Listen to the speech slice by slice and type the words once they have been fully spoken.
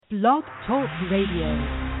Blog Talk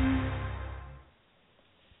Radio.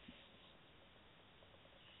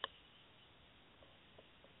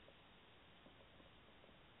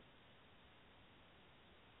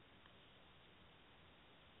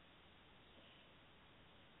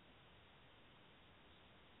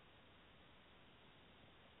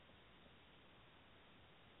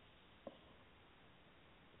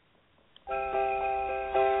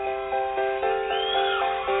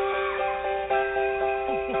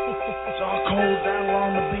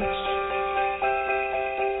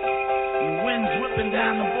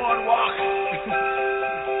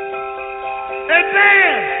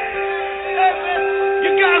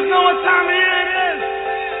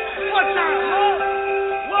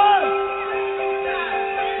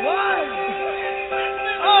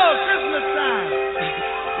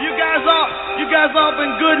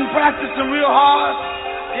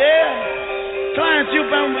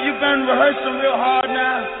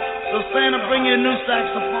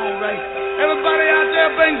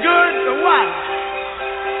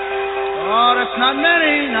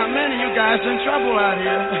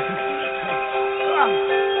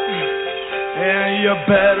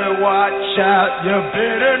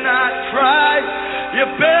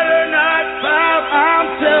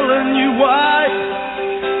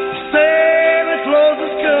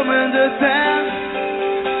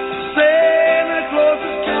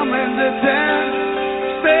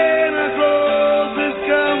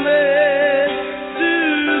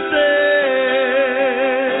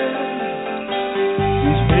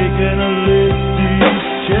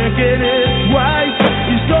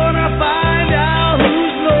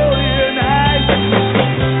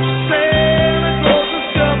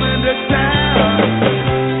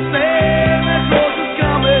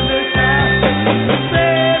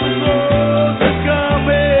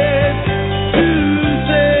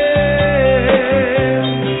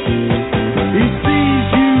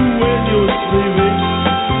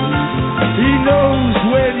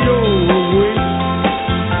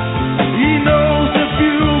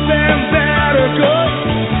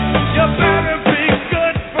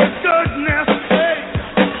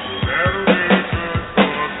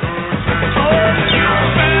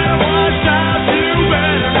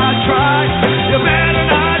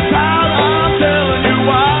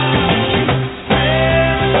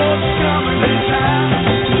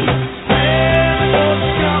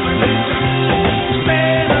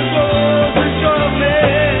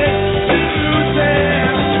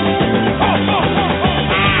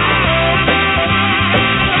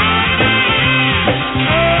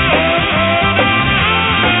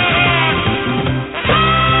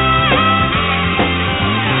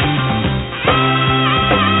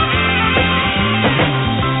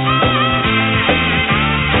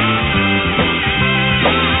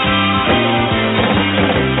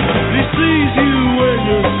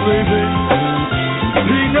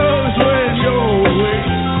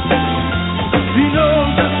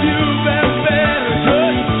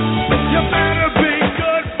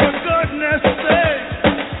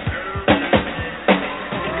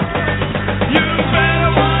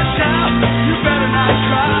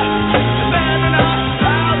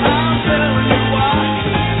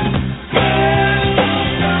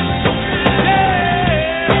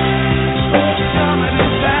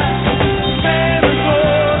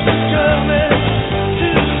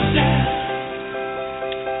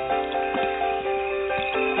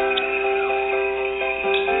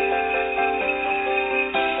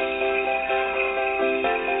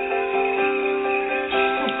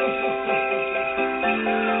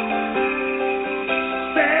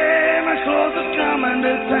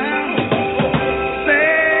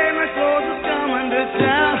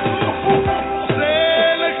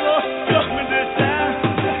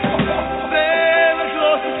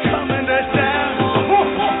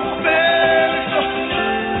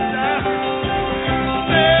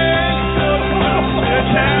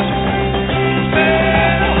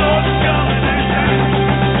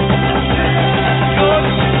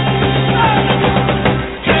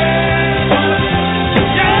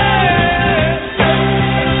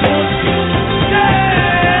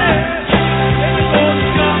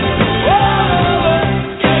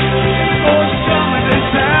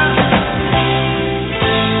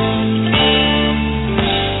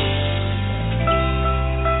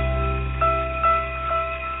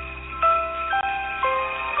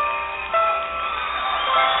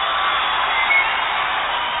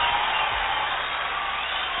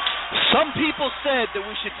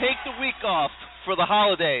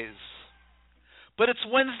 But it's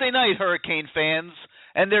Wednesday night, Hurricane fans,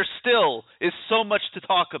 and there still is so much to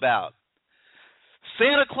talk about.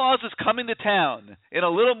 Santa Claus is coming to town in a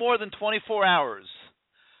little more than 24 hours.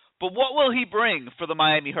 But what will he bring for the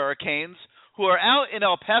Miami Hurricanes, who are out in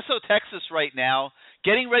El Paso, Texas right now,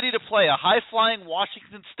 getting ready to play a high-flying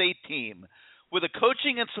Washington State team with a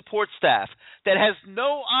coaching and support staff that has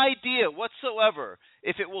no idea whatsoever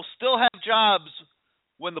if it will still have jobs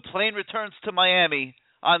when the plane returns to Miami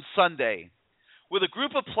on Sunday, with a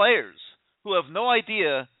group of players who have no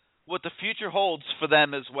idea what the future holds for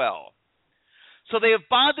them as well. So they have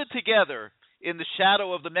bonded together in the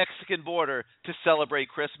shadow of the Mexican border to celebrate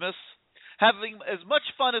Christmas, having as much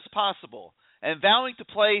fun as possible and vowing to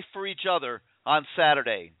play for each other on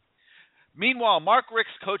Saturday. Meanwhile, Mark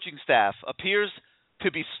Richt's coaching staff appears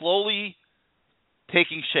to be slowly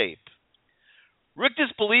taking shape. Richt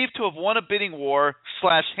is believed to have won a bidding war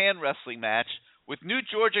 / hand wrestling match with new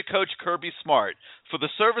Georgia coach Kirby Smart for the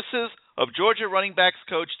services of Georgia running backs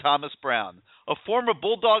coach Thomas Brown, a former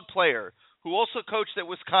Bulldog player who also coached at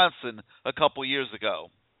Wisconsin a couple years ago.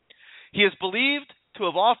 He is believed to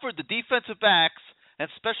have offered the defensive backs and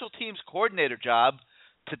special teams coordinator job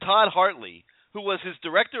to Todd Hartley, who was his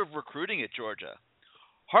director of recruiting at Georgia.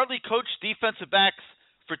 Hartley coached defensive backs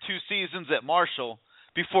for 2 seasons at Marshall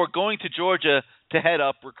before going to Georgia to head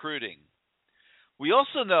up recruiting. We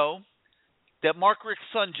also know that Mark Richt's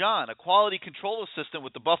son John, a quality control assistant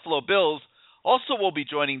with the Buffalo Bills, also will be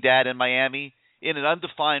joining Dad in Miami in an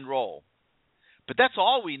undefined role. But that's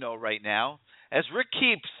all we know right now, as Richt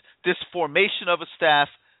keeps this formation of a staff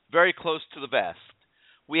very close to the vest.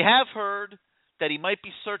 We have heard that he might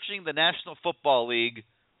be searching the National Football League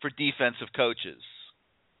for defensive coaches.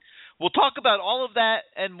 We'll talk about all of that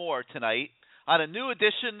and more tonight on a new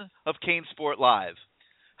edition of CaneSport Live.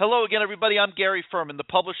 Hello again, everybody. I'm Gary Ferman, the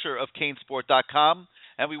publisher of CaneSport.com,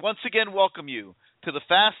 and we once again welcome you to the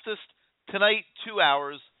fastest tonight 2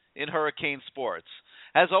 hours in Hurricane sports.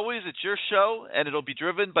 As always, it's your show, and it'll be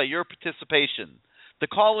driven by your participation. The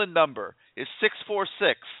call-in number is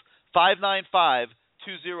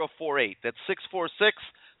 646-595-2048. That's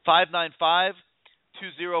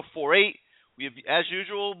 646-595-2048. We have, as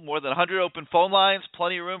usual, more than 100 open phone lines,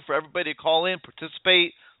 plenty of room for everybody to call in,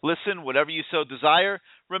 participate, listen, whatever you so desire.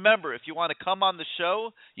 Remember, if you want to come on the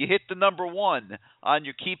show, you hit the number 1 on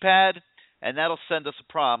your keypad, and that'll send us a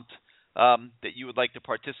prompt that you would like to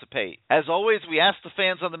participate. As always, we ask the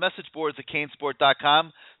fans on the message boards at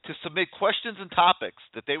CaneSport.com to submit questions and topics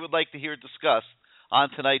that they would like to hear discussed on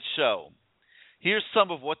tonight's show. Here's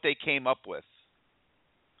some of what they came up with.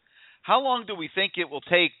 How long do we think it will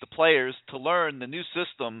take the players to learn the new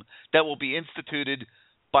system that will be instituted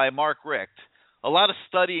by Mark Richt? A lot of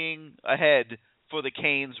studying ahead for the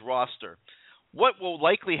Canes roster. What will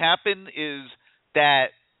likely happen is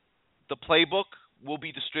that the playbook will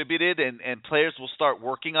be distributed and players will start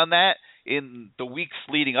working on that in the weeks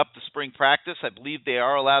leading up to spring practice. I believe they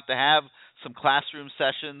are allowed to have some classroom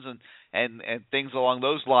sessions and things along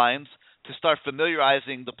those lines to start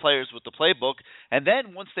familiarizing the players with the playbook. And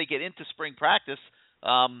then once they get into spring practice,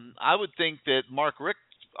 I would think that Mark Richt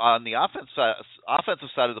on the offensive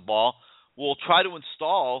side of the ball will try to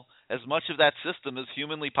install as much of that system as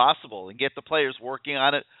humanly possible and get the players working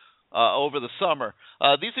on it over the summer.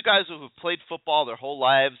 These are guys who have played football their whole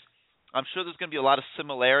lives. I'm sure there's going to be a lot of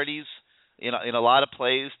similarities in a lot of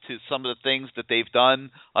plays to some of the things that they've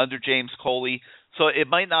done under James Coley. So it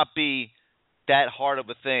might not be that hard of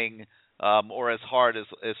a thing or as hard as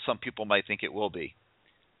some people might think it will be.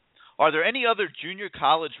 Are there any other junior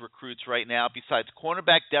college recruits right now besides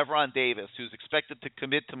cornerback Devron Davis, who's expected to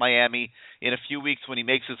commit to Miami in a few weeks when he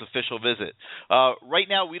makes his official visit? Right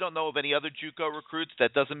now, we don't know of any other JUCO recruits.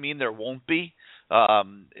 That doesn't mean there won't be.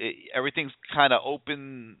 Everything's kind of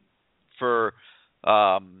open for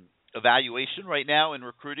evaluation right now in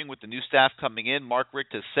recruiting with the new staff coming in. Mark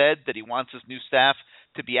Richt has said that he wants his new staff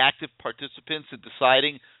to be active participants in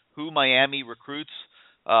deciding who Miami recruits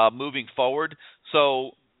moving forward.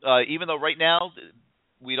 So even though right now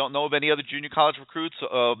we don't know of any other junior college recruits,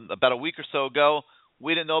 about a week or so ago,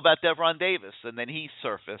 we didn't know about Devron Davis, and then he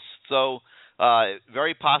surfaced. So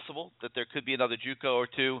very possible that there could be another JUCO or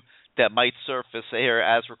two that might surface here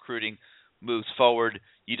as recruiting moves forward.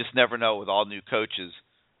 You just never know with all new coaches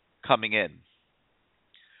coming in.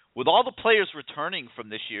 With all the players returning from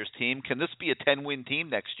this year's team, can this be a 10-win team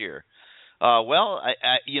next year? Well,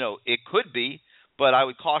 it could be, but I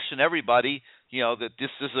would caution everybody, that this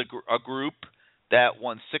is a group that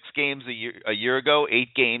won 6 games a year ago,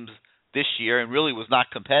 8 games this year, and really was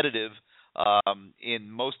not competitive in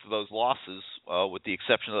most of those losses, with the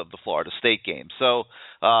exception of the Florida State game. So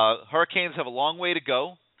Hurricanes have a long way to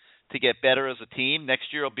go to get better as a team.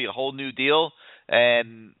 Next year will be a whole new deal,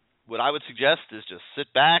 and what I would suggest is just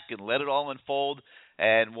sit back and let it all unfold.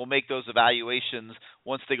 and we'll make those evaluations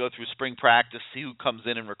once they go through spring practice, see who comes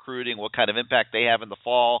in recruiting, what kind of impact they have in the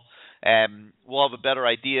fall, and we'll have a better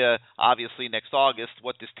idea, obviously, next August,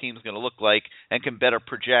 what this team's going to look like and can better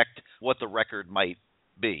project what the record might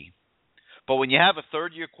be. But when you have a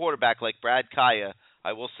third-year quarterback like Brad Kaya,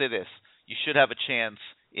 I will say this, you should have a chance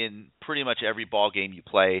in pretty much every ball game you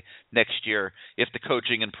play next year if the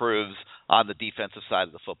coaching improves on the defensive side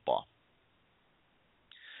of the football.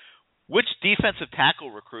 Which defensive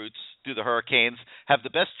tackle recruits do the Hurricanes have the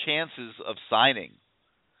best chances of signing?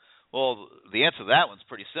 Well, the answer to that one's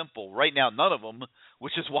pretty simple. Right now, none of them,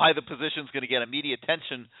 which is why the position's going to get immediate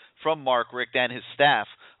attention from Mark Richt and his staff.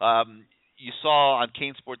 You saw on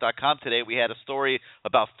CaneSport.com today, we had a story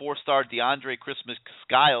about four-star DeAndre Christmas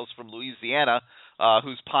Skiles from Louisiana,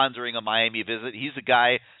 who's pondering a Miami visit. He's a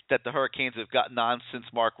guy that the Hurricanes have gotten on since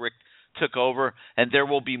Mark Richt took over, and there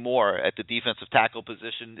will be more at the defensive tackle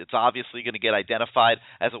position. It's obviously going to get identified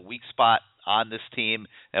as a weak spot on this team,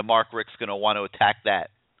 and Mark Richt's going to want to attack that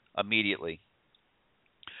immediately.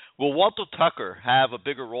 Will Walter Tucker have a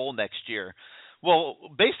bigger role next year? Well,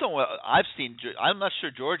 based on what I've seen, I'm not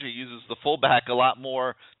sure Georgia uses the fullback a lot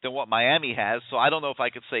more than what Miami has, so I don't know if I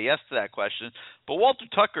could say yes to that question. But Walter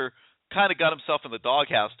Tucker kind of got himself in the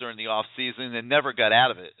doghouse during the offseason and never got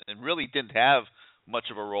out of it and really didn't have much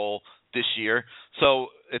of a role this year. So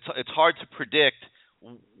it's hard to predict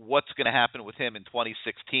what's going to happen with him in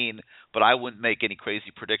 2016, but I wouldn't make any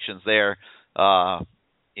crazy predictions there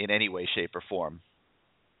in any way, shape, or form.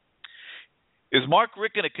 Is Mark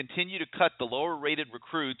Richt going to continue to cut the lower-rated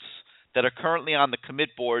recruits that are currently on the commit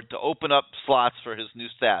board to open up slots for his new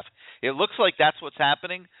staff? It looks like that's what's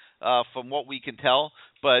happening from what we can tell,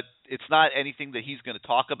 but it's not anything that he's going to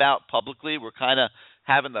talk about publicly. We're kind of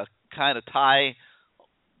having to kind of tie,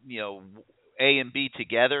 A and B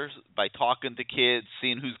together by talking to kids,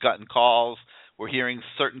 seeing who's gotten calls. We're hearing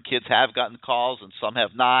certain kids have gotten calls and some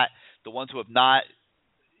have not. The ones who have not,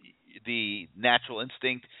 the natural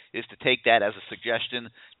instinct is to take that as a suggestion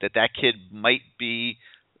that that kid might be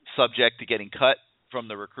subject to getting cut from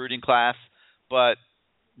the recruiting class. But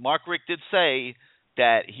Mark Richt did say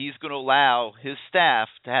that he's going to allow his staff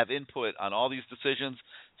to have input on all these decisions,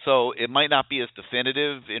 so it might not be as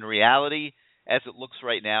definitive in reality as it looks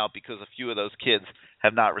right now because a few of those kids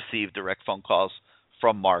have not received direct phone calls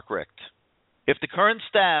from Mark Richt. If the current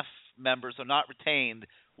staff members are not retained,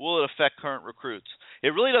 will it affect current recruits? It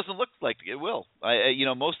really doesn't look like it will.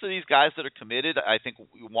 Most of these guys that are committed, I think,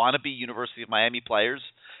 want to be University of Miami players,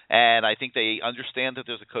 and I think they understand that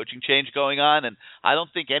there's a coaching change going on, and I don't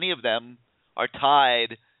think any of them are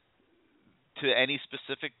tied to any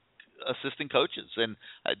specific assistant coaches. And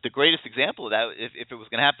the greatest example of that, if it was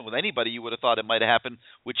going to happen with anybody, you would have thought it might have happened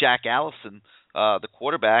with Jack Allison, the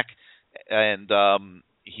quarterback, and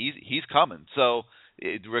he's coming. So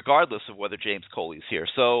regardless of whether James Coley's here.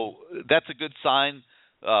 So that's a good sign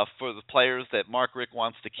for the players that Mark Richt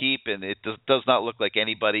wants to keep, and it does not look like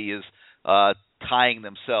anybody is tying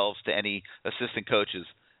themselves to any assistant coaches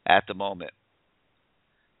at the moment.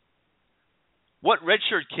 What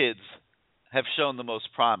redshirt kids have shown the most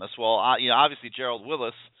promise? Well, obviously Gerald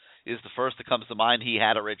Willis is the first that comes to mind. He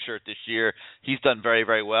had a redshirt this year. He's done very,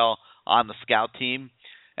 very well on the scout team.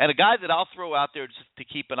 And a guy that I'll throw out there just to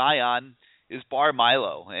keep an eye on is Bar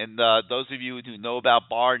Milo. And those of you who know about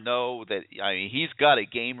Bar know that he's got a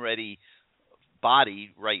game-ready body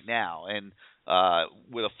right now. And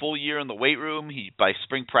with a full year in the weight room, by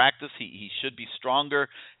spring practice, he should be stronger.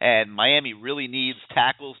 And Miami really needs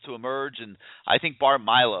tackles to emerge. And I think Bar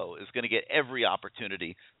Milo is going to get every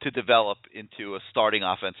opportunity to develop into a starting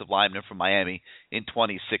offensive lineman for Miami in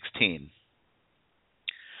 2016.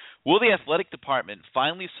 Will the athletic department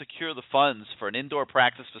finally secure the funds for an indoor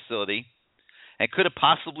practice facility? And could it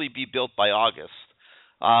possibly be built by August?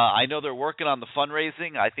 I know they're working on the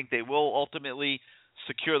fundraising. I think they will ultimately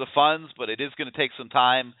secure the funds, but it is going to take some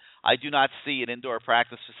time. I do not see an indoor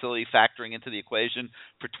practice facility factoring into the equation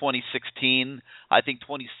for 2016. I think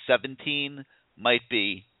 2017 might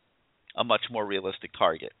be a much more realistic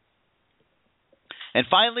target. And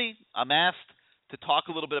finally, I'm asked to talk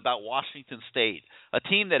a little bit about Washington State, a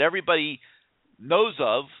team that everybody knows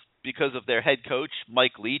of because of their head coach,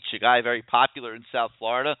 Mike Leach, a guy very popular in South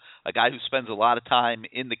Florida, a guy who spends a lot of time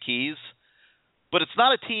in the Keys. But it's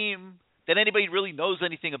not a team that anybody really knows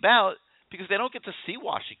anything about because they don't get to see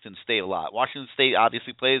Washington State a lot. Washington State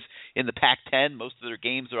obviously plays in the Pac-10. Most of their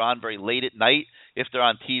games are on very late at night. If they're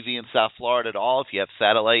on TV in South Florida at all, if you have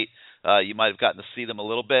satellite, you might have gotten to see them a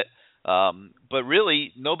little bit. But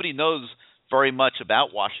really, nobody knows very much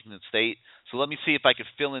about Washington State. So let me see if I could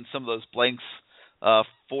fill in some of those blanks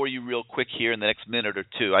for you real quick here in the next minute or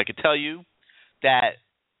two. I could tell you that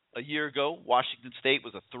a year ago Washington State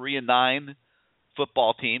was a 3-9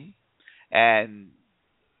 football team and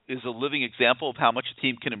is a living example of how much a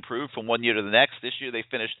team can improve from one year to the next. This year they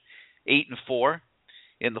finished 8-4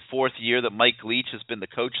 in the fourth year that Mike Leach has been the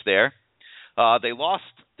coach there. They lost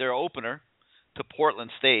their opener to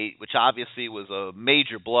Portland State, which obviously was a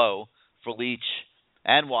major blow for Leach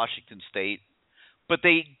and Washington State. But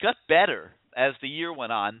they got better as the year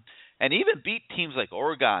went on and even beat teams like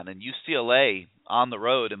Oregon and UCLA on the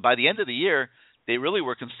road. And by the end of the year, they really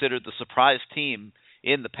were considered the surprise team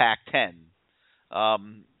in the Pac-10.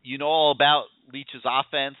 You know all about Leach's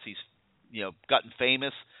offense. He's gotten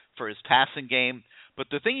famous for his passing game. But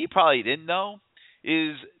the thing you probably didn't know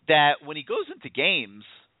is that when he goes into games,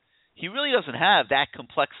 he really doesn't have that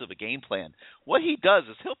complex of a game plan. What he does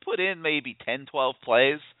is he'll put in maybe 10, 12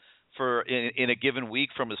 plays in a given week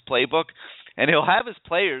from his playbook, and he'll have his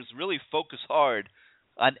players really focus hard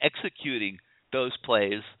on executing those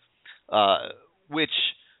plays, which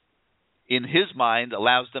in his mind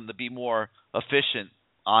allows them to be more efficient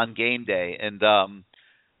on game day. And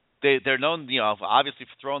they're known, obviously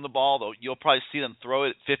for throwing the ball, though you'll probably see them throw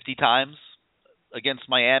it 50 times against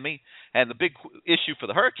Miami. And the big issue for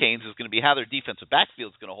the Hurricanes is going to be how their defensive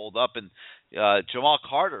backfield is going to hold up. And Jamal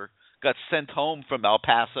Carter got sent home from El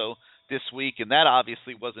Paso this week, and that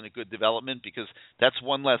obviously wasn't a good development because that's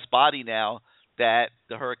one less body now that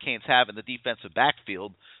the Hurricanes have in the defensive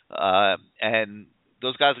backfield. And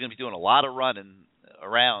those guys are going to be doing a lot of running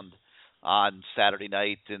around on Saturday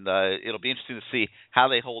night, and it'll be interesting to see how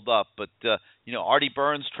they hold up. But, Artie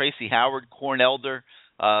Burns, Tracy Howard, Corn Elder,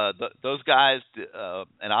 those guys,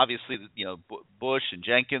 and obviously, Bush and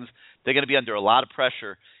Jenkins, they're going to be under a lot of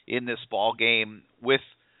pressure in this ball game with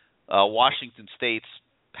Washington State's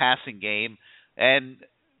passing game. And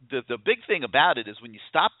the big thing about it is when you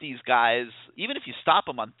stop these guys, even if you stop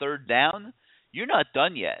them on third down, you're not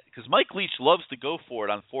done yet because Mike Leach loves to go for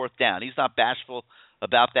it on fourth down. He's not bashful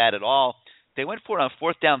about that at all. They went for it on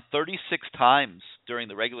fourth down 36 times during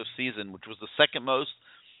the regular season, which was the second most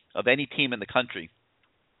of any team in the country.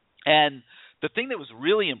 And the thing that was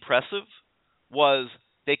really impressive was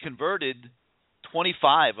they converted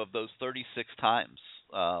 25 of those 36 times.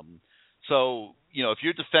 So, if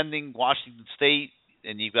you're defending Washington State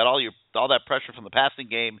and you've got all that pressure from the passing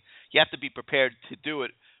game, you have to be prepared to do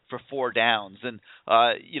it for four downs. And,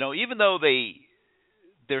 even though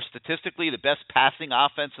they're statistically the best passing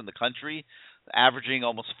offense in the country, averaging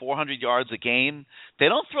almost 400 yards a game, they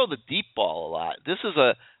don't throw the deep ball a lot. This is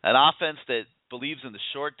an offense that believes in the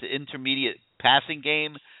short to intermediate passing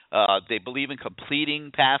game. They believe in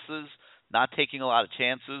completing passes, not taking a lot of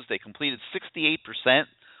chances. They completed 68%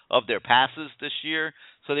 of their passes this year,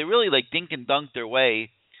 so they really dink and dunk their way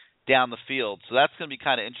down the field. So that's going to be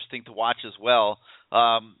kind of interesting to watch as well.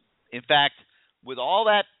 In fact, with all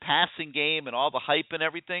that passing game and all the hype and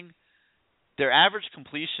everything, their average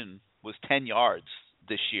completion was 10 yards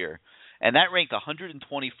this year, and that ranked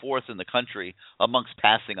 124th in the country amongst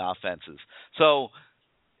passing offenses. So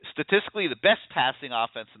statistically the best passing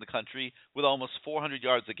offense in the country with almost 400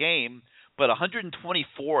 yards a game, but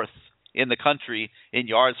 124th in the country in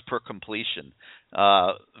yards per completion.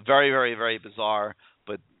 Very, very, very bizarre,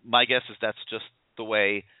 but my guess is that's just the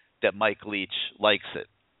way that Mike Leach likes it.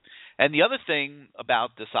 And the other thing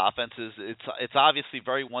about this offense is it's obviously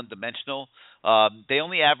very one-dimensional. They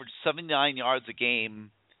only average 79 yards a game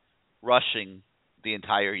rushing the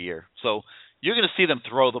entire year. So you're going to see them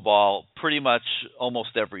throw the ball pretty much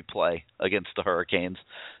almost every play against the Hurricanes.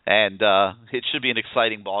 And it should be an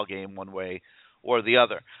exciting ball game one way or the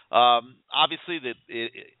other. Obviously,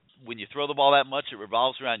 when you throw the ball that much, it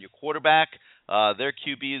revolves around your quarterback. Their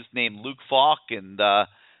QB is named Luke Falk, and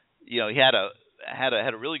he had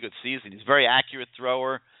a really good season. He's a very accurate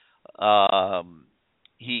thrower.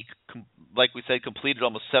 He, like we said, completed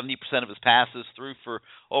almost 70% of his passes, threw for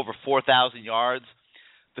over 4,000 yards.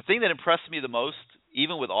 The thing that impressed me the most,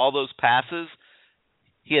 even with all those passes,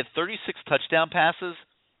 he had 36 touchdown passes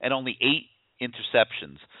and only 8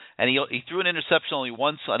 interceptions. And he threw an interception only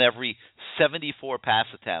once on every 74 pass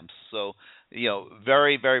attempts. So,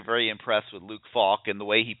 very, very, very impressed with Luke Falk and the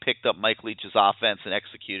way he picked up Mike Leach's offense and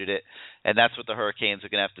executed it. And that's what the Hurricanes are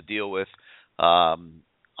going to have to deal with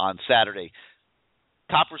on Saturday.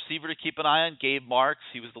 Top receiver to keep an eye on, Gabe Marks.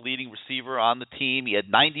 He was the leading receiver on the team. He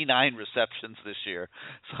had 99 receptions this year.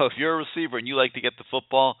 So if you're a receiver and you like to get the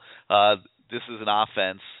football, this is an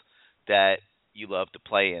offense that you love to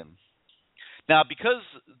play in. Now, because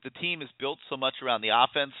the team is built so much around the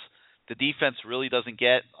offense, the defense really doesn't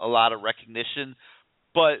get a lot of recognition.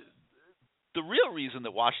 But the real reason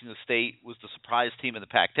that Washington State was the surprise team in the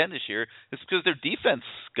Pac-10 this year is because their defense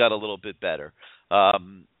got a little bit better.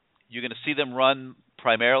 You're going to see them run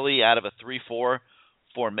primarily out of a 3-4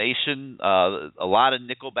 formation. A lot of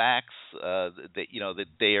nickelbacks. That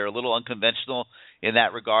they are a little unconventional in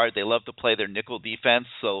that regard. They love to play their nickel defense,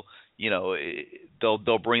 so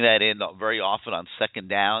they'll bring that in very often on second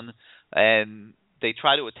down, and they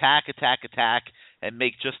try to attack, and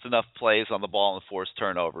make just enough plays on the ball and force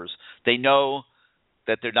turnovers. They know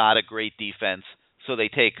that they're not a great defense, so they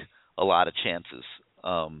take a lot of chances.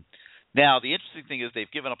 Now, the interesting thing is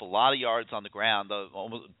they've given up a lot of yards on the ground,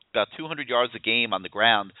 almost about 200 yards a game on the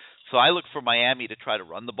ground. So I look for Miami to try to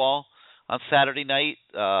run the ball on Saturday night.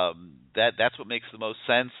 That's what makes the most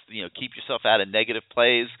sense. Keep yourself out of negative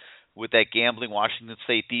plays with that gambling Washington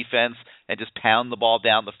State defense and just pound the ball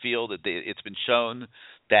down the field. It's been shown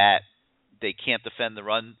that they can't defend the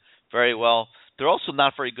run very well. They're also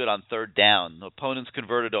not very good on third down. Opponents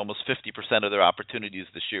converted almost 50% of their opportunities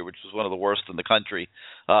this year, which was one of the worst in the country.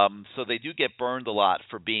 So they do get burned a lot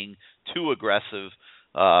for being too aggressive,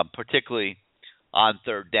 particularly on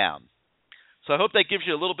third down. So I hope that gives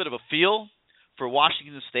you a little bit of a feel for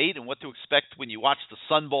Washington State and what to expect when you watch the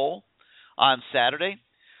Sun Bowl on Saturday.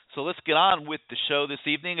 So let's get on with the show this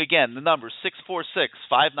evening. Again, the number is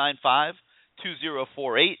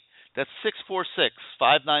 646-595-2048. That's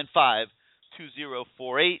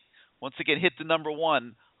 646-595-2048. Once again, hit the number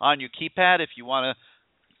 1 on your keypad if you want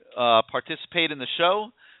to participate in the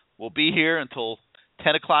show. We'll be here until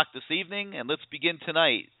 10 o'clock this evening, and let's begin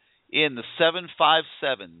tonight in the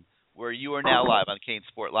 757, where you are now live on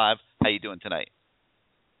CaneSport Live. How you doing tonight?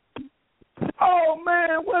 Oh,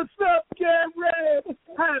 man, what's up, Gary? What's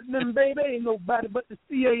happening, baby? Ain't nobody but the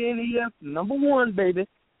CANES, number 1, baby.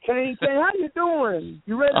 Kane, how you doing?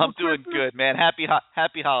 You ready? I'm doing good, man. Happy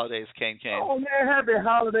holidays, Kane. Oh, man, happy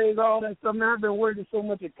holidays, all that stuff. Man, I've been working so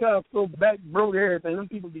much at Costco, back broke everything. Them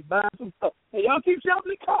people be buying some stuff. Hey, y'all keep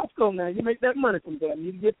shopping at Costco now. You make that money from that.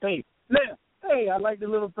 You get paid. Now, hey, I like the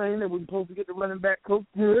little thing that we're supposed to get the running back coach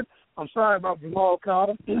good. I'm sorry about Jamal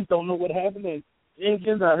Carter. Don't know what happened. And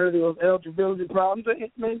Jenkins, I heard there was eligibility problems.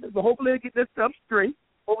 Man, but hopefully they get this stuff straight.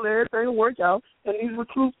 Hopefully everything will work out. And these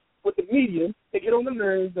recruits with the media, they get on the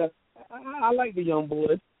nerves. I like the young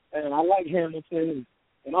boys, and I like Hamilton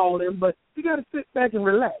and all of them, but you got to sit back and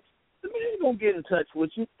relax. The man ain't going to get in touch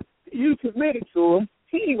with you. You committed to him.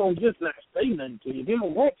 He ain't going to just not say nothing to you. He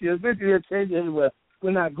don't want you. Eventually he'll tell you, well,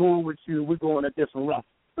 we're not going with you. We're going a different route.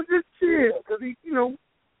 But just chill, because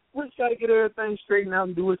we're trying to get everything straightened out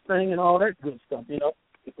and do his thing and all that good stuff,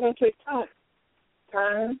 It's going to take time.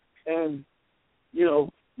 Time and, a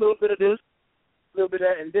little bit of this, a little bit of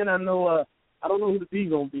that, and then I know I don't know who the B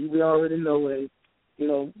going to be. We already know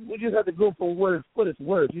we just have to go for what it's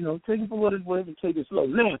worth, take it for what it's worth and take it slow.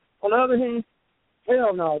 Now, on the other hand,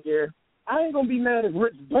 hell no, Gary. I ain't going to be mad if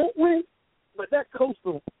Rich don't win, but that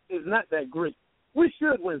Coastal is not that great. We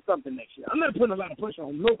should win something next year. I'm not putting a lot of pressure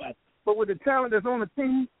on nobody, but with the talent that's on the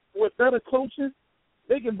team, with better coaches,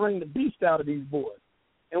 they can bring the beast out of these boys.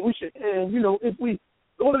 And we should, if we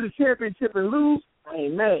go to the championship and lose, I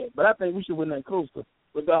ain't mad, but I think we should win that Coastal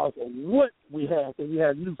regardless of what we have, because we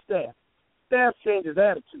have new staff. Staff changes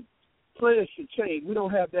attitude. Players should change. We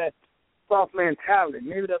don't have that soft mentality.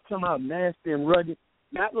 Maybe they'll come out nasty and rugged,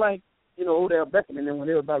 not like, Odell Beckham and then when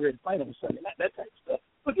they were about ready to fight on Sunday, not that type of stuff.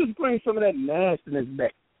 But just bring some of that nastiness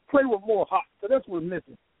back. Play with more heart, so that's what we're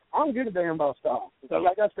missing. I don't give a damn about stars, because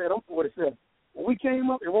like I said, I'm 47. When we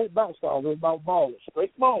came up, it wasn't about stars. It was about ballers,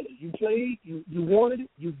 straight ballers. You played, you wanted it,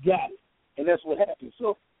 you got it. And that's what happened.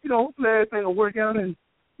 So, hopefully everything will work out. And,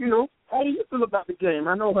 how do you feel about the game?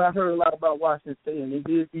 I know I heard a lot about Washington State, and they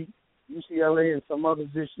did beat UCLA and some others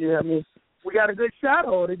this year. I mean, we got a good shot,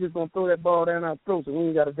 or they just going to throw that ball down our throats and we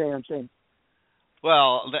ain't got a damn chance?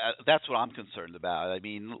 Well, that's what I'm concerned about. I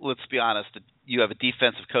mean, let's be honest. You have a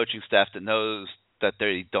defensive coaching staff that knows that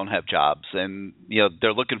they don't have jobs, and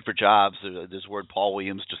they're looking for jobs. There's word Paul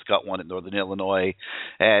Williams just got one at Northern Illinois,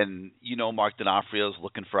 and Mark D'Onofrio is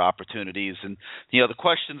looking for opportunities. And the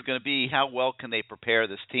question is going to be, how well can they prepare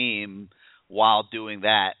this team while doing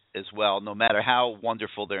that as well, no matter how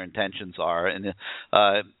wonderful their intentions are. And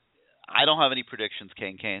I don't have any predictions,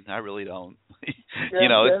 Kane. I really don't.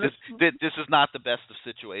 This is not the best of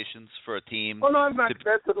situations for a team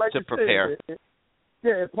to prepare.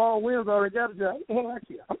 Yeah, if Paul Williams already got a job,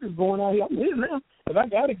 I'm just going out here. I'm here now. If I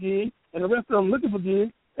got a gig and the rest of them looking for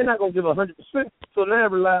gigs, they're not going to give 100%. So now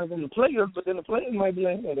it relies on the players, but then the players might be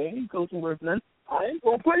like, they ain't coaching worth nothing. I ain't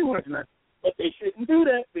going to play worth nothing. But they shouldn't do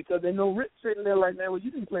that because they know Rick sitting there like, well, you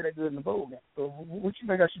didn't play that good in the bowl game. So what you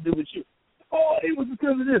think I should do with you? Oh, it was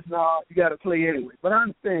because of this. No, you got to play anyway. But I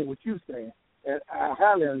understand what you're saying. and I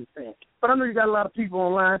highly understand. But I know you got a lot of people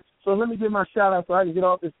online, so let me give my shout-out so I can get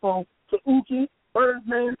off this phone to Uki,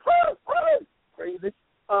 Birdman, crazy,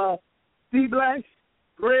 D-Black,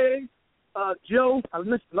 Greg, Joe. I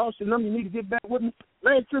lost your number. You need to get back with me.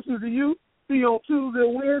 Merry Christmas to you. See you on Tuesday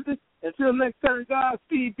or Wednesday. Until next time, guys,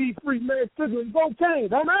 speed, be free. Merry Christmas. Go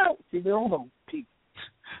Canes. I'm out. See you on home. Peace.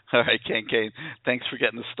 All right, Kane. Thanks for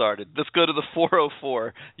getting us started. Let's go to the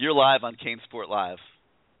 404. You're live on CaneSport Live.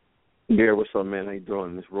 Yeah, what's up, man? How you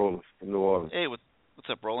doing? It's Roland from New Orleans. Hey, what's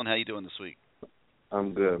up, Roland? How you doing this week?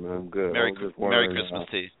 I'm good, man. I'm good. Merry Christmas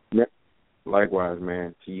to you. Likewise,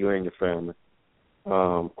 man, to you and your family.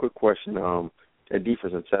 Quick question. That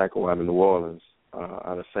defensive tackle out of New Orleans,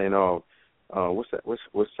 out of St. Aug, what's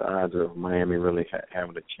the odds of Miami really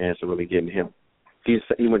having a chance of really getting him? He's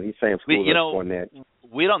same school as Fournette.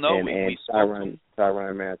 We don't know. And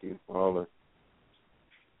Tyrann Mathieu, all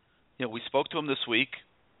the. We spoke to him this week,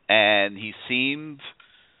 and he seemed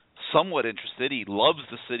somewhat interested. He loves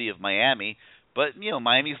the city of Miami, but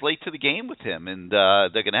Miami's late to the game with him, and they're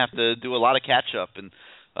going to have to do a lot of catch up. And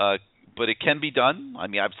but it can be done. I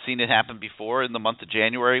mean, I've seen it happen before in the month of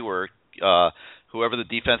January, where whoever the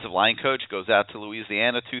defensive line coach goes out to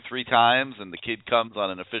Louisiana 2-3 times, and the kid comes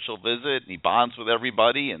on an official visit, and he bonds with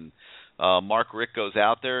everybody, and Mark Richt goes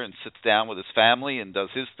out there and sits down with his family and does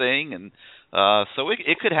his thing, and so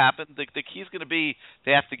it could happen. The key is going to be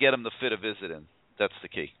they have to get him to fit a visit in. That's the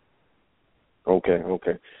key. Okay.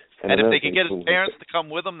 And if they can get his parents to come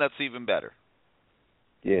with him, that's even better.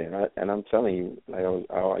 Yeah, and I'm telling you, like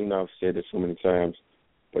I've said this so many times,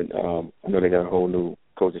 but I know they got a whole new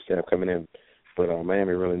coaching staff coming in, but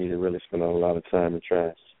Miami really needs to spend a lot of time and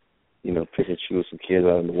try, pick and choose some kids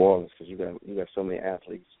out of New Orleans, because you got so many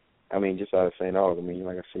athletes. I mean, just out of St. Aug. I mean,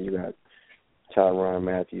 like I said, you got Tyrann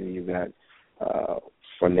Mathieu, you got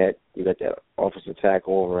Fournette, you got that offensive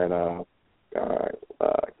tackle over at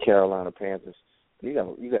Carolina Panthers. You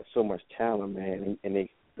got so much talent, man, and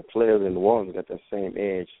the players in New Orleans got that same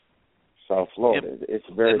edge. South Florida, Yep. It's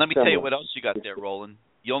very. And let me similar. tell you what else you got there, Roland.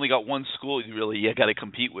 You only got one school you got to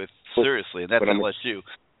compete with seriously, and that's LSU.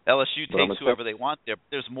 LSU takes whoever they want there.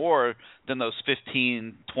 There's more than those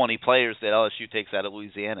 15, 20 players that LSU takes out of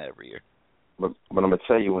Louisiana every year. But I'm gonna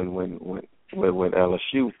tell you, when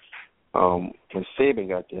LSU, when Saban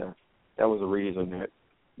got there, that was the reason that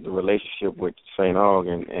the relationship with St. Aug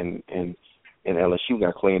and LSU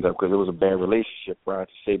got cleaned up, because it was a bad relationship prior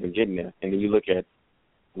to Saban getting there. And then you look at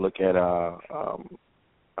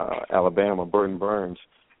Alabama, Burton Burns,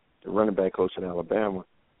 the running back coach at Alabama.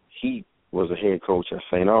 He was a head coach at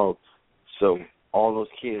St. Aug. So all those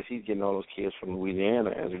kids, he's getting all those kids from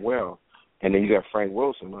Louisiana as well. And then you got Frank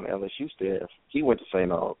Wilson on the LSU staff. He went to St.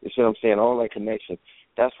 Aug. You see what I'm saying? All that connection.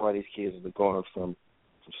 That's why these kids are going from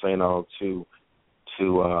St. Aug to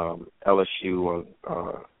LSU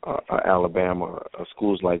or Alabama or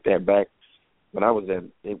schools like that. Back when I was there,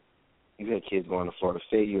 you had kids going to Florida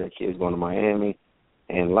State, you had kids going to Miami,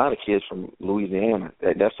 and a lot of kids from Louisiana.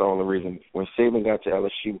 That's all the reason. When Saban got to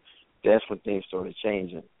LSU, that's when things started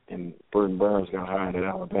changing, and Burton Burns got hired at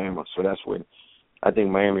Alabama. So that's when I think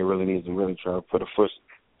Miami really needs to try to put a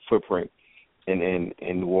footprint in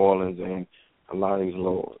New Orleans and a lot of these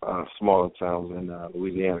little smaller towns in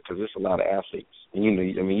Louisiana, because there's a lot of athletes. And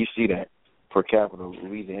you see that per capita,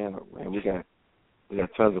 Louisiana, man, we got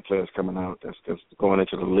tons of players coming out that's going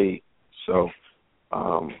into the league. So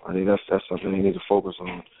I think that's something they need to focus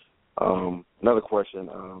on. Another question,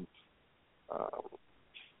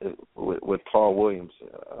 with Paul Williams,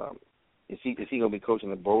 is he going to be coaching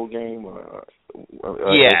the bowl game or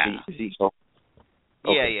yeah. Is he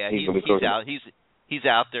Okay. Yeah. He's out. He's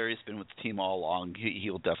out there. He's been with the team all along.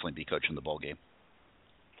 He'll definitely be coaching the bowl game.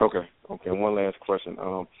 Okay. And one last question.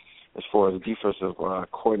 As far as the defensive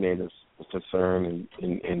coordinators is concerned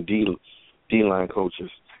and D-line coaches,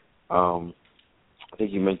 I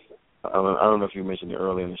think you mentioned, I don't know if you mentioned it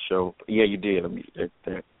earlier in the show. But yeah, you did. I mean,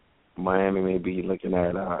 that Miami may be looking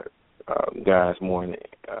at guys more in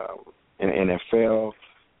the NFL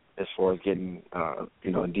as far as getting a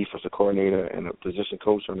defensive coordinator and a position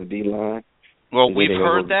coach on the D-line. Well, we've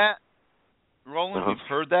heard that, Roland. We've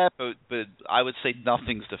heard that, but I would say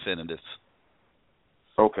nothing's definitive.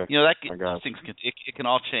 Okay. Things can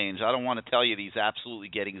all change. I don't want to tell you that he's absolutely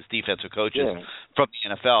getting his defensive coaches from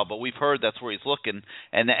the NFL, but we've heard that's where he's looking,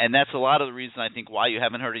 and that's a lot of the reason I think why you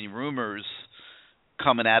haven't heard any rumors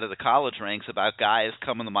coming out of the college ranks about guys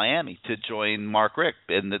coming to Miami to join Mark Richt,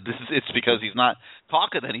 and it's because he's not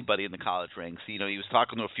talking to anybody in the college ranks. He was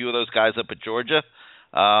talking to a few of those guys up at Georgia,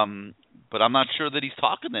 but I'm not sure that he's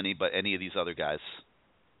talking to any of these other guys.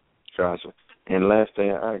 Gotcha. And last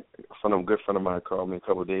thing, a good friend of mine called me a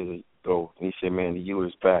couple of days ago, and he said, man, the U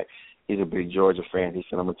is back. He's a big Georgia fan. He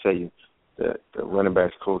said, I'm going to tell you, the running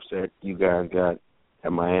backs coach that you guys got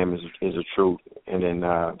at Miami is a truth. And then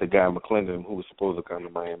the guy McClendon, who was supposed to come to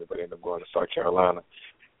Miami but ended up going to South Carolina.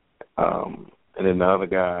 And then the other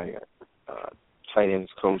guy, tight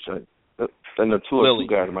ends coach, and the two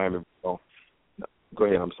guys at Miami. Oh, go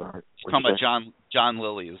ahead, I'm sorry. Talking about John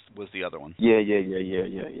Lilly was the other one. Yeah.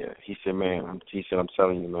 He said, man, I'm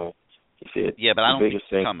telling you, man. He said, yeah, but I don't think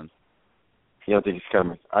it's coming. You don't think it's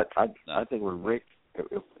coming? I think with Rick,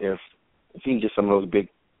 if he can get some of those big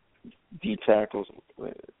D tackles,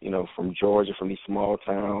 from Georgia, from these small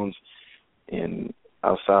towns, and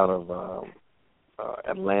outside of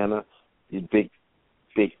Atlanta, these big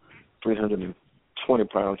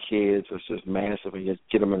 320-pound kids, it's just massive, and you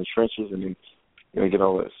get them in the trenches, and then get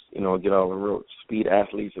all the real speed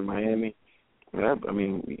athletes in Miami. I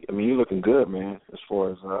mean, you're looking good, man, as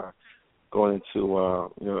far as going into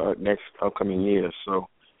next upcoming years. So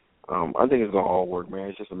I think it's gonna all work, man.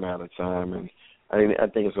 It's just a matter of time, and I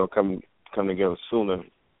think it's gonna come together sooner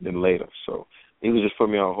than later. So he was just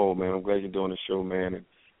putting me on hold, man. I'm glad you're doing the show, man, and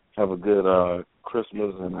have a good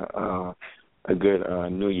Christmas and a good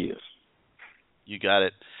New Year's. You got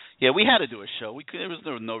it. Yeah, we had to do a show. There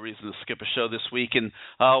was no reason to skip a show this week. And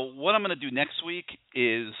what I'm going to do next week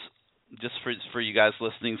is, just for you guys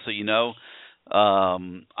listening so you know,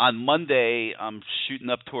 on Monday I'm shooting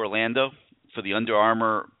up to Orlando for the Under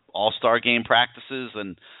Armour All-Star Game practices,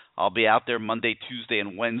 and I'll be out there Monday, Tuesday,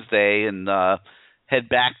 and Wednesday, and head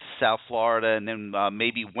back to South Florida, and then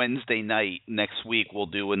maybe Wednesday night next week we'll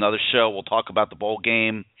do another show. We'll talk about the bowl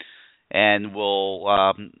game, and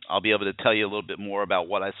I'll be able to tell you a little bit more about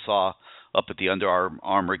what I saw up at the Under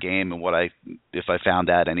Armour game, and if I found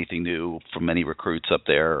out anything new from any recruits up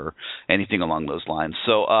there or anything along those lines.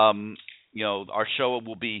 So our show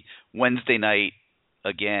will be Wednesday night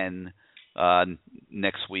again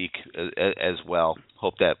next week as well.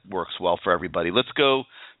 Hope that works well for everybody. Let's go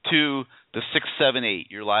to the 678.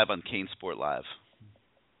 You're live on CaneSport Live.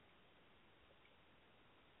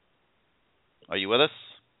 Are you with us?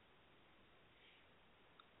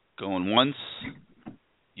 Going once.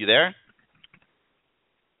 You there?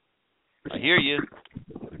 I hear you.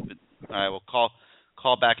 All right, we'll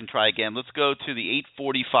call back and try again. Let's go to the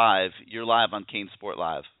 845. You're live on CaneSport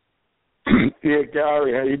Live. Yeah,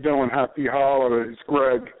 Gary, how you doing? Happy holidays,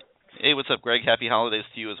 Greg. Hey, what's up, Greg? Happy holidays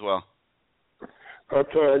to you as well.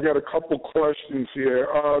 Okay, I got a couple questions here.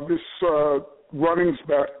 This running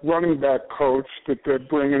back coach that they're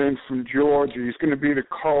bringing in from Georgia, he's going to be the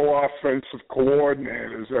co-offensive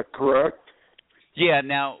coordinator. Is that correct? Yeah.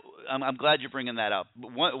 Now, I'm glad you're bringing that up.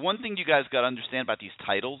 One thing you guys got to understand about these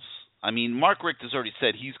titles. I mean, Mark Richt has already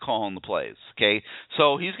said he's calling the plays, okay?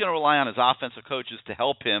 So he's going to rely on his offensive coaches to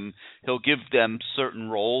help him. He'll give them certain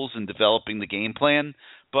roles in developing the game plan.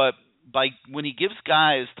 But when he gives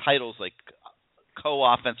guys titles like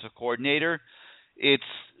co-offensive coordinator, it's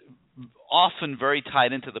often very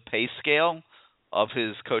tied into the pay scale of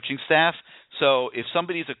his coaching staff. So if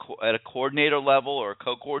somebody's at a coordinator level or a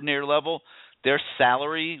co-coordinator level, their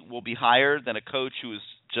salary will be higher than a coach who is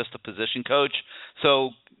just a position coach. So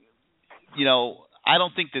I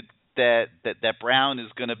don't think that Brown is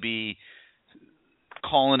going to be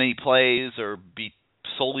calling any plays or be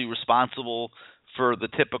solely responsible for the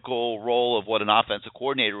typical role of what an offensive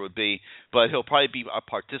coordinator would be, but he'll probably be a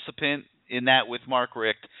participant in that with Mark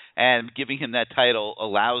Richt, and giving him that title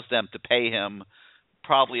allows them to pay him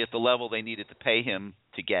probably at the level they needed to pay him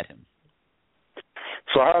to get him.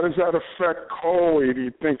 So how does that affect Coley? Do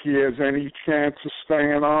you think he has any chance of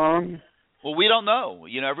staying on? Well, we don't know.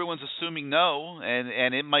 Everyone's assuming no,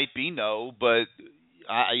 and it might be no, but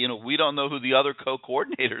we don't know who the other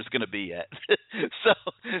co-coordinator is going to be yet.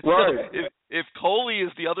 Right. So if Coley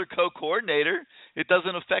is the other co-coordinator, it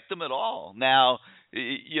doesn't affect him at all. Now,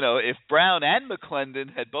 if Brown and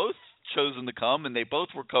McClendon had both chosen to come and they both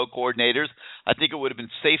were co-coordinators, I think it would have been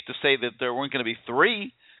safe to say that there weren't going to be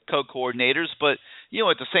three co-coordinators. But,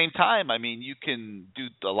 at the same time, I mean, you can do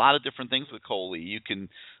a lot of different things with Coley. You can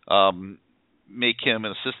make him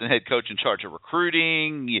an assistant head coach in charge of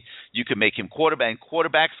recruiting. You can make him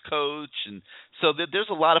quarterbacks coach. And so there's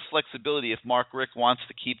a lot of flexibility if Mark Richt wants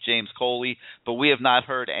to keep James Coley, but we have not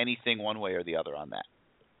heard anything one way or the other on that.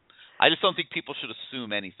 I just don't think people should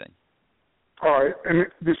assume anything. All right, and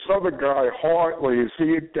this other guy, Hartley, is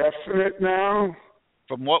he a definite now?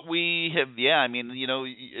 From what we have, yeah, I mean,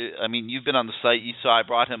 you've been on the site. You saw I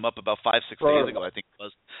brought him up about 5-6 days ago, I think it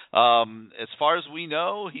was. As far as we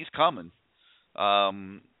know, he's coming.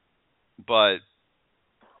 But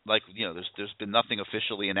there's been nothing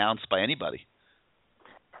officially announced by anybody.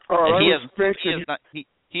 And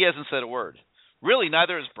he hasn't said a word. Really,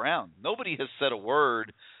 neither has Brown. Nobody has said a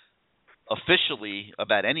word officially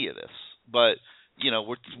about any of this. But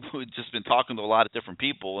we've just been talking to a lot of different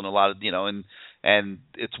people and a lot of and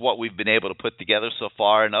it's what we've been able to put together so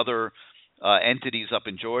far. And other entities up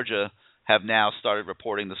in Georgia have now started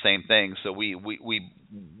reporting the same thing. So we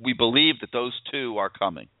believe that those two are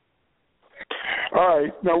coming. All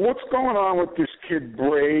right. Now, what's going on with this kid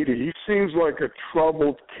Brady? He seems like a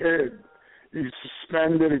troubled kid. He's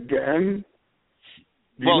suspended again.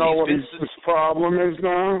 Do you know what his problem is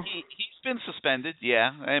now? He's been suspended,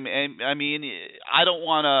 yeah. I mean, I don't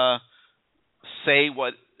want to say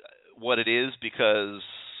what it is because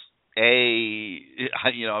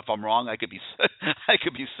if I'm wrong, I could be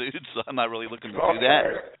sued. So I'm not really looking to do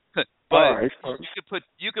that. But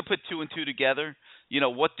you could put two and two together.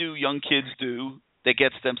 What do young kids do that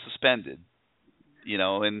gets them suspended?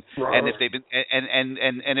 And if they've been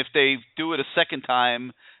and if they do it a second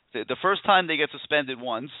time. The first time they get suspended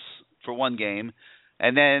once for one game,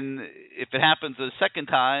 and then if it happens the second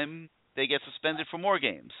time, they get suspended for more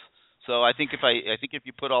games. So I think if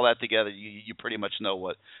you put all that together, you pretty much know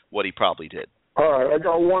what he probably did. All right, I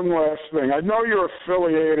got one last thing. I know you're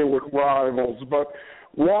affiliated with Rivals, but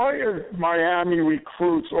why are Miami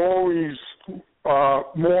recruits always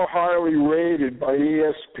more highly rated by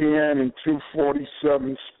ESPN and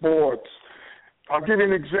 247 Sports? I'll give you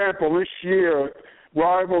an example. This year,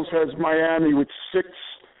 Rivals has Miami with 6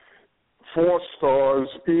 4-stars.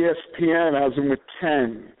 ESPN has them with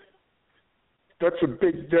 10. That's a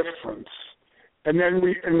big difference. And then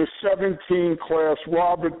in the 17 class,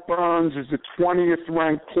 Robert Burns is the 20th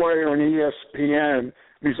ranked player in ESPN.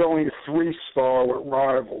 He's only a 3-star with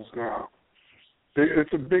Rivals now.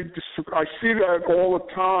 It's a big. I see that all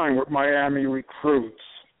the time with Miami recruits.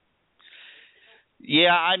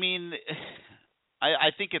 Yeah, I mean,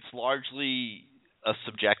 I think it's largely a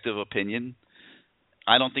subjective opinion.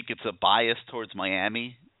 I don't think it's a bias towards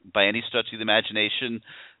Miami by any stretch of the imagination.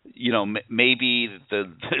 Maybe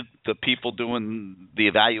the people doing the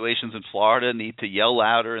evaluations in Florida need to yell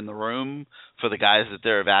louder in the room for the guys that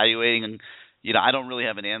they're evaluating. And I don't really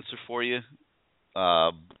have an answer for you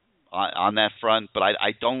on that front, but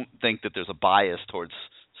I don't think that there's a bias towards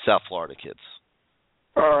South Florida kids.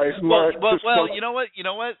 All right. Well, you know what?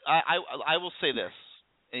 I will say this.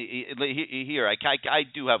 Here, I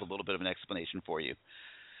do have a little bit of an explanation for you.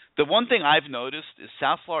 The one thing I've noticed is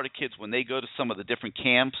South Florida kids, when they go to some of the different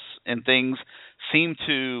camps and things, seem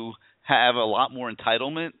to have a lot more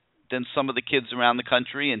entitlement than some of the kids around the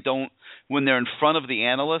country, and don't when they're in front of the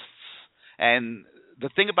analysts. And the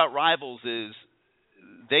thing about Rivals is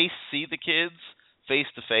they see the kids face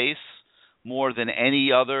to face more than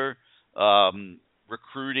any other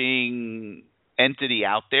recruiting entity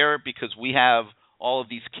out there, because we have all of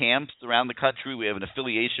these camps around the country. We have an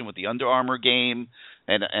affiliation with the Under Armour game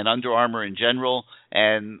and Under Armour in general,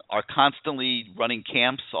 and are constantly running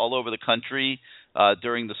camps all over the country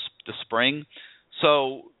during the spring.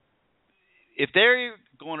 So if they're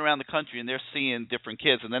going around the country and they're seeing different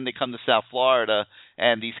kids, and then they come to South Florida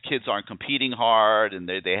and these kids aren't competing hard and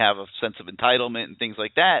they have a sense of entitlement and things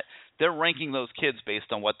like that, they're ranking those kids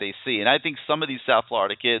based on what they see. And I think some of these South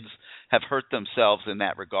Florida kids have hurt themselves in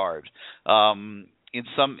that regard. In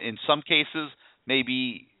some cases,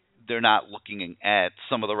 maybe they're not looking at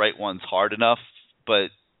some of the right ones hard enough. But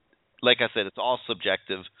like I said, it's all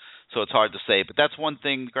subjective, so it's hard to say. But that's one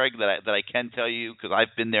thing, Greg, that I can tell you, because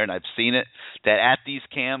I've been there and I've seen it, that at these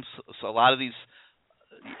camps, so a lot of these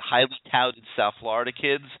highly touted South Florida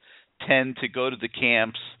kids tend to go to the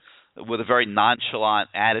camps with a very nonchalant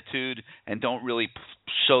attitude and don't really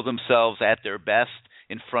show themselves at their best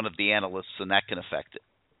in front of the analysts, and that can affect it.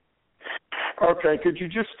 Okay, could you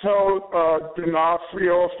just tell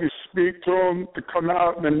D'Onofrio, if you speak to him, to come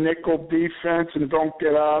out in the nickel defense and don't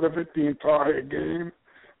get out of it the entire game?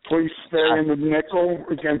 Please stay in the nickel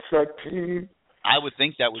against that team. I would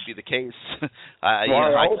think that would be the case. I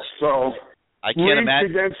hope so. I can't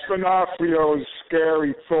imagine. Against D'Onofrio is a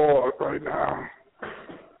scary thought right now.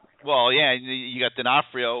 Well, yeah, you got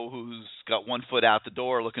D'Onofrio, who's got one foot out the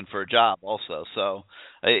door looking for a job also. So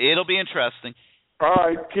it'll be interesting. All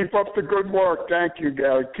right, keep up the good work. Thank you,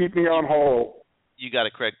 Gary. Keep me on hold. You got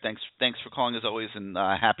it, Craig. Thanks for calling as always, and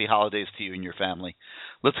happy holidays to you and your family.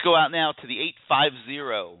 Let's go out now to the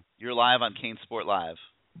 850. You're live on CaneSport Live.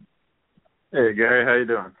 Hey, Gary, how you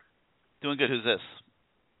doing? Doing good. Who's this?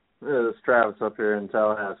 Yeah, this is Travis up here in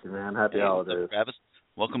Tallahassee, man. Happy holidays. Travis,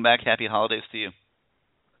 welcome back. Happy holidays to you.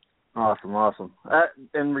 Awesome.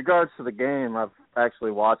 In regards to the game, I've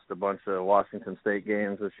actually watched a bunch of Washington State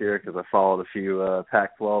games this year because I followed a few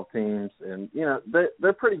Pac-12 teams, and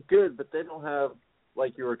they're pretty good, but they don't have,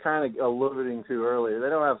 like you were kind of alluding to earlier, they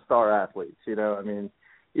don't have star athletes. I mean,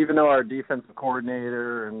 even though our defensive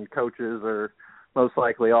coordinator and coaches are most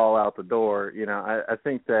likely all out the door, I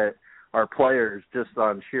think that our players, just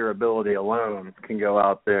on sheer ability alone, can go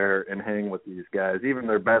out there and hang with these guys. Even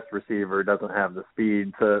their best receiver doesn't have the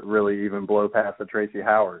speed to really even blow past a Tracy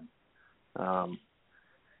Howard.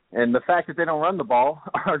 And the fact that they don't run the ball,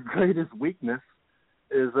 our greatest weakness,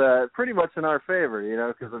 is pretty much in our favor,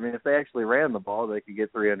 because, I mean, if they actually ran the ball, they could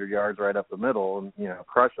get 300 yards right up the middle and,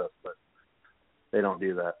 crush us, but they don't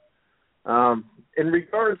do that. In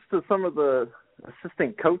regards to some of the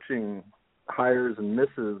assistant coaching hires and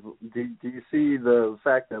misses, do you see the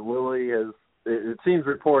fact that Willie it seems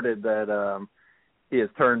reported that he has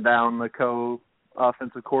turned down the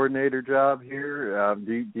co-offensive coordinator job here?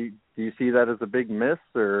 Do you see that as a big miss,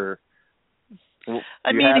 or?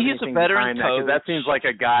 I mean, he's a veteran coach. That seems like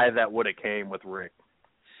a guy that would have came with Rick.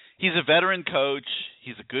 He's a veteran coach.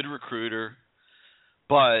 He's a good recruiter,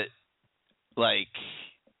 but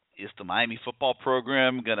is the Miami football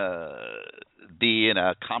program gonna be in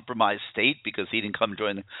a compromised state because he didn't come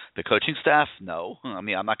join the coaching staff? No. I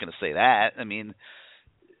mean, I'm not going to say that. I mean,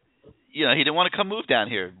 he didn't want to come move down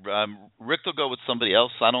here. Rick will go with somebody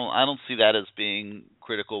else. I don't see that as being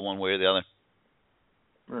critical one way or the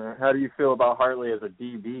other. How do you feel about Hartley as a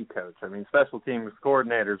DB coach? I mean, special teams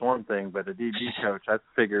coordinator is one thing, but a DB coach, I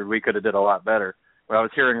figured we could have did a lot better. Well, I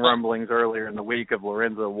was hearing rumblings earlier in the week of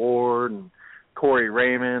Lorenzo Ward and Corey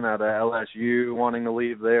Raymond out of LSU wanting to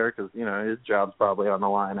leave there because, his job's probably on the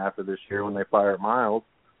line after this year when they fire Miles.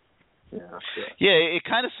 Yeah, it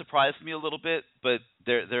kind of surprised me a little bit, but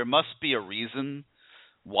there must be a reason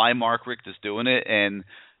why Mark Richt is doing it. And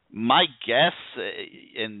my guess,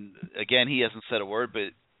 and again, he hasn't said a word,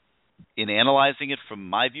 but in analyzing it from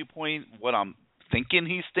my viewpoint, what I'm thinking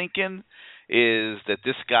he's thinking is that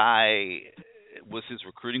this guy was his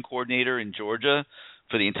recruiting coordinator in Georgia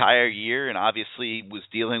for the entire year, and obviously was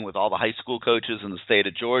dealing with all the high school coaches in the state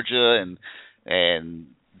of Georgia and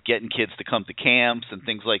getting kids to come to camps and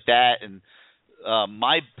things like that. And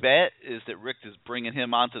my bet is that Rick is bringing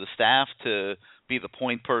him onto the staff to be the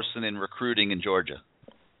point person in recruiting in Georgia.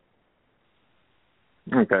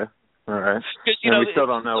 Okay. All right. We still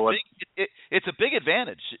don't know what. It's a big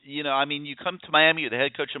advantage. I mean, you come to Miami, you're the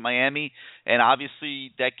head coach of Miami, and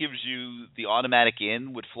obviously that gives you the automatic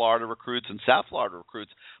in with Florida recruits and South Florida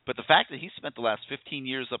recruits. But the fact that he spent the last 15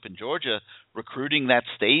 years up in Georgia recruiting that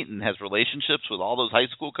state and has relationships with all those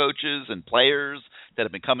high school coaches and players that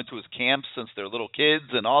have been coming to his camps since they're little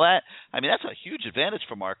kids and all that, I mean, that's a huge advantage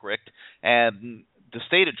for Mark Richt. And the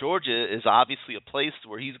state of Georgia is obviously a place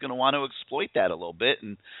where he's going to want to exploit that a little bit.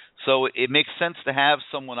 And so it makes sense to have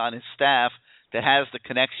someone on his staff that has the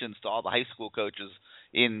connections to all the high school coaches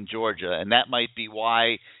in Georgia. And that might be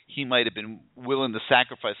why he might have been willing to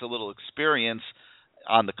sacrifice a little experience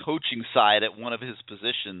on the coaching side at one of his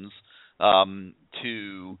positions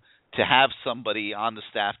to have somebody on the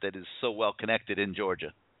staff that is so well connected in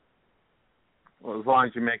Georgia. Well, as long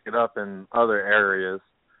as you make it up in other areas.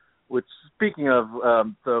 Which, speaking of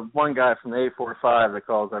the one guy from the 845 that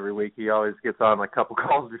calls every week, he always gets on a couple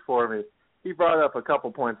calls before me. He brought up a couple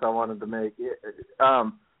points I wanted to make.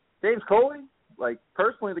 James Coley,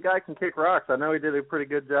 personally, the guy can kick rocks. I know he did a pretty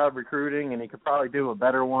good job recruiting, and he could probably do a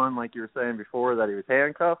better one, like you were saying before, that he was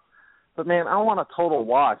handcuffed. But, man, I want a total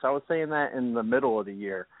watch. I was saying that in the middle of the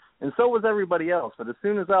year. And so was everybody else. But as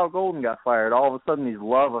soon as Al Golden got fired, all of a sudden these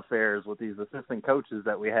love affairs with these assistant coaches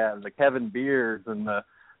that we have, the Kevin Beards and the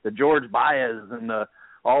George Baez and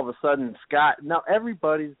all of a sudden Scott. Now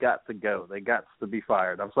everybody's got to go. They got to be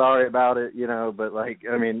fired. I'm sorry about it, but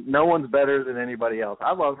no one's better than anybody else.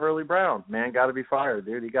 I love Hurley Brown. Man, got to be fired,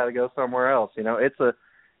 dude. You got to go somewhere else.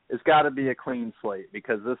 It's got to be a clean slate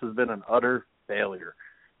because this has been an utter failure.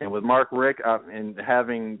 And with Mark Richt and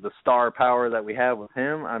having the star power that we have with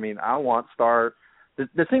him, I want star.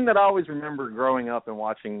 The thing that I always remember growing up and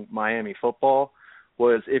watching Miami football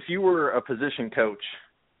was if you were a position coach,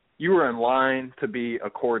 you were in line to be a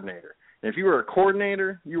coordinator. And if you were a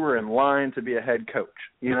coordinator, you were in line to be a head coach,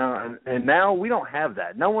 and now we don't have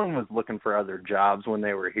that. No one was looking for other jobs when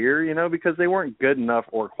they were here, because they weren't good enough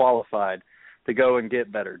or qualified to go and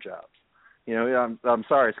get better jobs. I'm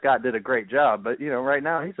sorry, Scott did a great job, but, right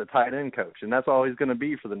now he's a tight end coach, and that's all he's going to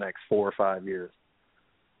be for the next 4 or 5 years.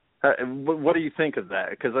 What do you think of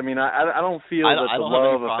that? Because, I don't feel that the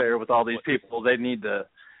love affair with all these people, they need to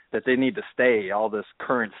that they need to stay, all this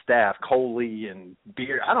current staff, Coley and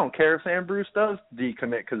Beard. I don't care if Sam Bruce does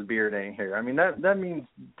decommit because Beard ain't here. I mean, that means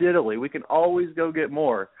diddly. We can always go get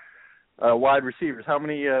more wide receivers. How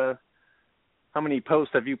many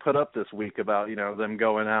posts have you put up this week about, them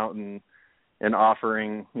going out and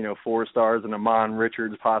offering, 4 stars and Amon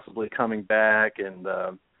Richards possibly coming back and,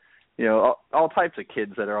 all types of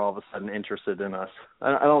kids that are all of a sudden interested in us.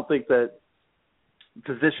 I don't think that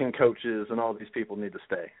position coaches and all these people need to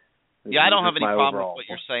stay. Yeah, I don't have any problem with what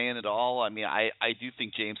you're saying at all. I mean, I do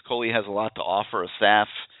think James Coley has a lot to offer a staff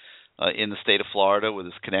in the state of Florida with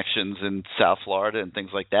his connections in South Florida and things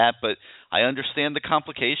like that. But I understand the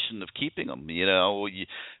complication of keeping him.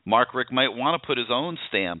 Mark Richt might want to put his own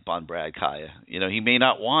stamp on Brad Kaya. He may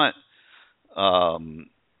not want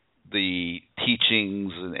the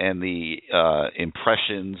teachings and the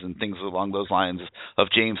impressions and things along those lines of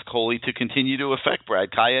James Coley to continue to affect Brad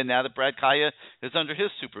Kaya now that Brad Kaya is under his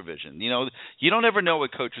supervision. You don't ever know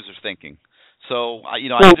what coaches are thinking. So, I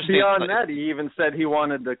understand. Beyond that, he even said he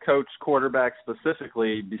wanted to coach quarterbacks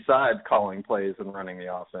specifically besides calling plays and running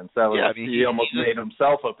the offense. That was, he almost made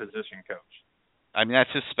himself a position coach. I mean,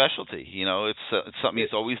 that's his specialty. It's something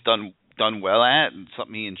he's always done well at and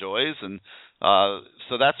something he enjoys. And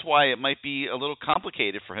so that's why it might be a little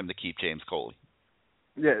complicated for him to keep James Coley.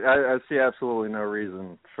 Yeah, I see absolutely no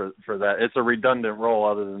reason for that. It's a redundant role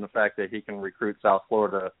other than the fact that he can recruit South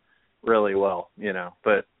Florida really well,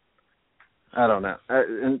 But I don't know.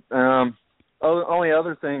 Only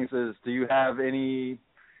other things is, do you have any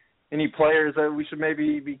players that we should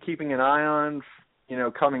maybe be keeping an eye on,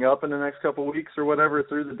 coming up in the next couple of weeks or whatever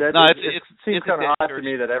through the deadline? No, it seems kind of odd to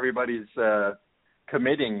me that everybody's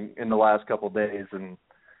committing in the last couple of days, and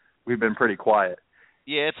we've been pretty quiet.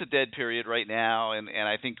 Yeah, it's a dead period right now, and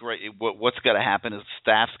I think what's got to happen is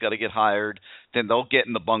staff's got to get hired. Then they'll get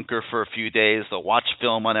in the bunker for a few days. They'll watch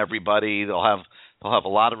film on everybody. They'll have a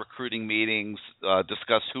lot of recruiting meetings,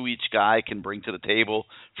 discuss who each guy can bring to the table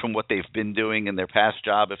from what they've been doing in their past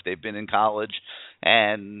job if they've been in college,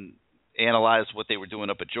 and analyze what they were doing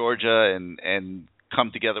up at Georgia and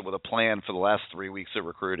come together with a plan for the last 3 weeks of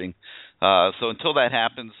recruiting. So until that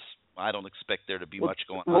happens, I don't expect there to be much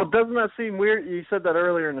going on. Well, doesn't that seem weird? You said that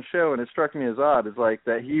earlier in the show, and it struck me as odd. It's like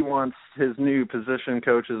that he wants his new position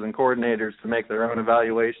coaches and coordinators to make their own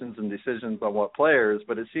evaluations and decisions on what players,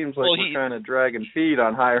 but it seems like we're trying to drag and feed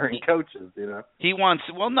on hiring coaches, He wants,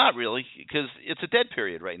 not really, because it's a dead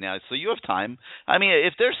period right now, so you have time. I mean,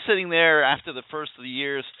 if they're sitting there after the first of the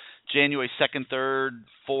years, January 2nd, 3rd,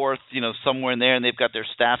 4th, somewhere in there, and they've got their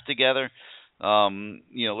staff together,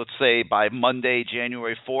 let's say by Monday,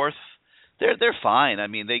 January 4th, they're fine. I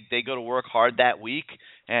mean, they go to work hard that week,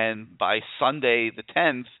 and by Sunday the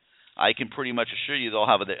 10th, I can pretty much assure you they'll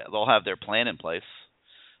have their plan in place.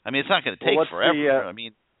 I mean, it's not going to take forever. I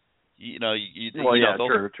mean,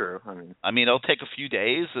 true. I mean, it'll take a few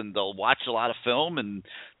days, and they'll watch a lot of film, and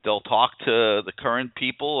they'll talk to the current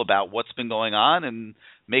people about what's been going on, and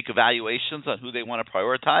make evaluations on who they want to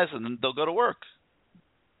prioritize, and then they'll go to work.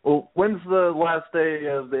 Well, when's the last day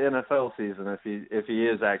of the NFL season if he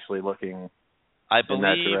is actually looking I believe in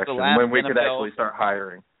that direction? The last when we NFL, could actually start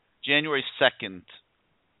hiring? January 2nd,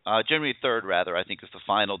 January 3rd, rather, I think is the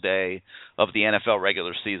final day of the NFL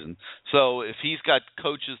regular season. So if he's got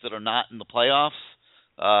coaches that are not in the playoffs,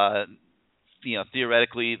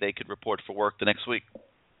 theoretically they could report for work the next week.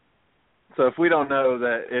 So if we don't know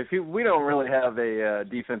that, we don't really have a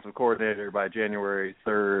defensive coordinator by January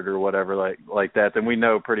 3rd or whatever like that, then we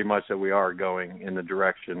know pretty much that we are going in the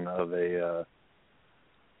direction of a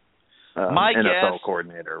My NFL guess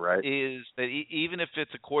coordinator, right? Is that even if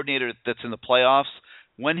it's a coordinator that's in the playoffs,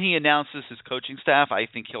 when he announces his coaching staff, I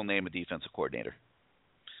think he'll name a defensive coordinator.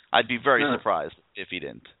 I'd be very surprised if he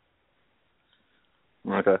didn't.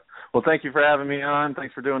 Okay. Well, thank you for having me on.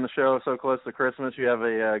 Thanks for doing the show so close to Christmas. You have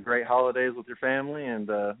a great holidays with your family, and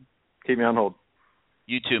keep me on hold.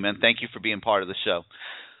 You too, man. Thank you for being part of the show.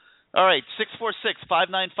 All right,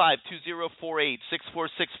 646-595-2048.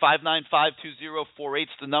 646-595-2048 is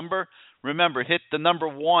the number. Remember, hit the number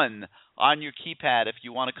 1 on your keypad if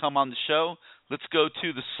you want to come on the show. Let's go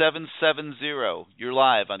to the 770. You're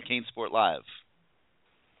live on CaneSport Live.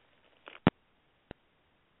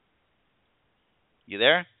 You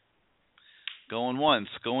there? Going once,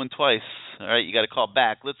 going twice. All right, you got to call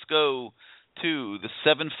back. Let's go to the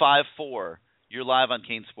 754. You're live on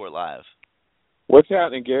CaneSport Live. What's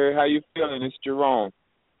happening, Gary? How you feeling? It's Jerome.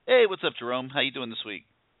 Hey, what's up, Jerome? How you doing this week?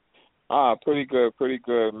 Pretty good, pretty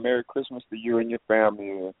good. Merry Christmas to you and your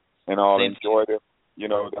family and all. Same. Enjoy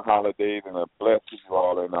the holidays, and bless you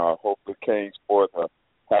all, and hopefully CaneSport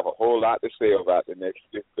have a whole lot to say about this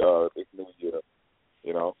new year,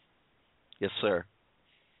 Yes, sir.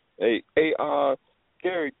 Hey,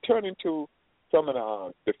 Gary, turning to some of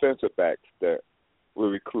the defensive backs that we're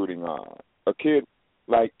recruiting. A kid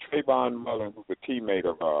like Trayvon Mullen, who's a teammate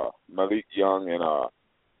of Malik Young and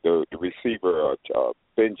the receiver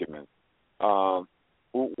Benjamin.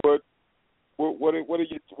 What do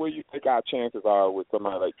you think our chances are with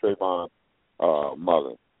somebody like Trayvon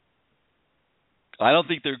Mullen? I don't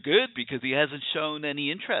think they're good because he hasn't shown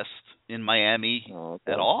any interest in Miami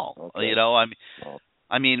at all. Okay. You know,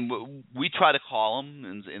 I mean, we try to call him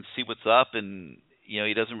and see what's up, and you know,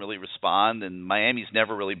 he doesn't really respond. And Miami's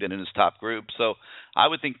never really been in his top group, so I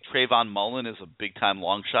would think Trayvon Mullen is a big time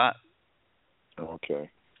long shot.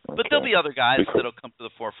 Okay. But there'll be other guys that'll come to the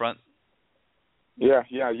forefront. Yeah.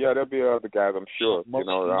 There'll be other guys, I'm sure. Malik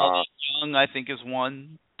Young, I think, is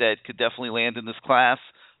one that could definitely land in this class.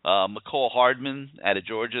 McCole Hardman out of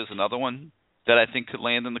Georgia is another one that I think could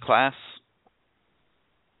land in the class.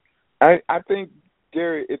 I think,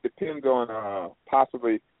 Gary, it depends on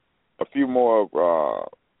possibly a few more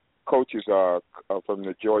coaches from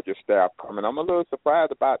the Georgia staff coming. I'm a little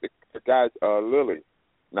surprised about the guy Lilly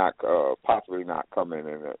possibly not coming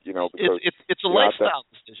in. You know, because it's a lifestyle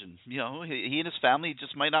decision. You know, he and his family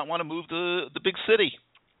just might not want to move to the big city.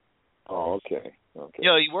 Oh, okay. You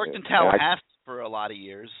know, he worked in Tallahassee for a lot of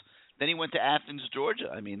years. Then he went to Athens, Georgia.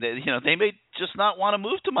 I mean, they may just not want to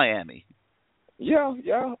move to Miami. Yeah,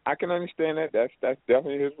 I can understand that. That's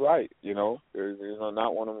definitely his right. You know,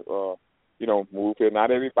 not want to move here.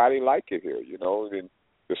 Not everybody like it here. You know, and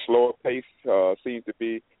the slower pace seems to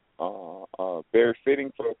be very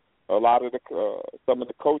fitting for a lot of some of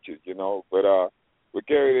the coaches. You know, but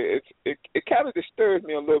Gary, it kind of disturbs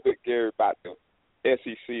me a little bit, Gary, about the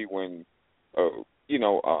SEC when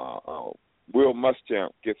Will Muschamp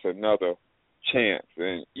gets another chance,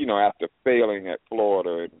 and after failing at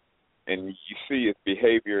Florida, and you see his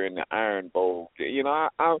behavior in the Iron Bowl,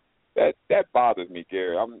 that bothers me,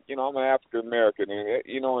 Gary. I'm an African American, and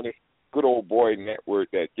and this good old boy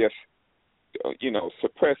network that just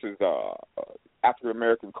suppresses African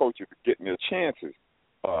American coaches getting their chances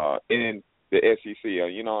in the SEC.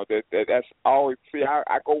 That's always. See,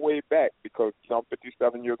 I go way back because I'm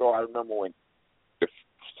 57 years old. I remember when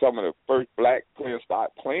some of the first black players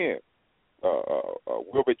started playing.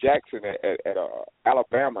 Wilbur Jackson at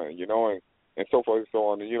Alabama, and so forth and so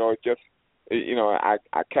on. It just, I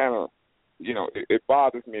kind of, it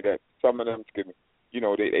bothers me that some of them can,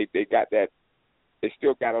 they got that, they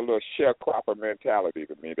still got a little sharecropper mentality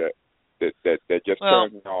to me that just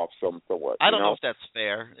turns me off somewhat. I don't know if that's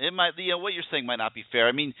fair. It might, what you're saying might not be fair.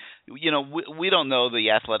 I mean, we don't know the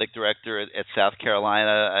athletic director at South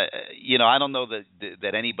Carolina. I don't know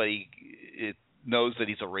that anybody knows that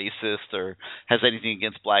he's a racist or has anything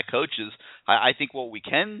against black coaches. I think what we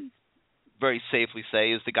can very safely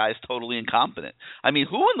say is the guy's totally incompetent. I mean,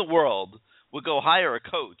 who in the world would go hire a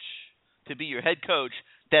coach to be your head coach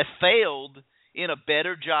that failed in a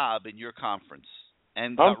better job in your conference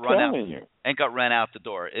and got run out the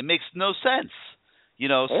door? It makes no sense.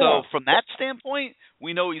 So from that standpoint,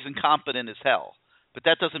 we know he's incompetent as hell. But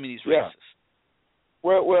that doesn't mean he's racist.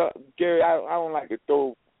 Well, Gary, I don't like to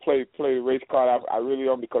play the race card. I really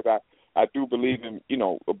don't, because I do believe in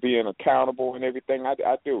being accountable and everything.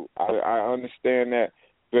 I do. I understand that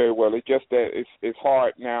very well. It's just that it's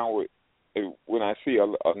hard now when I see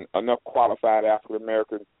enough qualified African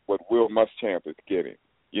Americans what Will Muschamp is getting.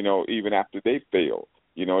 Even after they fail,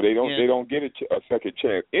 they don't get a second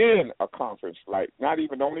chance in a conference like don't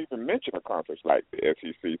even mention a conference like the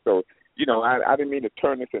SEC. So I didn't mean to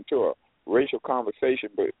turn this into a racial conversation,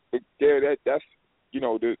 but Gary, that's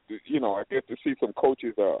I get to see some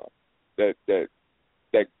coaches that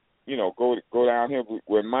go down here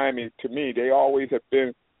with Miami. To me, they always have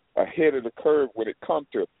been ahead of the curve when it comes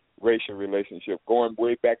to racial relationship, going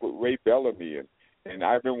way back with Ray Bellamy, and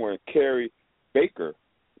I remember when Kerry Baker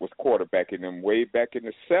was quarterbacking them way back in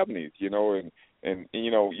the 70s.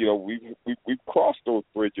 We've crossed those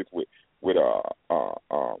bridges with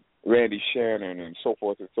Randy Shannon and so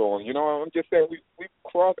forth and so on. I'm just saying we've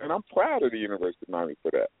crossed, and I'm proud of the University of Miami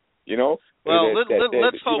for that. Well,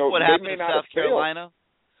 let's hope what happened in South Carolina.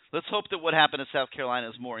 Let's hope that what happened in South Carolina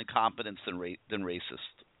is more incompetence than racist.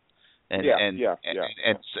 And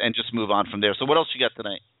just move on from there. So what else you got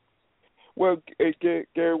tonight? Well,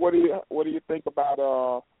 Gary, what do you think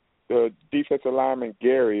about the defensive lineman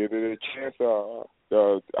Gary? Is there a chance?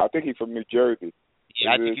 I think he's from New Jersey.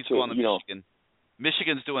 Yeah, I think he's going to Michigan.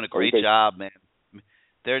 Michigan's doing a great job, man.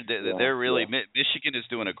 They're really Michigan is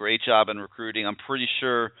doing a great job in recruiting. I'm pretty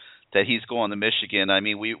sure that he's going to Michigan. I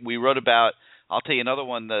mean, we wrote about. I'll tell you another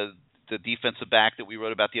one. The defensive back that we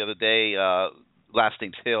wrote about the other day, last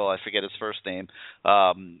name's Hill. I forget his first name.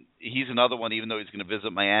 He's another one. Even though he's going to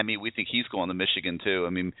visit Miami, we think he's going to Michigan too. I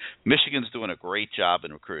mean, Michigan's doing a great job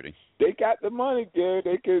in recruiting. They got the money, Gary.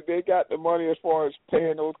 They got the money as far as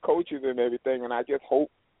paying those coaches and everything. And I just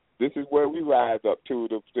hope this is where we rise up to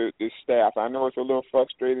the staff. I know it's a little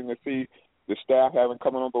frustrating to see the staff haven't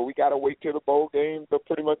come on, but we got to wait till the bowl games are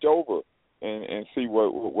pretty much over and see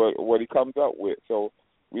what he comes up with. So,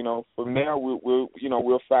 from there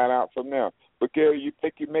we'll find out from there. But Gary, you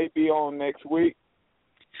think you may be on next week?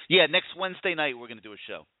 Yeah, next Wednesday night we're going to do a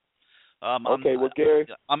show. Okay, Gary,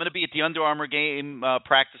 I'm going to be at the Under Armour game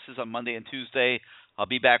practices on Monday and Tuesday. I'll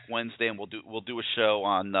be back Wednesday, and we'll do a show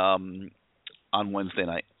on Wednesday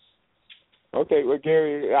night. Okay,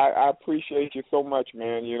 Gary, I appreciate you so much,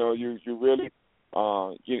 man. You really,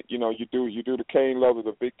 you do the Cane lovers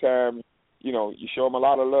a big time. You show them a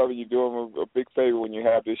lot of love, and you do them a big favor when you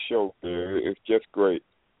have this show. It's just great.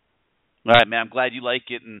 All right, man. I'm glad you like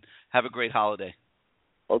it, and have a great holiday.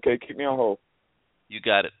 Okay, keep me on hold. You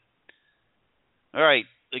got it. All right.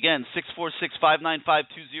 Again,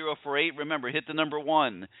 646-595-2048. Remember, hit the number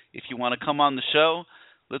 1 if you want to come on the show.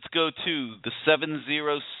 Let's go to the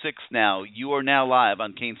 706 now. You are now live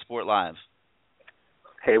on CaneSport Live.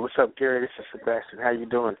 Hey, what's up, Gary? This is Sebastian. How you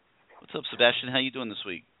doing? What's up, Sebastian? How you doing this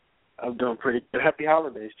week? I'm doing pretty good. Happy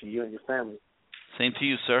holidays to you and your family. Same to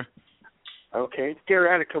you, sir. Okay. Gary,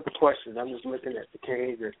 I had a couple questions. I'm just looking at the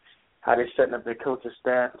Canes and how they're setting up their coaching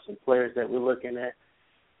staff, some players that we're looking at.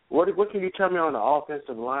 What can you tell me on the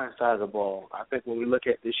offensive line side of the ball? I think when we look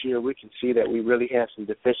at this year, we can see that we really have some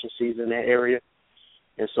deficiencies in that area.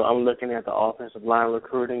 And so I'm looking at the offensive line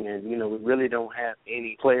recruiting, and, we really don't have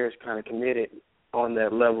any players kind of committed on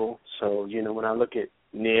that level. So, when I look at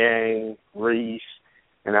Niang, Reese,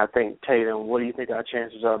 and I think Tatum, what do you think our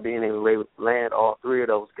chances are being able to land all three of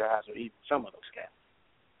those guys or even some of those guys?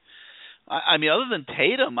 I mean, other than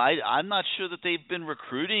Tatum, I'm not sure that they've been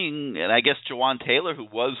recruiting, and I guess Jawan Taylor, who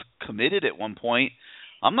was committed at one point,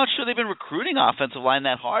 I'm not sure they've been recruiting offensive line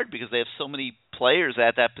that hard because they have so many players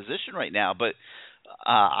at that position right now. But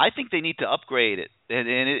I think they need to upgrade it, and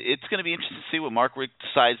it's going to be interesting to see what Mark Richt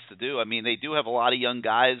decides to do. I mean, they do have a lot of young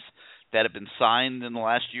guys that have been signed in the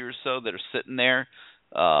last year or so that are sitting there.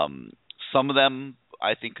 Some of them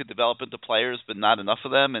I think could develop into players, but not enough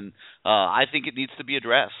of them, and I think it needs to be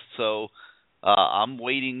addressed. So I'm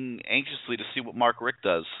waiting anxiously to see what Mark Richt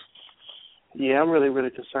does. Yeah, I'm really,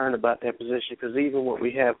 really concerned about that position because even what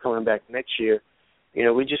we have coming back next year,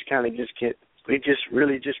 we just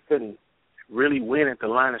couldn't really win at the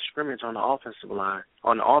line of scrimmage on the offensive line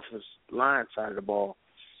side of the ball.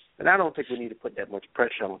 And I don't think we need to put that much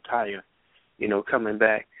pressure on Taya, coming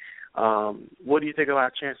back. What do you think of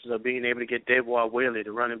our chances of being able to get Davois Whaley,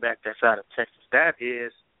 the running back that's out of Texas? That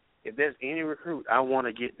is, if there's any recruit I want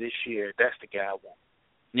to get this year, that's the guy I want.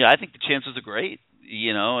 Yeah, I think the chances are great.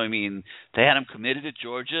 I mean, they had him committed at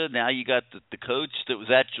Georgia. Now you got the coach that was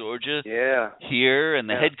at Georgia here and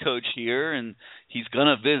the head coach here, and he's going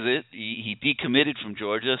to visit. He decommitted from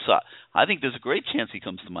Georgia, so I think there's a great chance he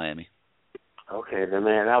comes to Miami. Okay, then,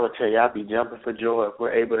 man, I would tell you I'd be jumping for joy if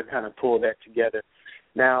we're able to kind of pull that together.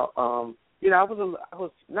 Now, I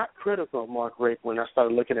was not critical of Mark Richt when I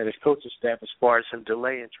started looking at his coaching staff as far as him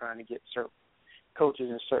delaying trying to get certain coaches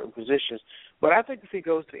in certain positions. But I think if he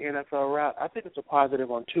goes the NFL route, I think it's a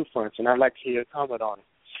positive on two fronts, and I'd like to hear your comment on it.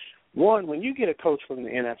 One, when you get a coach from the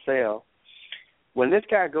NFL, when this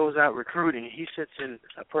guy goes out recruiting, he sits in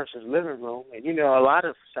a person's living room, and, a lot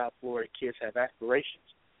of South Florida kids have aspirations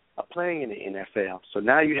of playing in the NFL. So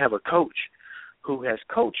now you have a coach who has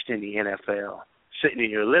coached in the NFL sitting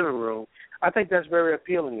in your living room. I think that's very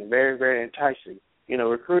appealing and very, very enticing.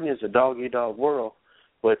 Recruiting is a dog-eat-dog world,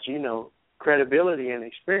 but, credibility and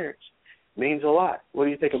experience means a lot. What do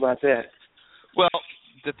you think about that? Well,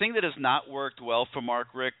 the thing that has not worked well for Mark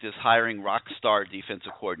Richt is hiring rock star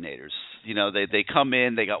defensive coordinators. They come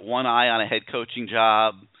in, they got one eye on a head coaching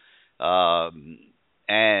job,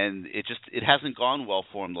 and it hasn't gone well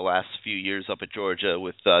for him the last few years up at Georgia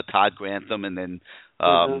with Todd Grantham and then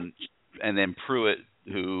Pruitt,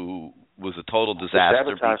 who was a total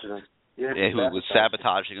disaster. Who was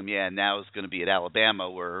sabotaging him, and now is going to be at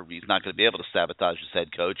Alabama where he's not going to be able to sabotage his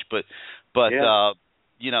head coach. But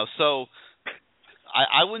so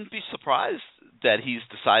I wouldn't be surprised that he's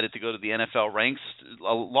decided to go to the NFL ranks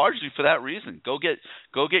largely for that reason. Go get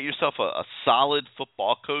yourself a solid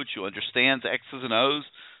football coach who understands X's and O's,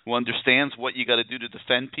 who understands what you got to do to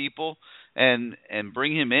defend people, and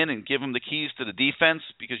bring him in and give him the keys to the defense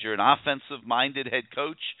because you're an offensive-minded head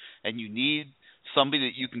coach and you need somebody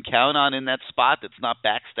that you can count on in that spot that's not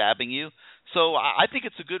backstabbing you. So I think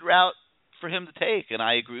it's a good route for him to take. And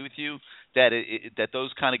I agree with you that that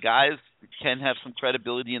those kind of guys can have some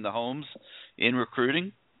credibility in the homes in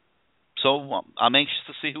recruiting. So I'm anxious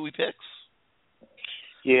to see who he picks.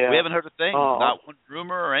 Yeah, we haven't heard a thing, not one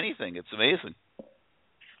rumor or anything. It's amazing.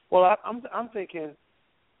 Well, I'm thinking,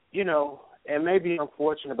 you know, and maybe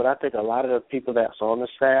unfortunate, but I think a lot of the people that's on the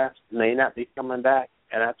staff may not be coming back,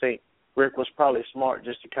 and I think Rick was probably smart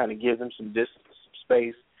just to kind of give them some distance, some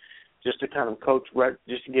space, just to kind of coach,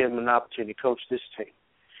 just to give them an opportunity to coach this team.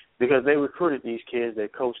 Because they recruited these kids, they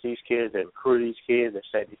coached these kids, they recruited these kids, they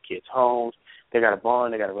sent these kids homes, they got a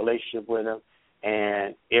bond, they got a relationship with them,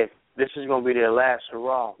 and if this is going to be their last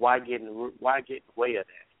hurrah, why get in the way of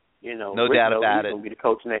that? You know, no Rick doubt knows about he's it. going to be the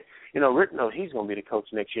coach next. You know, Rick knows he's going to be the coach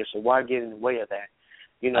next year, so why get in the way of that?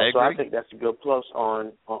 You know, I so I agree. think that's a good plus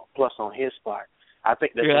on his part. I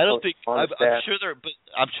think that's I don't think I'm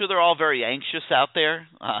sure they're all very anxious out there.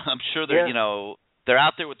 I'm sure they're you know, they're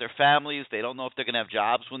out there with their families. They don't know if they're going to have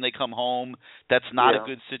jobs when they come home. That's not a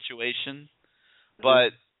good situation.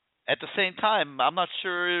 But at the same time, I'm not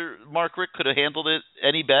sure Mark Richt could have handled it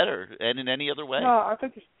any better and in any other way. No, I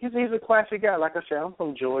think he's a classic guy. Like I said, I'm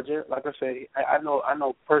from Georgia. Like I said, I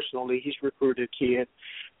know personally he's recruited a kid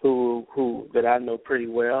who that I know pretty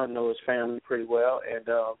well. I know his family pretty well, and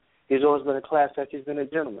he's always been a class act. He's been a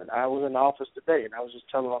gentleman. I was in the office today, and I was just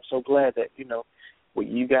telling him I'm so glad that, you know,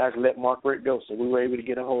 you guys let Mark Richt go, so we were able to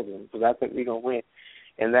get a hold of him, because I think we're going to win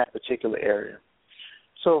in that particular area.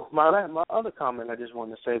 So my other comment I just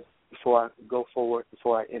wanted to say before I go forward,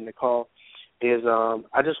 before I end the call, is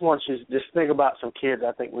I just want you to just think about some kids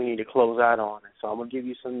I think we need to close out on. So I'm going to give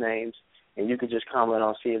you some names, and you can just comment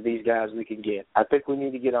on, see if these guys we can get. I think we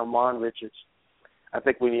need to get Armand Richards. I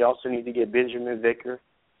think we also need to get Benjamin Vicker.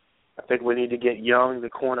 I think we need to get Young, the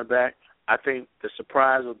cornerback. I think the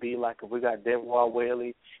surprise would be like if we got Devoir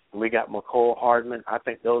Whaley and we got McCole Hardman. I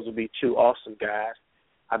think those would be two awesome guys.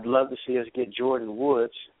 I'd love to see us get Jordan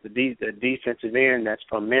Woods, the defensive end that's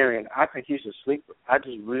from Marion. I think he's a sleeper. I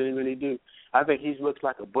just really, really do. I think he looks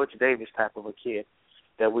like a Butch Davis type of a kid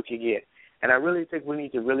that we could get. And I really think we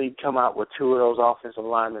need to really come out with two of those offensive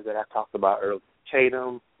linemen that I talked about earlier,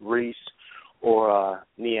 Tatum, Reese, or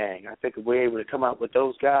Niang. I think if we're able to come out with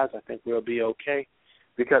those guys, I think we'll be okay.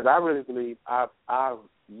 Because I really believe our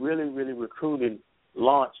really, really recruiting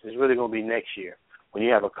launch is really going to be next year. When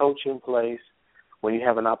you have a coach in place, when you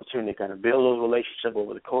have an opportunity to kind of build those relationships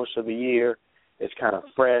over the course of a year, it's kind of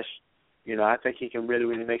fresh. You know, I think he can really,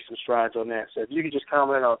 really make some strides on that. So if you could just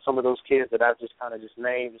comment on some of those kids that I've just kind of just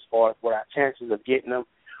named as far as what our chances of getting them,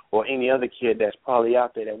 or any other kid that's probably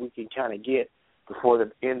out there that we can kind of get before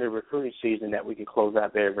the end of the recruiting season, that we can close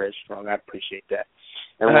out very, very strong. I appreciate that.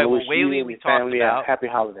 And I wish you and your family a happy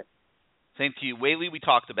holiday. Same to you. Whaley, we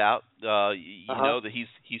talked about. You know that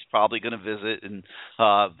he's probably going to visit, and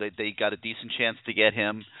they got a decent chance to get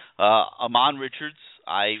him. Amon Richards,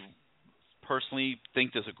 I personally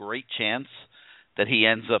think there's a great chance that he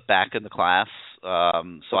ends up back in the class. So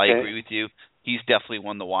I agree with you. He's definitely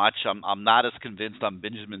one to watch. I'm not as convinced on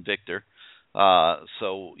Benjamin Victor.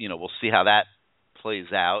 So, you know, we'll see how that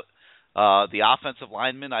plays out. The offensive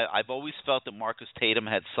lineman, I've always felt that Marcus Tatum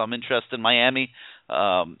had some interest in Miami.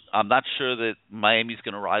 I'm not sure that Miami's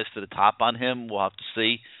going to rise to the top on him. We'll have to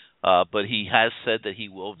see. But he has said that he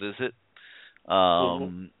will visit.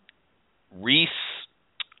 Reese,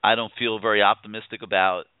 I don't feel very optimistic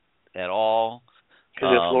about at all. Is he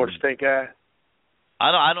a Florida State guy?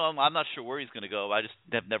 I'm not sure where he's going to go. I just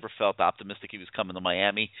have never felt optimistic he was coming to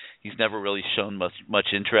Miami. He's never really shown much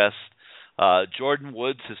interest. Jordan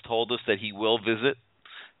Woods has told us that he will visit,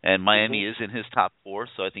 and Miami is in his top 4,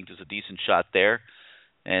 so I think there's a decent shot there.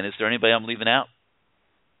 And is there anybody I'm leaving out?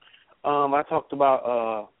 I talked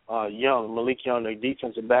about Young, Malik Young, the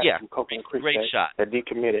defensive back from Coconut Creek. Great shot. That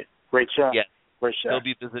decommitted. Great shot. Yeah. Great shot. He'll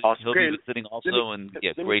be visiting also,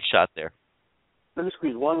 great shot there. Let me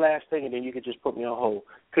squeeze one last thing, and then you can just put me on hold.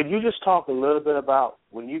 Could you just talk a little bit about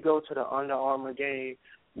when you go to the Under Armour game,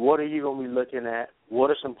 what are you going to be looking at? What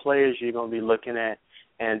are some players you're going to be looking at?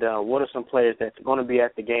 And what are some players that's going to be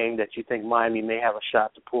at the game that you think Miami may have a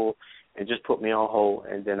shot to pull? And just put me on hold,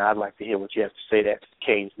 and then I'd like to hear what you have to say to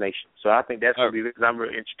Canes Nation. So I think that's going to be, because I'm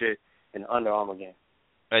really interested in the Under Armour game.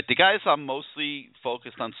 All right, the guys I'm mostly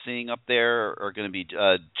focused on seeing up there are going to be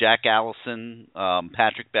Jack Allison,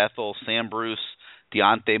 Patrick Bethel, Sam Bruce,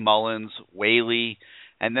 Deontay Mullins, Whaley,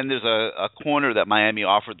 and then there's a corner that Miami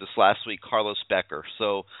offered this last week, Carlos Becker.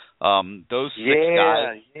 So those 6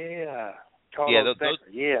 guys. Carlos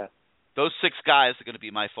Becker, Those 6 guys are going to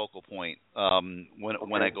be my focal point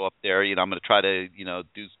when I go up there. You know, I'm going to try to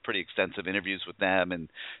do pretty extensive interviews with them and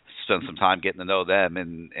spend some time getting to know them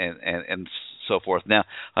and so forth. Now,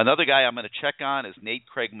 another guy I'm going to check on is Nate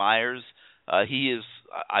Craig Myers.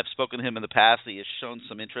 I've spoken to him in the past. He has shown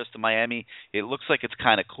some interest in Miami. It looks like it's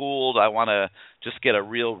kind of cooled. I want to just get a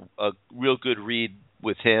real good read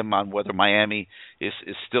with him on whether Miami is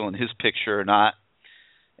still in his picture or not.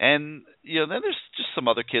 And, then there's just some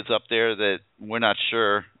other kids up there that we're not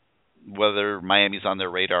sure whether Miami's on their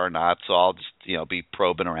radar or not, so I'll just, be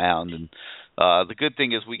probing around. And the good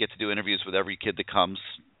thing is we get to do interviews with every kid that comes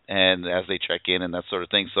and as they check in and that sort of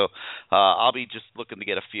thing. So I'll be just looking to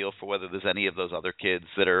get a feel for whether there's any of those other kids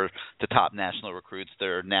that are the top national recruits that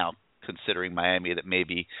are now considering Miami that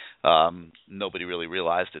maybe nobody really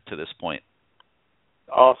realized it to this point.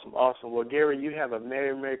 Awesome. Well, Gary, you have a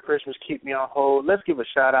Merry Christmas. Keep me on hold. Let's give a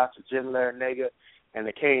shout-out to Jim Larinaga and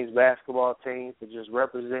the Canes basketball team for just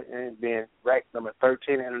representing, being ranked number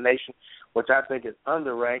 13 in the nation, which I think is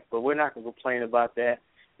underranked, but we're not going to complain about that.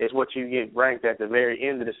 It's what you get ranked at the very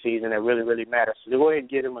end of the season that really, really matters. So go ahead and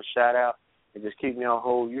give them a shout-out and just keep me on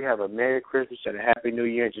hold. You have a Merry Christmas and a Happy New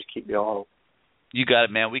Year, and just keep me on hold. You got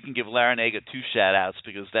it, man. We can give Larinaga 2 shout-outs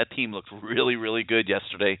because that team looked really, really good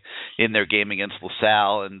yesterday in their game against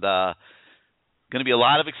LaSalle, and going to be a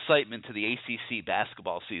lot of excitement to the ACC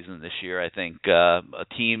basketball season this year, I think. The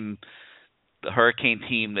Hurricane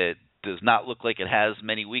team that does not look like it has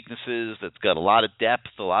many weaknesses, that's got a lot of depth,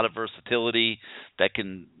 a lot of versatility, that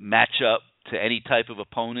can match up to any type of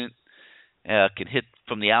opponent, can hit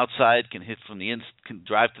from the outside, can hit from the can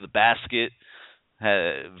drive to the basket,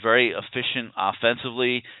 very efficient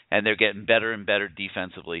offensively, and they're getting better and better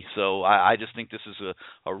defensively. So I just think this is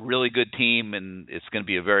a really good team, and it's going to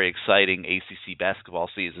be a very exciting ACC basketball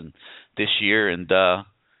season this year, and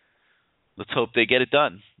let's hope they get it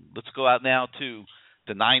done. Let's go out now to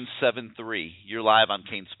the 973. You're live on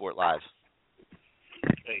CaneSport Live.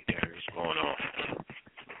 Hey, Gary, what's going on?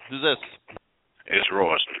 Who's this? It's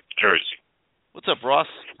Ross, Jersey. What's up, Ross?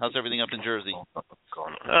 How's everything up in Jersey? It's all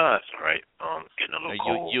right. Getting a little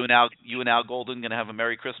cold. You and Al Golden gonna have a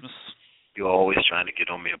Merry Christmas? You're always trying to get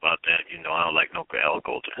on me about that. I don't like no Al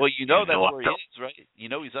Golden. Well, that's where he is, right?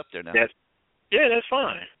 He's up there now. That's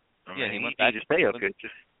fine. He went back. He just stay up here.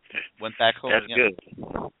 Went back home. That's good.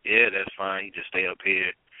 Yeah, that's fine. He just stay up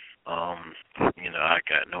here. I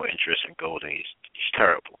got no interest in Golden. He's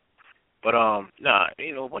terrible. But one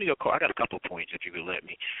of your I got a couple of points if you could let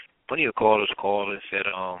me. One of your callers called and said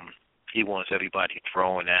he wants everybody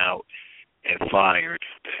thrown out and fired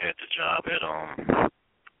at the job at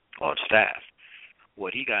on staff.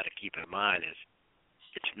 What he got to keep in mind is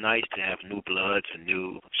it's nice to have new bloods and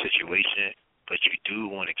new situation, but you do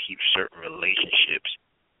want to keep certain relationships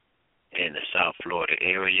in the South Florida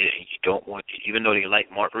area, and you don't want to, even though they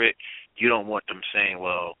like Mark Richt, you don't want them saying,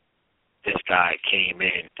 well, this guy came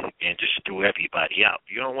in and just threw everybody out.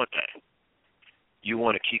 You don't want that. You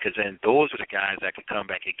want to keep, because then those are the guys that can come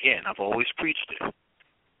back again. I've always preached it.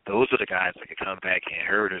 Those are the guys that can come back and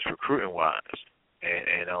hurt us recruiting-wise,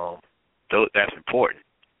 and that's important.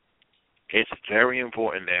 It's very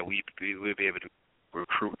important that we'll be able to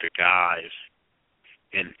recruit the guys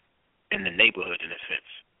in the neighborhood, in a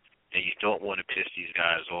sense. And you don't want to piss these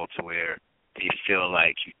guys off to where they feel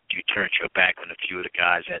like you turned your back on a few of the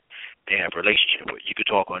guys that they have a relationship with. You could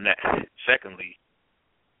talk on that. Secondly,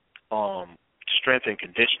 strength and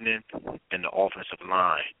conditioning in the offensive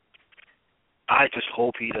line. I just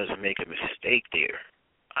hope he doesn't make a mistake there.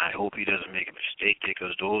 I hope he doesn't make a mistake there,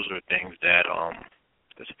 because those are things that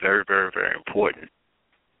that's very, very, very important,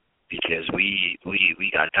 because we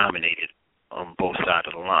got dominated on both sides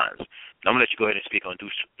of the lines. Now, I'm going to let you go ahead and speak on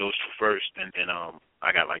those two first, and then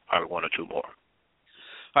I got probably one or two more.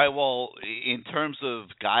 All right, well, in terms of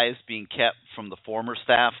guys being kept from the former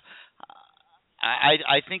staff,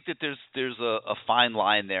 I think that there's a fine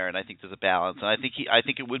line there, and I think there's a balance. And I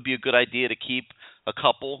think it would be a good idea to keep a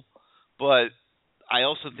couple, but I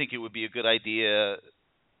also think it would be a good idea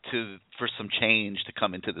for some change to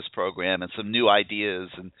come into this program and some new ideas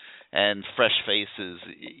and fresh faces.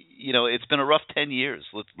 It's been a rough 10 years.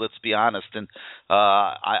 Let's be honest, and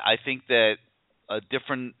I think that a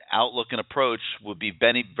different outlook and approach would be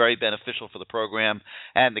very beneficial for the program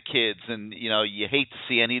and the kids. And, you hate to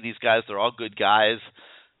see any of these guys, they're all good guys,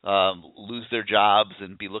 lose their jobs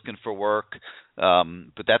and be looking for work.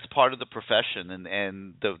 But that's part of the profession.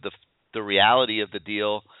 And the reality of the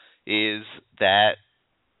deal is that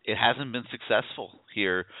it hasn't been successful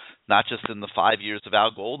here, not just in the 5 years of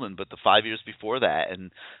Al Golden, but the 5 years before that.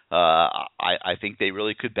 And I think they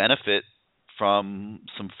really could benefit from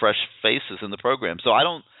some fresh faces in the program. So I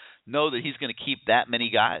don't know that he's going to keep that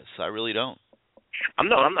many guys. I really don't. I'm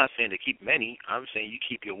not saying to keep many. I'm saying you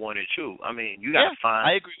keep your one or two. I mean, you gotta find.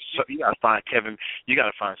 I agree. You gotta find Kevin. You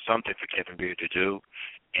gotta find something for Kevin Beard to do,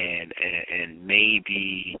 and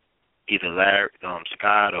maybe either Larry,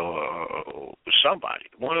 Scott, or somebody.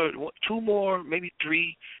 Two more, maybe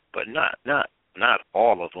three, but not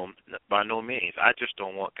all of them. By no means. I just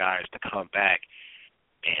don't want guys to come back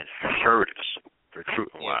and hurt us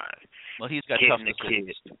recruiting wise. Well, he's got tough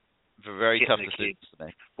decisions. Very tough decisions to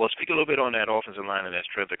make. Well, speak a little bit on that offensive line and that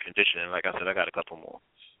strength of conditioning. Like I said, I got a couple more.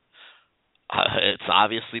 It's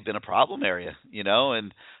obviously been a problem area,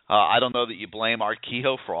 and I don't know that you blame Art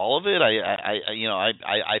Kehoe for all of it.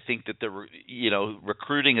 I think that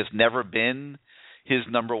recruiting has never been his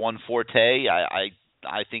number one forte.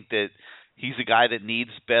 I think that he's a guy that needs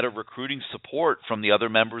better recruiting support from the other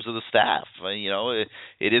members of the staff.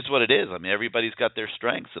 It is what it is. I mean, everybody's got their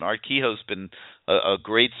strengths, and Art Kehoe's been a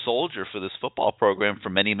great soldier for this football program for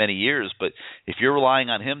many, many years. But if you're relying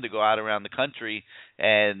on him to go out around the country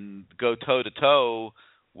and go toe-to-toe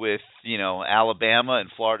with, Alabama and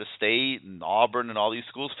Florida State and Auburn and all these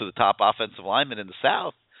schools for the top offensive linemen in the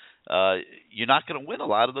South, you're not going to win a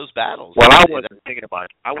lot of those battles. Well, I wasn't thinking about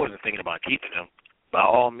keeping him. By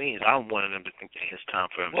all means, I wanted him to think that his time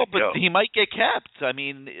for him to go. Well, but he might get kept. I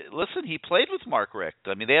mean, listen, he played with Mark Richt.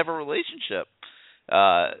 I mean, they have a relationship.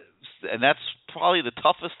 And that's probably the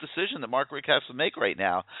toughest decision that Mark Richt has to make right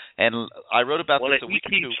now. And I wrote about this a week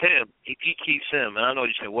ago. If he keeps him, and I know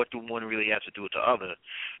you say what do one really have to do with the other,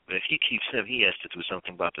 but if he keeps him, he has to do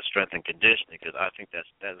something about the strength and conditioning, because I think that's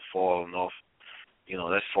falling off.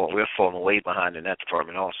 We're falling way behind in that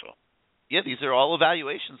department also. Yeah, these are all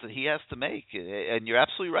evaluations that he has to make, and you're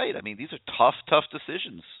absolutely right. I mean, these are tough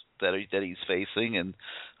decisions that he's facing. And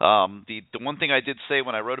the one thing I did say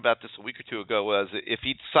when I wrote about this a week or two ago was, if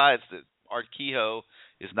he decides that Art Kehoe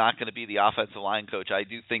is not going to be the offensive line coach, I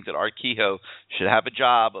do think that Art Kehoe should have a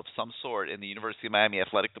job of some sort in the University of Miami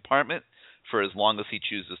athletic department for as long as he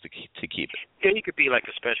chooses to keep it. Yeah, he could be like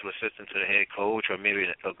a special assistant to the head coach, or maybe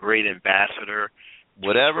a great ambassador.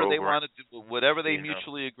 Whatever they want to do, whatever they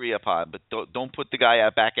mutually agree upon, but don't put the guy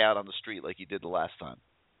back out on the street like you did the last time.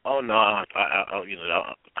 Oh no, I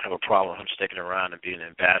have a problem with him sticking around and being an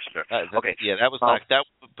ambassador. Okay, yeah, that was not that,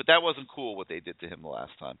 but that wasn't cool what they did to him the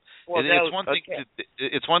last time. Well, it's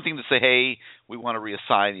one thing to say, hey, we want to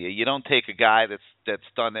reassign you. You don't take a guy that's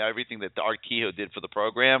done everything that Art Kehoe did for the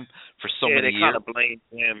program for so many years. Yeah, they kind of blamed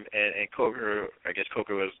him, and Coker. I guess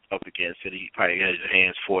Coker was up against it. He probably had his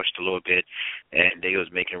hands forced a little bit, and they was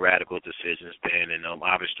making radical decisions then, and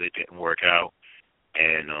obviously it didn't work out,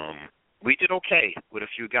 and we did okay with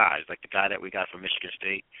a few guys, like the guy that we got from Michigan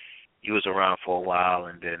State. He was around for a while,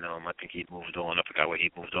 and then I think he moved on. I forgot what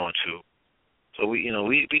he moved on to. So we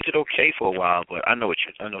did okay for a while, but I know what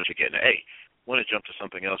you're getting at. Hey, I want to jump to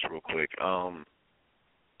something else real quick.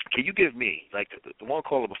 Can you give me, like the one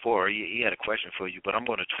caller before, he had a question for you, but I'm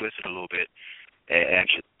going to twist it a little bit and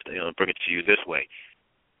actually bring it to you this way.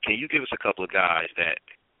 Can you give us a couple of guys that,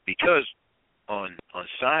 because on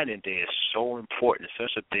signing day is so important, it's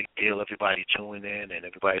such a big deal, everybody tuning in and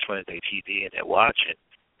everybody's running their TV and they're watching,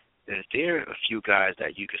 is there a few guys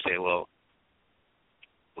that you could say, well,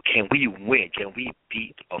 can we win? Can we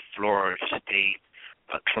beat a Florida State,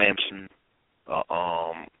 a Clemson?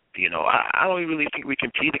 I don't really think we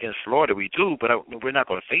compete against Florida. We do, but we're not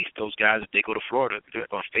going to face those guys if they go to Florida. They're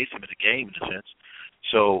going to face them in the game, in a sense.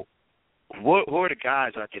 So who are the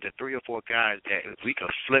guys out there, the 3 or 4 guys that if we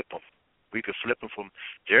could flip them? We could flip them from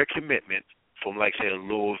their commitment from, like, say, a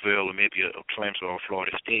Louisville or maybe a Clemson or a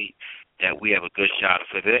Florida State, that we have a good shot of.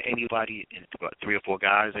 Is there anybody, about 3 or 4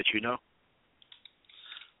 guys that you know?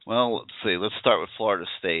 Well, let's see. Let's start with Florida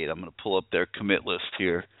State. I'm going to pull up their commit list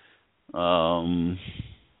here. And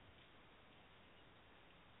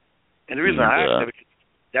the reason I asked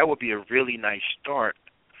that would be a really nice start.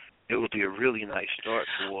 It would be a really nice start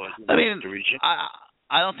towards the region.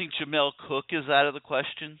 I don't think Jamel Cook is out of the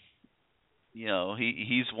question.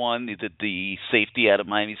 He's one, the safety out of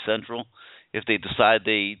Miami Central. If they decide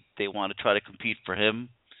they want to try to compete for him,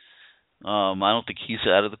 I don't think he's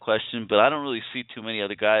out of the question. But I don't really see too many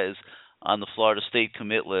other guys on the Florida State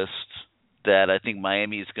commit list that I think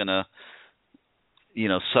Miami is going to,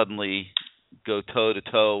 suddenly go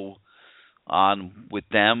toe-to-toe on with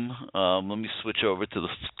them. Let me switch over to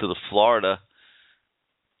the Florida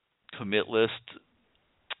commit list.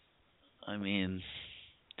 I mean,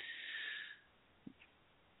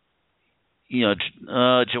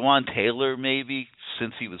 Jawan Taylor maybe,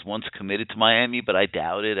 since he was once committed to Miami, but I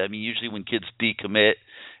doubt it. I mean, usually when kids decommit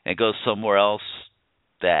and go somewhere else,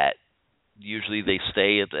 that usually they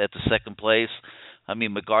stay at the second place. I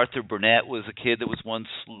mean, MacArthur Burnett was a kid that was once,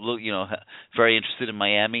 very interested in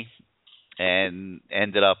Miami and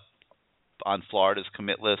ended up on Florida's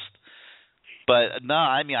commit list. But no,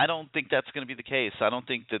 I mean, I don't think that's going to be the case. I don't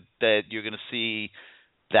think that you're going to see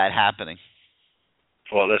that happening.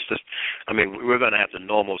 Well, we're going to have the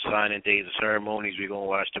normal signing days and ceremonies. We're going to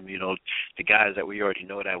watch them, the guys that we already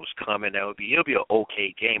know that was coming. It'll be an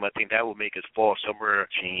okay game. I think that will make us fall somewhere.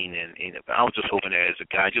 And I was just hoping that as a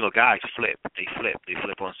guy, guys flip. They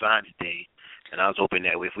flip on signing day. And I was hoping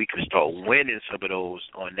that if we could start winning some of those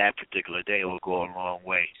on that particular day, it would go a long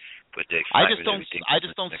way. But I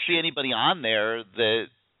just don't see anybody on there that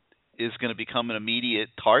is going to become an immediate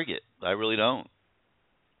target. I really don't.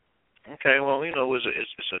 Okay, well, it's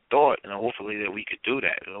a thought, and hopefully that we could do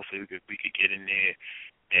that. Hopefully we could get in there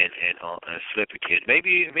and flip a kid.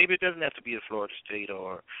 Maybe it doesn't have to be a Florida State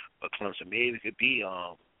or Clemson. Maybe it could be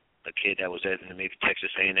a kid that was at maybe Texas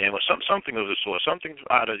A&M or something of the sort. Something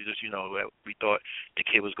out of just we thought the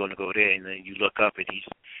kid was going to go there, and then you look up and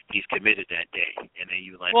he's committed that day, and then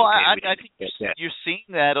you like. Well, okay, I think you're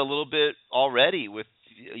seeing that a little bit already with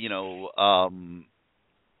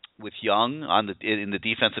with Young in the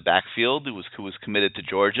defensive backfield, who was committed to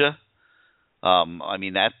Georgia. I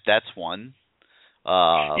mean that's one.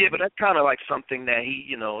 Yeah, but that's kind of like something that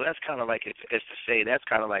that's kind of like it's to say that's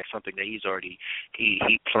kind of like something that he's already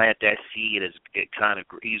he planted that seed.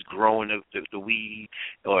 He's growing the weed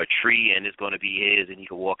or a tree, and it's going to be his, and he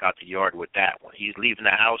can walk out the yard with that one. He's leaving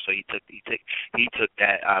the house, so he took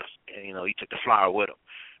that out. He took the flower with him.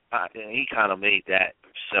 And he kind of made that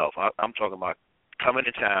himself. I'm talking about coming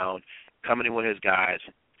to town, coming in with his guys.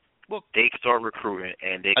 Well, they start recruiting,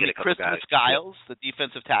 and they get a couple guys. Christmas Giles, the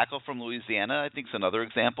defensive tackle from Louisiana, I think is another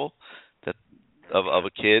example of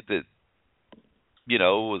a kid that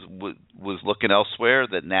was looking elsewhere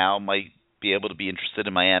that now might be able to be interested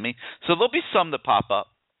in Miami. So there'll be some that pop up.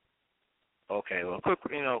 Okay, well,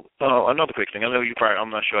 another quick thing. I know I'm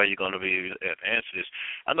not sure how you're going to be able to answer this.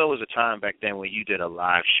 I know it was a time back then when you did a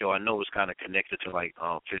live show. I know it was kind of connected to like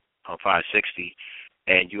 560,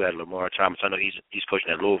 and you had Lamar Thomas. I know he's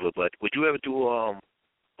coaching at Louisville, but would you ever do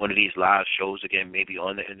one of these live shows again, maybe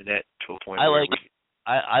on the internet to a point?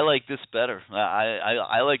 I like this better.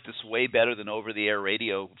 I like this way better than over-the-air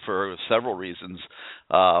radio for several reasons.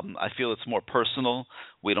 I feel it's more personal.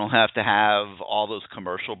 We don't have to have all those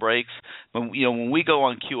commercial breaks. When we go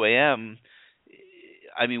on QAM,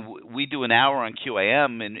 I mean, we do an hour on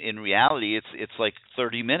QAM, and in reality, it's like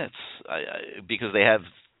 30 minutes because they have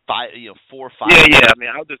 4 or 5. Yeah. I mean,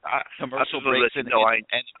 commercial breaks,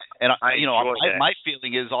 my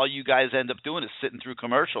feeling is all you guys end up doing is sitting through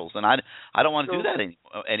commercials, and I don't want to do that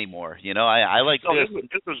anymore. I like this.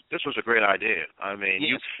 This was a great idea. I mean,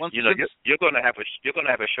 yes, you're going to have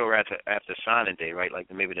a show after signing day, right?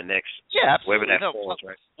 Like maybe the next absolutely. Wherever that falls,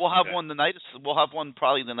 right? We'll have one We'll have one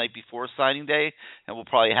probably the night before signing day, and we'll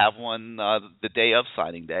probably have one the day of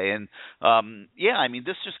signing day. And I mean,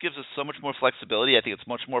 this just gives us so much more flexibility. I think it's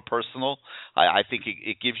much more personal. I think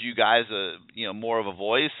it gives you guys more of a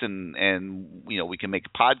voice, and we can make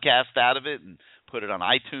a podcast out of it and put it on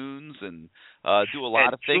iTunes and do a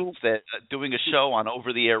lot of things that doing a show on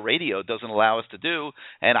over-the-air radio doesn't allow us to do.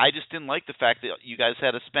 And I just didn't like the fact that you guys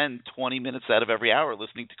had to spend 20 minutes out of every hour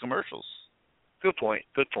listening to commercials. Good point.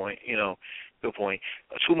 Good point. Good point.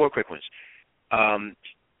 2 more quick ones.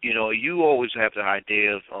 You always have the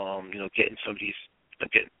idea of getting some of these.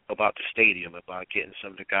 About the stadium, about getting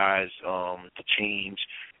some of the guys, the teams,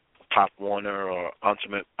 Pop Warner or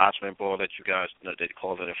Osman Ball that you guys they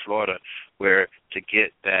call it in Florida, where to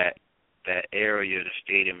get that area, the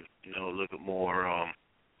stadium, a little bit more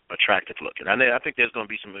attractive looking. I think there's going to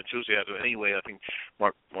be some enthusiasm anyway. I think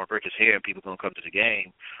Mark Rick is here and people are going to come to the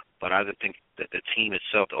game, but I think that the team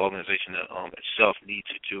itself, the organization itself, needs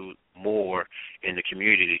to do more in the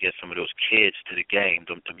community to get some of those kids to the game,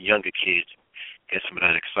 the younger kids. Get some of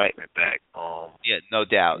that excitement back. No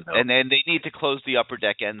doubt. And then they need to close the upper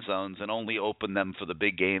deck end zones and only open them for the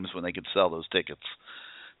big games when they can sell those tickets.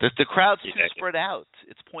 The crowd's too spread out.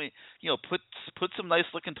 It's put some nice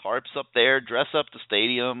looking tarps up there, dress up the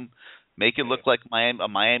stadium, make it look like a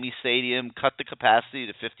Miami stadium, cut the capacity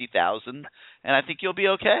to 50,000, and I think you'll be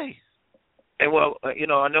okay. And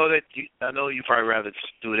I know you probably rather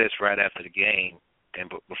do this right after the game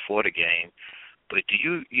and before the game. But do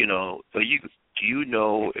you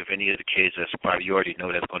know if any of the kids that's probably you already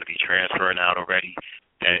know that's going to be transferring out already?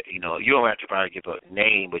 That you don't have to probably give a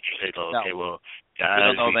name, but you say, okay, well, guys, we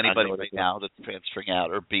don't know of anybody right now that's transferring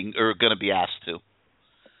out or going to be asked to.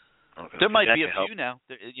 Okay. There might that be a help. few now,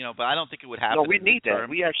 but I don't think it would happen. No, we in need midterm.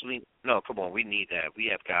 that. Come on, we need that. We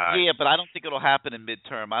have guys. Yeah, but I don't think it'll happen in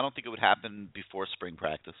midterm. I don't think it would happen before spring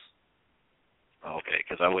practice. Okay,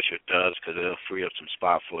 because I wish it does, because it'll free up some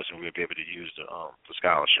spot for us, and we'll be able to use the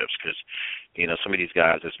scholarships. Because some of these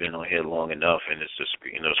guys has been on here long enough, and it's just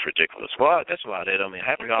it's ridiculous. Well, that's about it. I mean,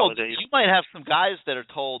 happy holidays. You might have some guys that are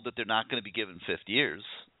told that they're not going to be given fifth years.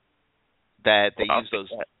 That they use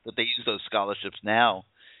those scholarships now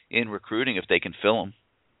in recruiting if they can fill them.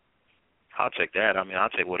 I'll take that. I mean, I'll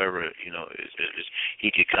take whatever is he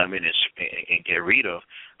could come in and get rid of.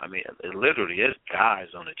 I mean, literally, there's guys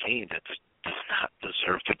on the team that does not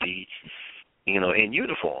deserve to be, in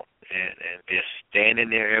uniform, and they're standing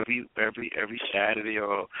there every Saturday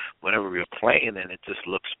or whenever we're playing, and it just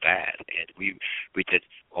looks bad. And we did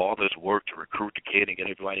all this work to recruit the kid and get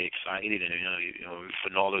everybody excited, and we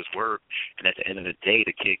put in all this work, and at the end of the day,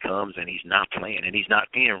 the kid comes and he's not playing, and he's not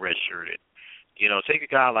being redshirted. Take a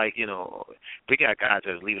guy like, we got guys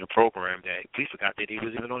that's leaving the program that we forgot that he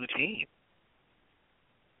was even on the team.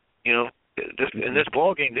 In this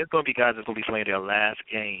ball game, there's going to be guys that's going to be playing their last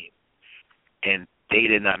game, and they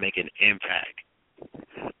did not make an impact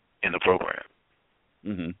in the program.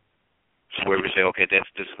 Mm-hmm. So where we say, okay, this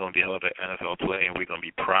is going to be another NFL play, and we're going to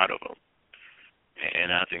be proud of them.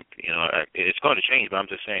 And I think it's going to change, but I'm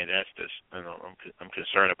just saying that's just I'm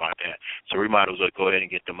concerned about that. So we might as well go ahead and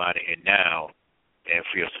get them out of here now and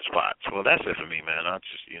free up some spots. Well, that's it for me, man. I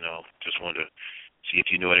just wanted to see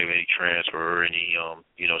if you knew any transfer or any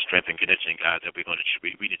strength and conditioning guys that we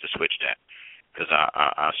need to switch that, because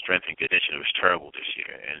our strength and conditioning was terrible this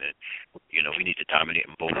year, and we need to dominate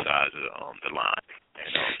on both sides of the line.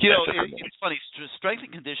 And, it's funny. Strength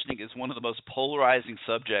and conditioning is one of the most polarizing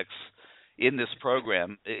subjects in this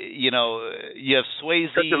program. You have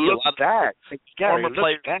Swayze.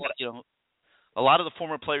 A lot of the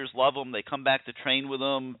former players love him. They come back to train with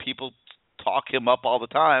him. People talk him up all the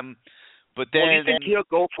time. But then, you think he'll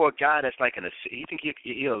go for a guy that's like you think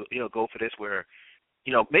he'll go for this where,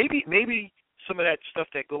 maybe some of that stuff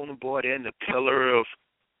that Golden brought in, the pillar of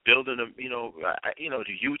building them,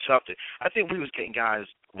 the youth stuff. I think we was getting guys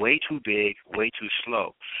way too big, way too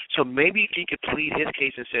slow. So maybe if he could plead his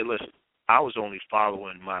case and say, listen, I was only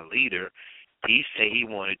following my leader. He said he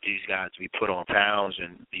wanted these guys to be put on pounds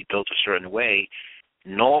and be built a certain way.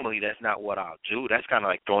 Normally, that's not what I'll do. That's kind of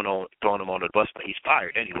like throwing him on the bus, but he's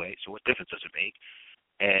fired anyway, so what difference does it make?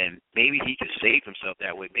 And maybe he could save himself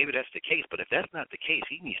that way. Maybe that's the case, but if that's not the case,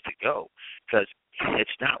 he needs to go because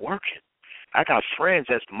it's not working. I got friends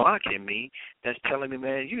that's mocking me, that's telling me,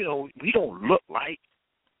 man, we don't look like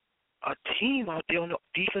a team out there on the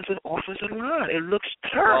defensive and offensive line. It looks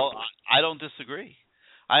terrible. Well, I don't disagree.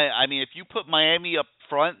 I mean, if you put Miami up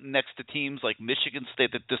front next to teams like Michigan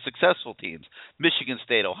State, the successful teams, Michigan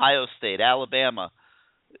State, Ohio State, Alabama,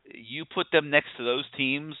 you put them next to those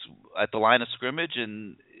teams at the line of scrimmage,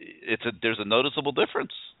 and there's a noticeable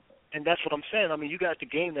difference. And that's what I'm saying. I mean, you got the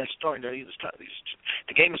game that's starting.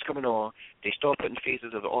 The game is coming on. They start putting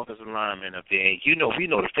faces of the offensive linemen up there. We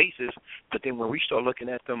know the faces, but then when we start looking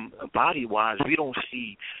at them body-wise, we don't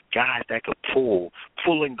see guys that could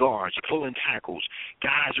pulling guards, pulling tackles,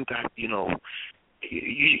 guys who got, you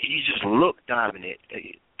just look dominant,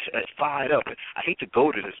 fired up. I hate to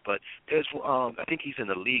go to this, but there's, I think he's in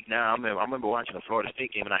the league now. I remember watching a Florida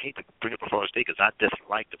State game, and I hate to bring up Florida State because I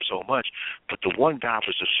disliked him so much. But the one guy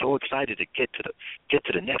was just so excited to get to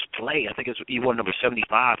the next play. I think he won number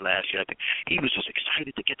 75 last year. I think he was just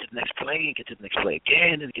excited to get to the next play and get to the next play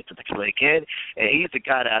again and get to the next play again. And he's the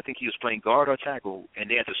guy that I think he was playing guard or tackle, and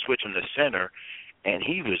they had to switch him to center. And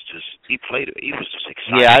he was just excited.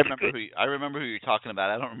 Yeah, I remember who you're talking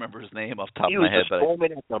about. I don't remember his name off the top of my head. He was just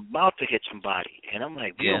foaming at the mouth to hit somebody. And I'm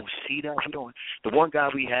like, we don't see that. The one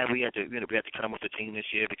guy we had to cut him off the team this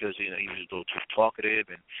year because he was a little too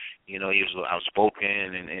talkative and he was a little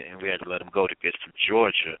outspoken and we had to let him go to get from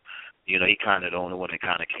Georgia. He kind of the only one that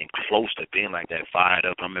kind of came close to being like that, fired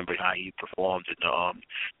up. I remember how he performed in the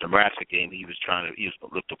Nebraska game. He was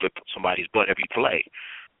look to whip somebody's butt every play.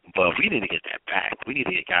 But we need to get that back. We need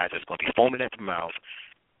to get guys that's going to be foaming at the mouth,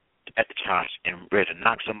 at the chops, and ready to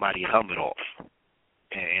knock somebody's helmet off.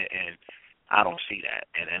 And I don't see that.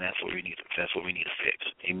 And that's what we need. That's what we need to fix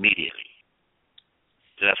immediately.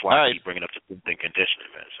 So that's why I keep bringing up the conditioning,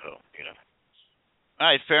 man. So All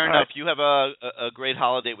right, fair enough. You have a great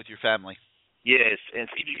holiday with your family. Yes, and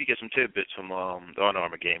see if you could get some tidbits from the Under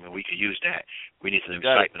Armour game, and we could use that. We need some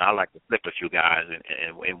excitement. I like to flip a few guys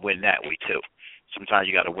and win that way too. Sometimes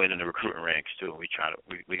you got to win in the recruiting ranks too. We got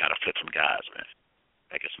to flip some guys, man.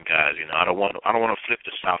 Get some guys guys. You know, I don't want to flip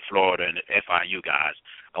to South Florida and the FIU guys.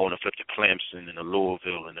 I want to flip to Clemson and the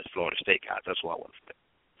Louisville and the Florida State guys. That's what I want to flip.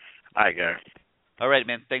 All right, Gary. All right,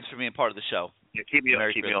 man. Thanks for being part of the show. Yeah, keep me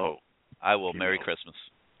on. I will. Merry Christmas.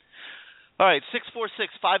 All right,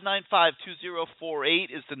 646-595-2048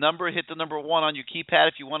 is the number. Hit the number 1 on your keypad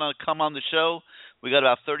if you want to come on the show. We got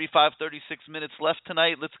about 35, 36 minutes left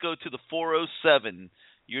tonight. Let's go to the 407.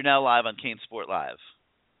 You're now live on CaneSport Live.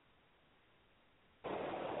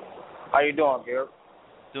 How you doing, Gary?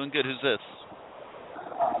 Doing good. Who's this?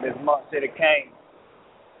 This is Mark City Kane.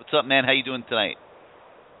 What's up, man? How you doing tonight?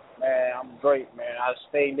 Man, I'm great, man. I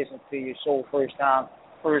stayed listening to your show first time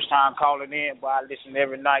calling in, but I listen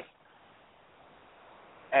every night.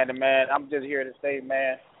 And, man, I'm just here to say,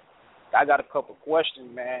 man, I got a couple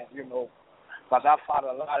questions, man, you know, because I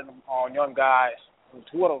follow a lot of them young guys on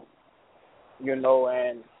Twitter, you know,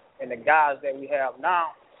 and the guys that we have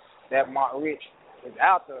now that Mark Rich is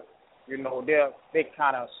out there, you know, they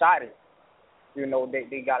kind of excited, you know,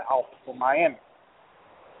 they got an offer for Miami.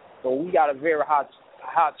 So we got a very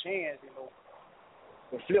high chance, you know,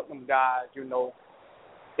 to flip them guys, you know,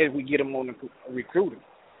 if we get them on the recruiting.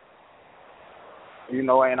 You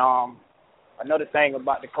know, and another thing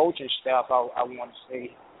about the coaching staff I want to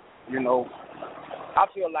say, you know, I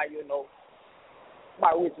feel like, you know,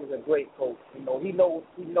 Mike Rich is a great coach. You know, he know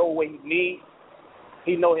what he needs.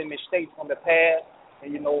 He know his mistakes from the past.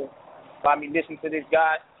 And, you know, by me listening to this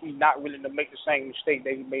guy, he's not willing to make the same mistake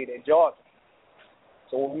that he made at Georgia.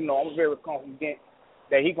 So, you know, I'm very confident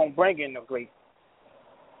that he's going to bring in a great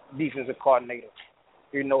defensive coordinator.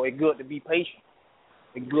 You know, it's good to be patient.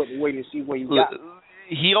 It's good to wait and see what he got.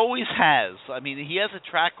 He always has. I mean, he has a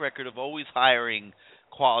track record of always hiring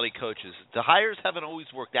quality coaches. The hires haven't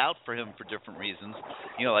always worked out for him for different reasons.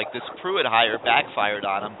 You know, like this Pruitt hire backfired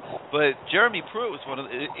on him. But Jeremy Pruitt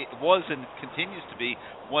was and continues to be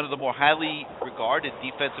one of the more highly regarded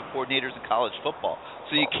defensive coordinators in college football.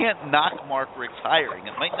 So you can't knock Mark Richt's hiring.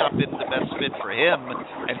 It might not have been the best fit for him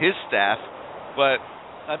and his staff, but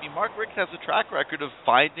I mean, Mark Richt has a track record of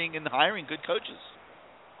finding and hiring good coaches.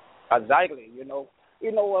 Exactly. You know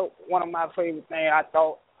what? One of my favorite things I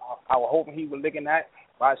thought I was hoping he was looking at,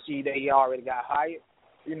 but I see that he already got hired.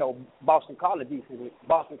 You know, Boston College defensive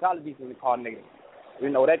coordinator. You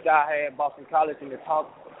know, that guy had Boston College in the top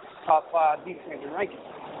 5 defensive rankings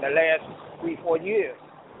in the last 3-4 years.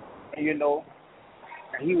 And, you know,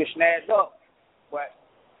 and he was snatched up. But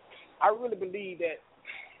I really believe that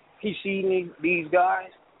he seen these guys,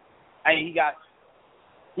 and he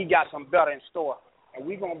got some better in store. And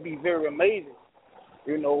we're going to be very amazing,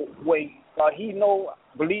 you know, he know,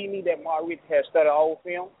 believe me, that Mark Richt has studied all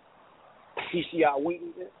film. He see our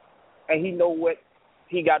weaknesses, and he know what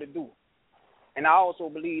he got to do. And I also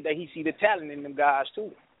believe that he see the talent in them guys,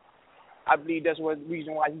 too. I believe that's the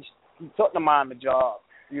reason why he took the Miami job,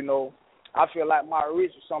 you know. I feel like Mark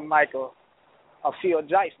Richt is something like a Phil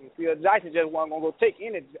Jackson. Phil Jackson just wasn't going to go take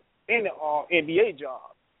any NBA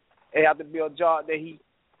job. It had to be a job that he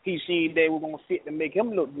seen they were going to fit to make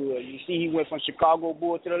him look good. You see, he went from Chicago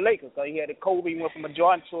Bulls to the Lakers. So he had a Kobe. He went from a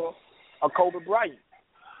Jordan to a Kobe Bryant,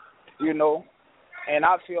 you know. And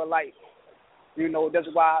I feel like, you know, that's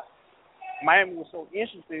why Miami was so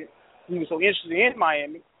interested. He was so interested in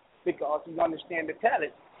Miami because he understands the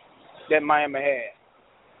talent that Miami had.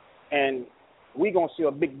 And we're going to see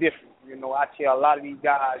a big difference. You know, I tell a lot of these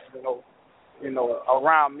guys, you know,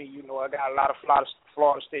 around me, you know, I got a lot of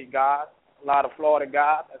Florida State guys, a lot of Florida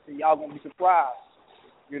guys. I said, y'all going to be surprised.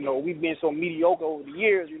 You know, we've been so mediocre over the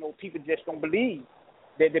years, you know, people just don't believe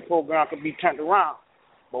that the program could be turned around.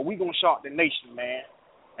 But we're going to shock the nation, man,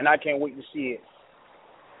 and I can't wait to see it.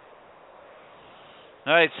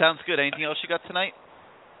 All right, sounds good. Anything else you got tonight?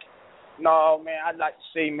 No, man, I'd like to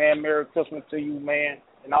say, man, Merry Christmas to you, man,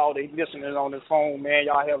 and all the listeners on the phone, man.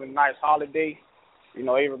 Y'all have a nice holiday. You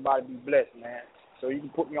know, everybody be blessed, man. So you can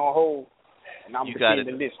put me on hold, and I'm going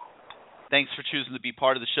to listen. Thanks for choosing to be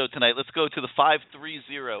part of the show tonight. Let's go to the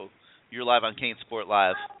 530. You're live on CaneSport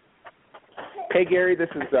Live. Hey, Gary, this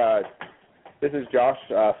is Josh,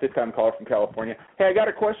 fifth-time caller from California. Hey, I got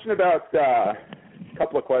a question about a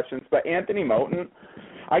couple of questions, but Anthony Moten,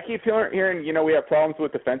 I keep hearing, you know, we have problems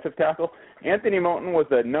with defensive tackle. Anthony Moten was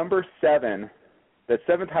the number 7, the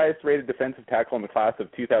 7th highest rated defensive tackle in the class of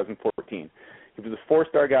 2014. He was a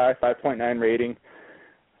 4-star guy, 5.9 rating.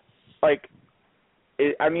 Like,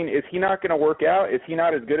 I mean, is he not going to work out? Is he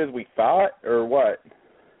not as good as we thought, or what?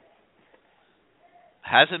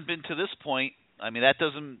 Hasn't been to this point. I mean, that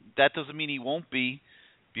doesn't mean he won't be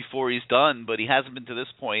before he's done, but he hasn't been to this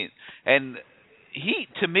point. And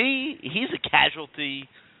to me, he's a casualty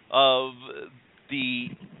of the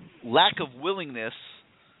lack of willingness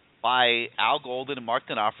by Al Golden and Mark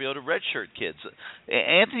D'Onofrio to redshirt kids.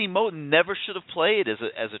 Anthony Moten never should have played as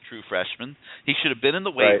a true freshman. He should have been in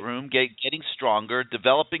the weight room, getting stronger,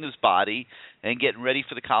 developing his body, and getting ready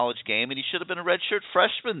for the college game, and he should have been a redshirt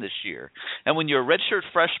freshman this year. And when you're a redshirt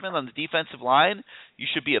freshman on the defensive line, you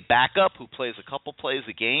should be a backup who plays a couple plays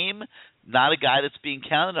a game, not a guy that's being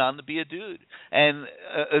counted on to be a dude. And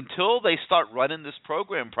until they start running this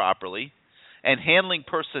program properly and handling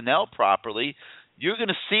personnel properly, you're going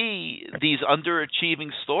to see these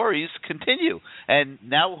underachieving stories continue. And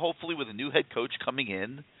now, hopefully, with a new head coach coming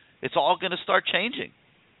in, it's all going to start changing.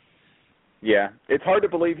 Yeah, it's hard to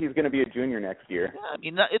believe he's going to be a junior next year. Yeah, I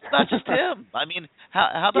mean, it's not just him. I mean,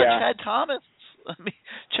 how about Chad Thomas? I mean,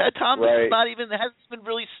 Chad Thomas hasn't even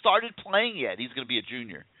really started playing yet. He's going to be a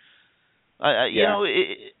junior. You know,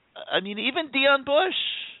 I mean, even Deion Bush.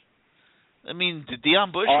 I mean, did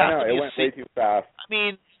Deion Bush have to be it went way too fast. I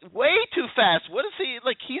mean, way too fast. What is he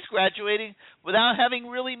like? He's graduating without having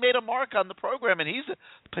really made a mark on the program, and he's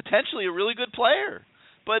potentially a really good player,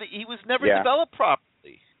 but he was never developed properly.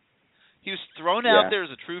 He was thrown out there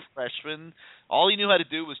as a true freshman. All he knew how to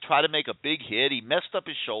do was try to make a big hit. He messed up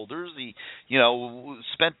his shoulders. He,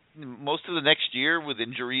 spent most of the next year with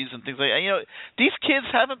injuries and things like that. These kids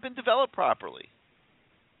haven't been developed properly.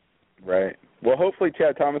 Right. Well, hopefully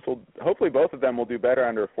hopefully both of them will do better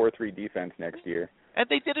under a 4-3 defense next year. And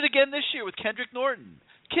they did it again this year with Kendrick Norton.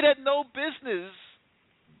 Kid had no business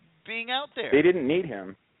being out there. They didn't need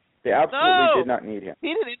him. They absolutely did not need him.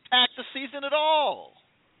 He didn't impact the season at all.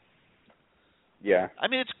 Yeah. I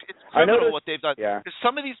mean, it's criminal what they've done. Yeah. Because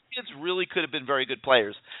some of these kids really could have been very good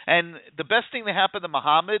players. And the best thing that happened to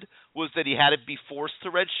Muhammad was that he had to be forced to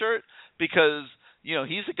redshirt because,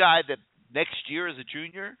 he's a guy that next year as a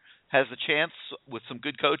junior has a chance with some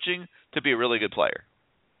good coaching to be a really good player.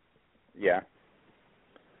 Yeah.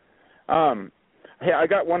 Hey, I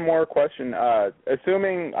got one more question. I'm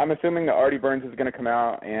assuming that Artie Burns is going to come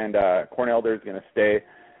out and Corn Elder is going to stay.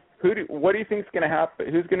 What do you think is going to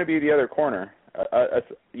happen? Who's going to be the other corner?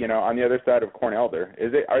 On the other side of Corn Elder,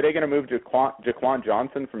 are they going to move Jaquan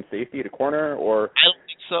Johnson from safety to corner, or I don't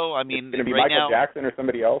think so. I mean, it's going to be right Michael Jackson or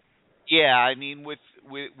somebody else? Yeah, I mean, with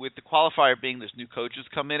the qualifier being there's new coaches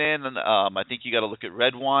coming in, and I think you got to look at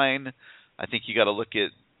Redwine. I think you got to look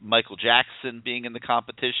at Michael Jackson being in the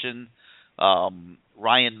competition.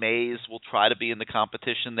 Ryan Mays will try to be in the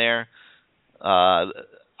competition there.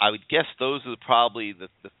 I would guess those are probably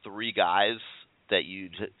the three guys that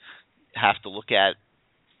you'd have to look at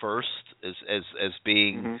first as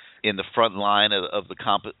being in the front line of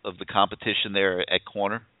the competition there at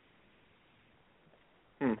corner.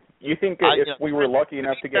 You think if we were lucky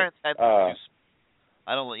enough to get I'm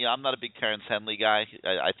not a big Terrence Henley guy.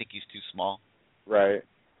 I think he's too small. Right.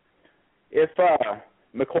 If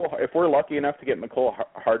we're lucky enough to get McCole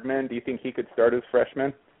Hardman, do you think he could start as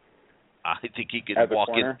freshman? I think he could walk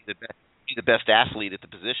in, be the best athlete at the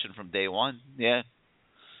position from day one. Yeah.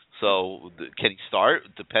 So can he start?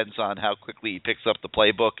 Depends on how quickly he picks up the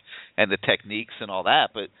playbook and the techniques and all that.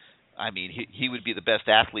 But I mean, he would be the best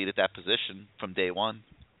athlete at that position from day one.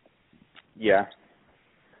 Yeah.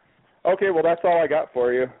 Okay, well that's all I got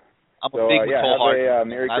for you. I'm a big McCole Hardman.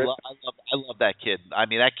 Merry Christmas. I love that kid. I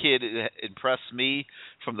mean, that kid impressed me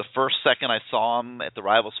from the first second I saw him at the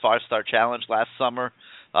Rivals 5-Star Challenge last summer.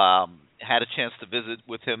 Had a chance to visit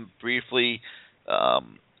with him briefly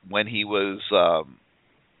when he was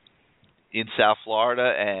in South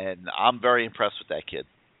Florida, and I'm very impressed with that kid.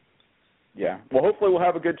 Yeah. Well, hopefully we'll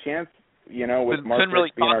have a good chance, with Mark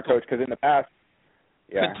Richt being our coach, because in the past,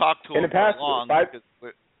 couldn't talk to him for long because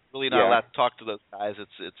we're really not allowed to talk to those guys.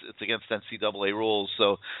 It's against NCAA rules.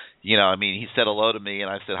 So, he said hello to me, and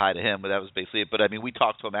I said hi to him, but that was basically it. But, we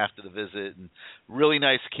talked to him after the visit, and really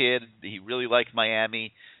nice kid. He really liked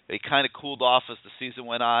Miami. It kind of cooled off as the season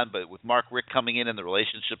went on, but with Mark Richt coming in and the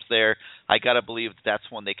relationships there, I got to believe that's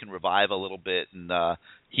when they can revive a little bit, and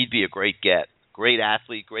he'd be a great get. Great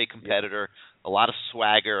athlete, great competitor, a lot of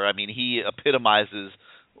swagger. I mean, he epitomizes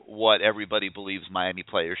what everybody believes Miami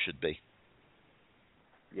players should be.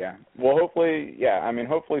 Yeah. Well, hopefully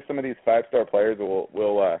some of these 5-star players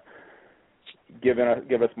will give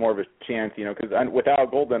us more of a chance, because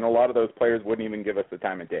without Golden, a lot of those players wouldn't even give us the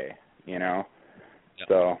time of day, Yep.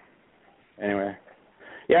 So, anyway.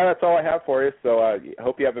 Yeah, that's all I have for you, so I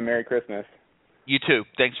hope you have a Merry Christmas. You too.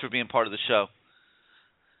 Thanks for being part of the show.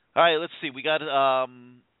 All right, let's see. We got about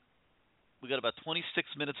 26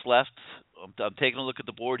 minutes left. I'm taking a look at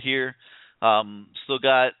the board here. Still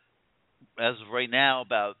got, as of right now,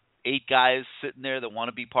 about 8 guys sitting there that want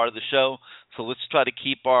to be part of the show. So let's try to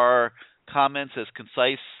keep our comments as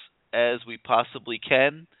concise as we possibly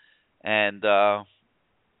can. And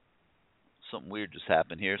something weird just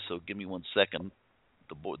happened here, so give me 1 second.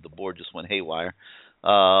 The board just went haywire.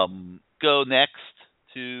 Go next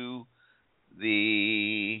to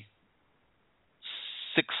the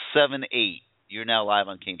 678. You're now live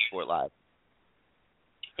on CaneSport Live.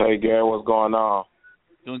 Hey, Gary, what's going on?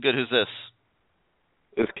 Doing good. Who's this?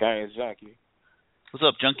 It's Kane's Junkie. What's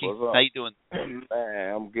up, Junkie? What's up? How you doing?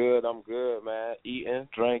 Man, I'm good, man. Eating,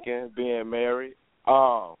 drinking, being married.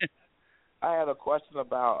 I had a question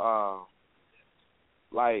about,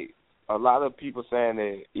 like, a lot of people saying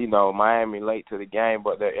that, Miami late to the game,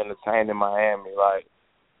 but they're entertaining Miami. Like,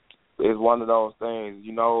 it's one of those things,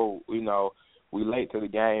 we late to the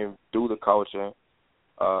game due to coaching.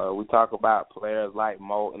 We talk about players like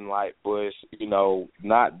Moulton, like Bush,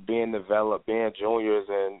 not being developed, being juniors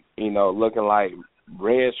and, looking like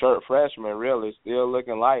red shirt freshmen, really, still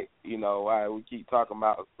looking like, we keep talking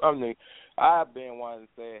about. I mean, I've been one that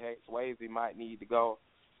said, hey, Swayze might need to go.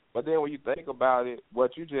 But then when you think about it,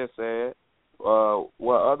 what you just said,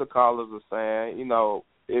 what other callers are saying,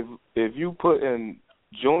 if you put in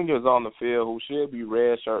juniors on the field who should be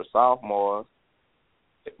red shirt sophomores,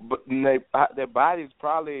 but their bodies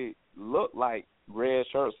probably look like red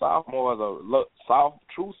shirt sophomores or look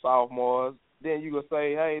true sophomores, then you could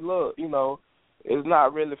say, hey, look, it's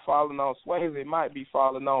not really falling on Swayze. It might be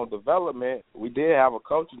falling on development. We did have a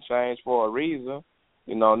coaching change for a reason,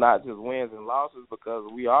 not just wins and losses, because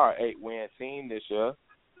we are an 8-win team this year.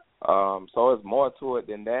 So it's more to it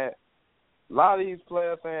than that. A lot of these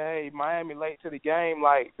players saying, hey, Miami late to the game,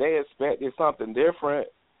 like they expected something different.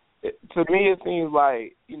 To me, it seems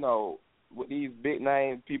like, with these big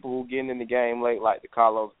name people who getting in the game late, like the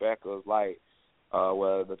Carlos Beckers, like,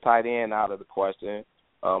 the tight end out of the question,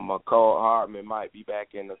 Cole Hartman might be back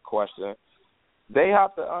in the question. They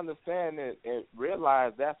have to understand it and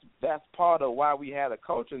realize that's part of why we had a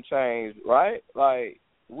coaching change, right? Like,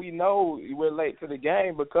 we know we're late to the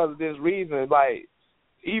game because of this reason. Like,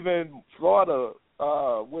 even Florida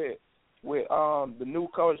with the new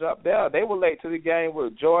coach up there, they were late to the game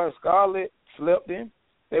with Jordan Scarlett, flipped him.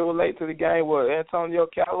 They were late to the game with Antonio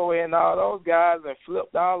Callaway and all those guys and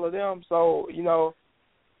flipped all of them. So,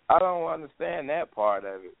 I don't understand that part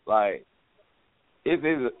of it. Like, is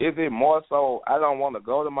it more so I don't want to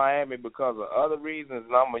go to Miami because of other reasons,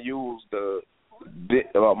 and I'm going to use the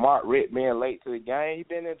Mark Ritt being late to the game? He's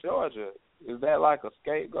been in Georgia. Is that like a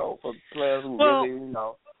scapegoat for players who really,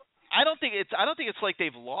 I don't think it's like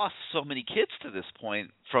they've lost so many kids to this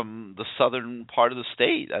point from the southern part of the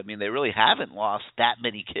state. I mean, they really haven't lost that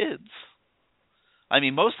many kids. I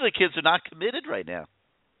mean, most of the kids are not committed right now.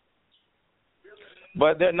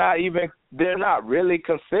 But they're not really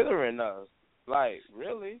considering us. Like,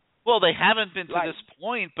 really? Well, they haven't been to this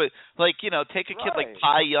point, but take a kid like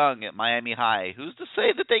Pi Young at Miami High. Who's to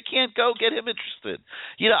say that they can't go get him interested?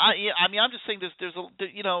 I'm just saying there's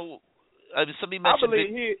somebody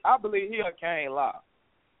mentioned. I believe he a Kane lock.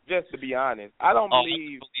 Just to be honest, I don't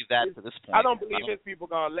believe that to this point. I don't believe his people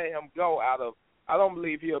gonna let him go out of. I don't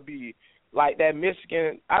believe he'll be like that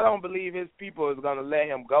Michigan. I don't believe his people is gonna let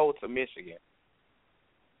him go to Michigan.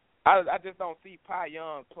 I just don't see Pi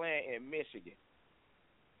Young playing in Michigan.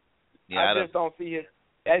 Yeah, I just don't see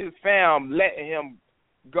his fam letting him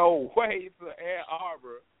go way to Ann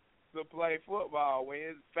Arbor to play football when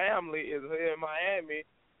his family is here in Miami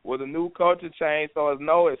with a new coaching change, so there's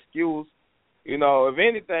no excuse. If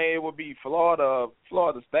anything, it would be Florida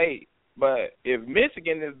State. But if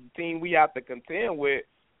Michigan is the team we have to contend with,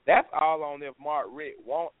 that's all on if Mark Ritt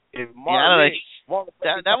wants. If Mark Ritt wants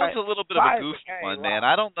that was a little bit of a goofy one, man.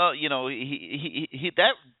 I don't know.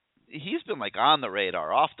 He's been like on the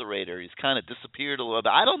radar, off the radar. He's kind of disappeared a little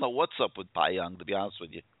bit. I don't know what's up with Pi Young, to be honest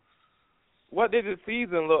with you. What did the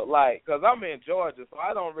season look like? Because I'm in Georgia, so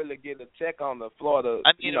I don't really get a check on the Florida.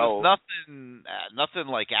 I mean, it was nothing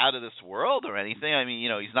like out of this world or anything. I mean,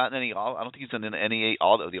 he's not in any. I don't think he's in any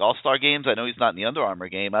the All-Star games. I know he's not in the Under Armour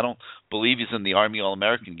game. I don't believe he's in the Army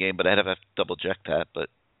All-American game, but I'd have to double check that. But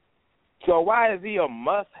so why is he a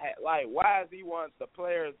must-have? Like, why is he one of the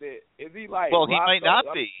players that is he like? Well, he might not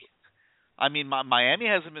be. I mean, Miami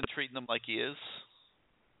hasn't been treating him like he is.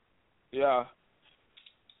 Yeah.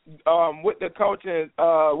 With the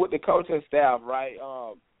coaching staff, right?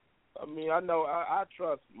 I mean, I know I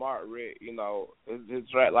trust Mark Ritt. His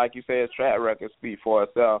track, like you said, his track record speaks for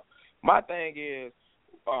itself. My thing is,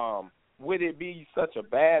 would it be such a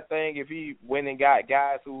bad thing if he went and got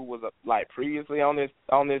guys who was like previously on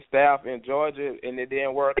this staff in Georgia and it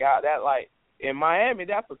didn't work out? That like in Miami,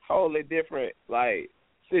 that's a totally different like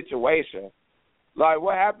situation. Like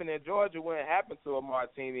what happened in Georgia wouldn't happen to a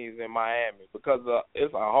Martinez in Miami because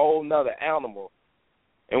it's a whole nother animal.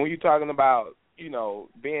 And when you're talking about,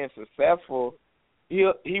 being successful,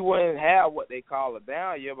 he wouldn't have what they call a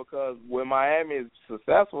down year, because when Miami is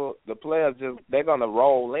successful, the players they're gonna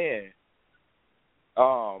roll in.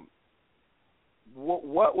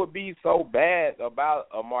 What would be so bad about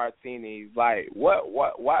a Martinez? Like,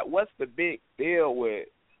 what's the big deal with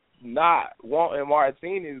not wanting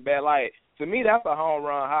Martinez back? Like, to me, that's a home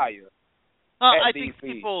run hire. I think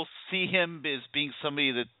people see him as being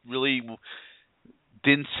somebody that really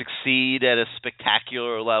didn't succeed at a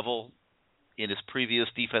spectacular level in his previous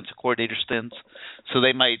defensive coordinator stints, so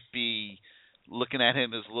they might be looking at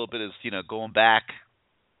him as a little bit as going back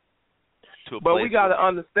to a But place. We got to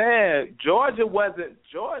understand, Georgia wasn't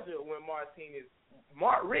Georgia when Martinez.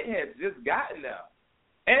 Mark Richt had just gotten there,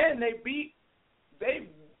 and they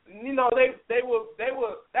were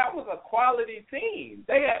that was a quality team.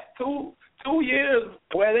 They had two years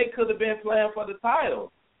where they could have been playing for the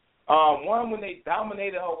title. One when they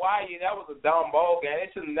dominated Hawaii, that was a dumb bowl game. They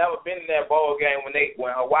should have never been in that bowl game when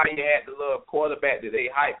Hawaii had the little quarterback that they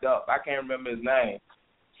hyped up. I can't remember his name.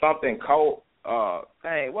 Something Colt.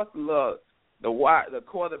 What's the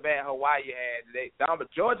quarterback Hawaii had?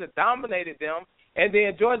 Georgia dominated them, and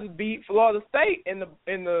then Georgia beat Florida State in the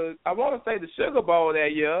I want to say the Sugar Bowl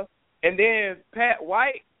that year, and then Pat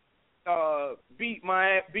White beat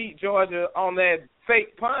Georgia on that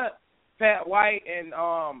fake punt. Pat White and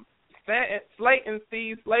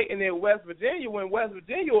Steve Slayton in West Virginia, when West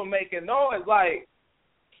Virginia was making noise. Like,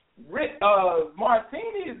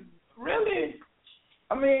 Martinez, really,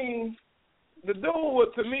 I mean, the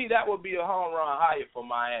dude to me, that would be a home run hire for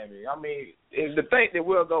Miami. I mean, to think that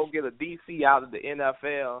we'll go get a DC out of the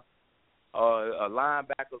NFL or a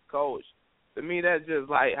linebackers coach, to me, that's just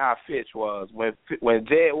like how Fitch was. When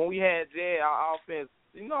we had Jed, our offense,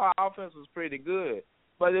 our offense was pretty good.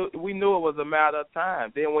 But we knew it was a matter of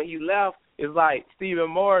time. Then when he left, it's like Stephen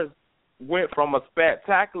Morris went from a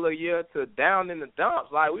spectacular year to down in the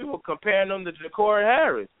dumps. Like, we were comparing him to Ja'Cory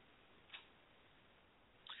Harris.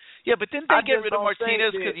 Yeah, but didn't they get rid of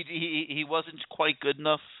Martinez because he wasn't quite good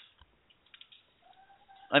enough?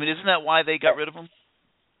 I mean, isn't that why they got rid of him?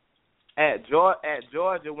 At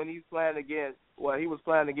Georgia, when he was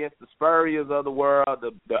playing against the Spurriers of the world,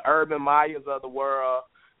 the Urban Meyers of the world,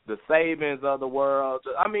 the Sabins of the world.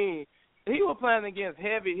 I mean, he was playing against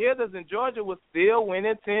heavy hitters, and Georgia was still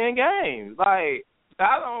winning 10 games. Like,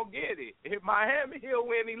 I don't get it. If Miami, he'll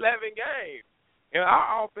win 11 games. And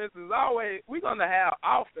our offense is always, we're going to have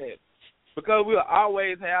offense because we'll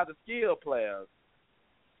always have the skill players.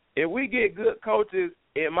 If we get good coaches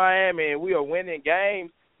in Miami and we are winning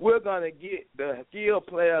games, we're going to get the skill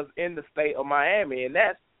players in the state of Miami, and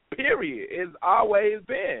that's period. It's always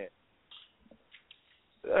been.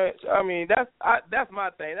 I mean, that's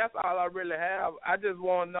my thing. That's all I really have. I just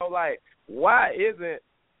want to know, like, why isn't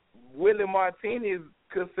Willie Martinez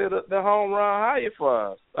considered the home run hire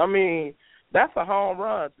for us? I mean, that's a home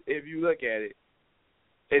run if you look at it.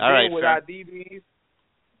 And all right, with our DBs,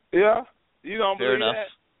 yeah, you don't fair believe enough.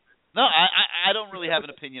 that? No, I don't really have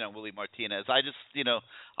an opinion on Willie Martinez. I just,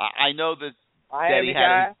 I know that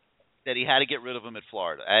he had to get rid of him at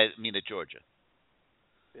Florida. At Georgia.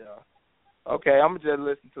 Yeah. Okay, I'm going to just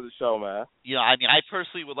listen to the show, man. I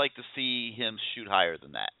personally would like to see him shoot higher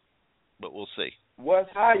than that, but we'll see. What's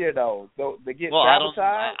higher, though? To get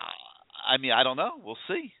sabotaged? I don't know. We'll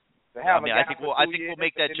see. I think we'll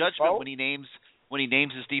make that judgment when he names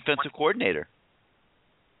his defensive coordinator.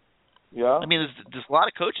 Yeah. There's a lot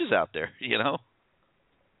of coaches out there,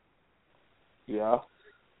 Yeah.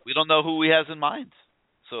 We don't know who he has in mind,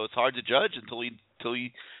 so it's hard to judge until he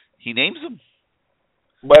names them.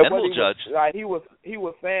 But then we'll judge. He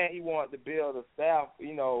was saying he wanted to build a staff,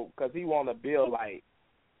 because he wanted to build like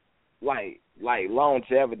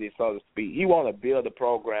longevity, so to speak. He want to build the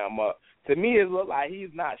program up. To me, it looks like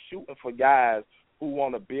he's not shooting for guys who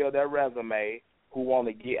want to build their resume, who want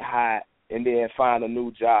to get hot and then find a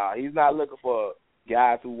new job. He's not looking for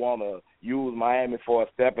guys who want to use Miami for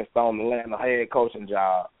a stepping stone to land a head coaching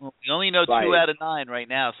job. Well, we only know 2 out of 9 right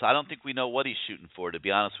now, so I don't think we know what he's shooting for, to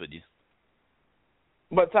be honest with you.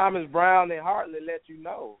 But Thomas Brown and Hartley let you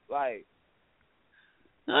know.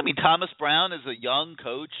 Thomas Brown is a young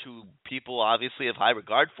coach who people obviously have high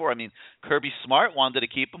regard for. Kirby Smart wanted to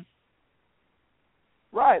keep him.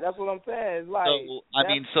 Right, that's what I'm saying. He's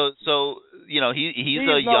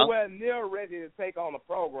a nowhere near ready to take on the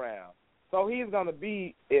program. So he's going to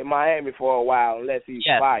be in Miami for a while unless he's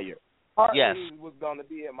fired. Hartley was going to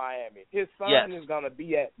be in Miami. His son is going to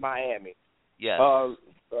be at Miami. Yes.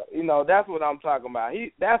 That's what I'm talking about.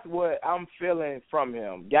 That's what I'm feeling from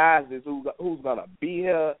him. Guys who's going to be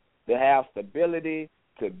here, to have stability,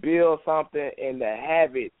 to build something and to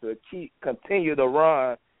have it to continue to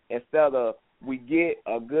run instead of we get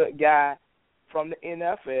a good guy from the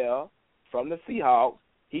NFL, from the Seahawks.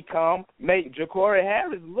 He come, make Ja'Cory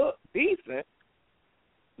Harris look decent,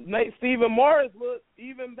 make Stephen Morris look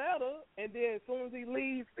even better, and then as soon as he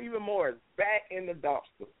leaves, Stephen Morris back in the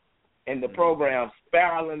dumpster, and the program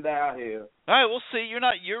spiraling downhill. All right, we'll see.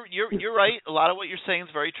 You're right. A lot of what you're saying is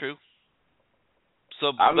very true.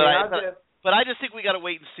 So, but I just think we got to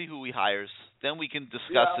wait and see who he hires. Then we can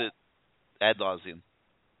discuss it ad nauseum.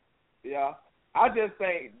 Yeah, I just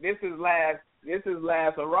think this is last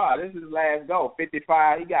hurrah. This is last go.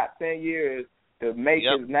 55. He got 10 years to make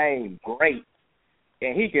his name great,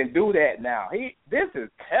 and he can do that now. This is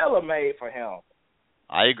tailor-made for him.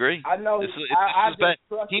 I agree. I know.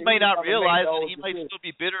 He may not realize that he might still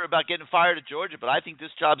be bitter about getting fired at Georgia, but I think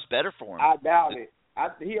this job's better for him. I doubt it.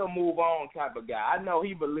 He'll move on type of guy. I know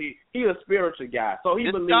he's a spiritual guy, so he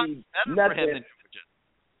believes nothing.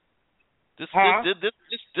 This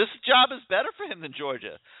job is better for him than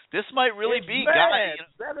Georgia. This might really be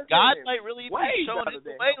God might really be showing him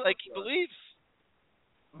the way like he believes.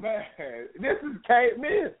 Man, this is can't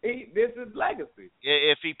miss. This is legacy.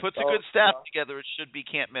 If he puts a good staff together, it should be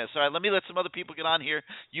can't miss. All right, let me let some other people get on here.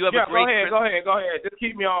 You have a great Go ahead. Just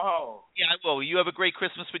keep me on hold. Yeah, I will. You have a great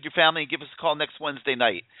Christmas with your family, and give us a call next Wednesday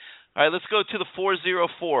night. All right, let's go to the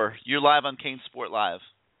 404. You're live on CaneSport Live.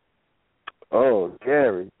 Oh,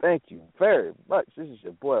 Gary, thank you very much. This is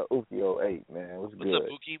your boy, Uki08, man. What's good? What's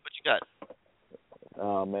up, Uki? What you got?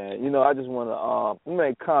 Man, I just want to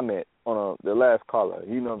make a comment on the last caller.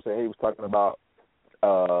 You know what I'm saying? He was talking about,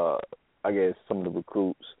 I guess, some of the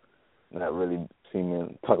recruits not really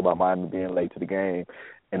seeming talk about Miami being late to the game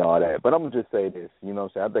and all that. But I'm going to just say this. You know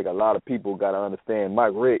what I'm saying? I think a lot of people got to understand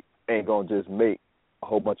Mike Rick ain't going to just make a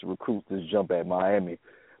whole bunch of recruits just jump at Miami.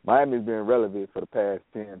 Miami's been relevant for the past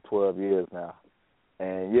 10, 12 years now.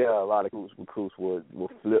 And, a lot of recruits will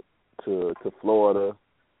flip to Florida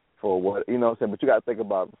for what, you know what I'm saying? But you got to think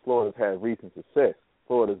about Florida's had recent success.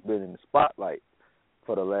 Florida's been in the spotlight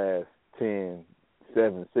for the last 10,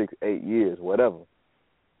 7, 6, 8 years, whatever.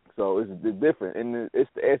 So it's different. And it's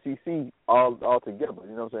the SEC all together.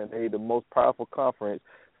 You know what I'm saying? They're the most powerful conference.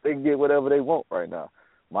 They can get whatever they want right now.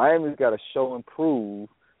 Miami's got to show and prove.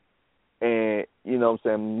 And, you know what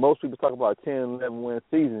I'm saying, most people talk about a 10, 11-win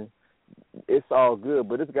season. It's all good,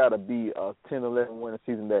 but it's got to be a 10, 11-win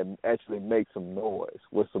season that actually makes some noise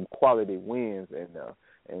with some quality wins. And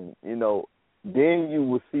then you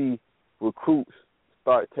will see recruits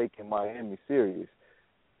start taking Miami serious.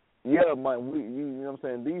 You know what I'm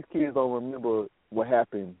saying? These kids don't remember what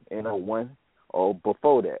happened in 01 or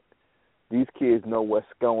before that. These kids know what's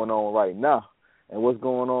going on right now. And what's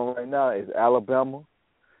going on right now is Alabama,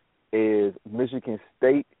 is Michigan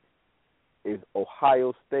State, is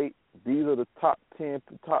Ohio State. These are the top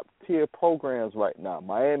tier programs right now.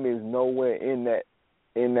 Miami is nowhere in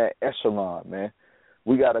that echelon, man.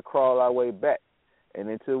 We got to crawl our way back. And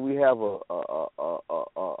until we have a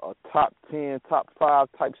top 10, top 5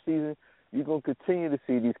 type season, you're going to continue to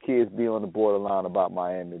see these kids be on the borderline about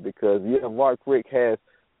Miami because, Mark Rick has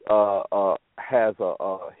a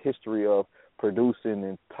history of producing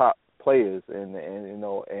in top players, and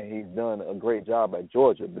he's done a great job at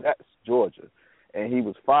Georgia. But that's Georgia, and he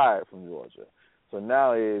was fired from Georgia. So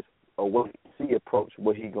now is a wait-and-see approach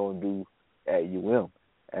what he going to do at UM.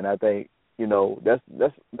 And I think, that's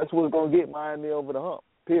what's going to get Miami over the hump,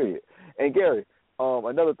 period. And, Gary,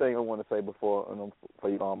 another thing I want to say before I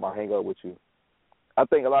hang up with you, I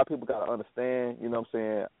think a lot of people got to understand, you know what I'm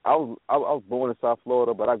saying, I was born in South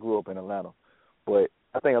Florida, but I grew up in Atlanta. But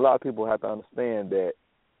I think a lot of people have to understand that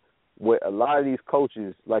with a lot of these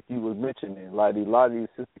coaches, like you was mentioning, like a lot of these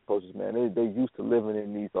assistant coaches, man, they used to living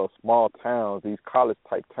in these small towns, these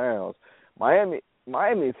college-type towns. Miami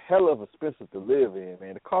is hell of expensive to live in,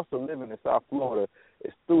 man. The cost of living in South Florida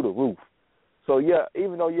is through the roof. So,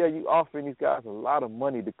 even though, you offering these guys a lot of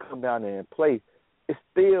money to come down there and play, it's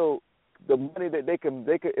still the money that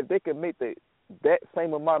if they can make that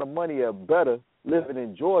same amount of money or better living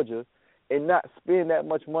in Georgia and not spend that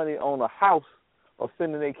much money on a house or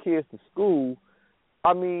sending their kids to school,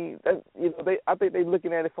 I mean, I think they're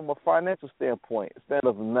looking at it from a financial standpoint instead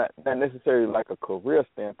of not necessarily like a career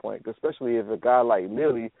standpoint, especially if a guy like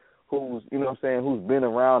Lilly, who's, who's been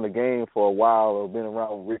around the game for a while or been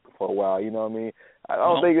around Rick for a while, you know what I mean? I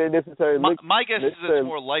don't think they necessarily look... My guess is it's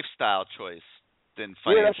more lifestyle choice than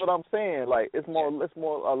financial. Yeah, that's what I'm saying. Like, it's more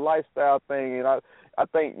a lifestyle thing, and I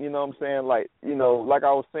think, like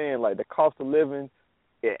I was saying, like the cost of living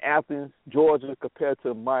in Athens, Georgia, compared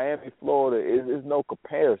to Miami, Florida, is no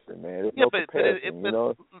comparison, man. There's no comparison, you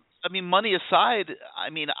know. I mean, money aside,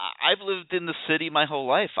 I mean, I've lived in the city my whole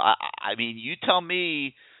life. I mean, you tell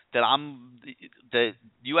me that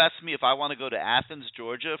you ask me if I want to go to Athens,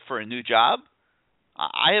 Georgia, for a new job.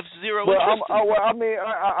 I have zero interest.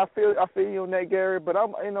 I feel you on that, Gary. But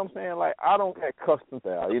you know what I'm saying, like, I don't get accustomed to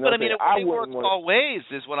that. You know, but I mean, it works all ways,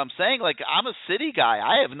 is what I'm saying. Like, I'm a city guy.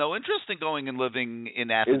 I have no interest in going and living in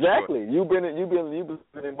Athens. Exactly. You've been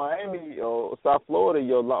in Miami or South Florida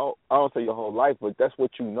I don't say your whole life, but that's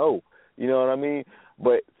what you know. You know what I mean?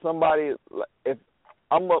 But somebody, if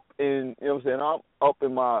I'm up in, you know what I'm saying, I'm up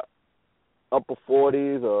in my upper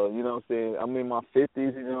 40s, or you know what I'm saying, I'm in my 50s.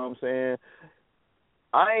 You know what I'm saying?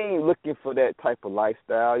 I ain't looking for that type of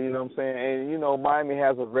lifestyle, you know what I'm saying? And, you know, Miami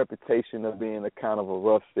has a reputation of being a kind of a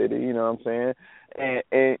rough city, you know what I'm saying?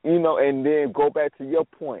 And you know, and then go back to your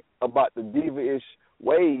point about the diva-ish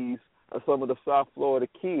ways of some of the South Florida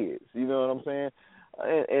kids, you know what I'm saying?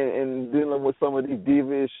 And dealing with some of these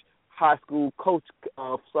diva-ish high school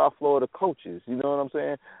South Florida coaches, you know what I'm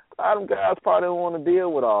saying? A lot of them guys probably don't want to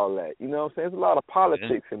deal with all that, you know what I'm saying? There's a lot of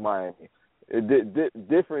politics in Miami.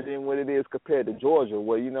 Different than what it is compared to Georgia,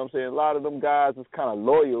 where, you know what I'm saying, a lot of them guys is kind of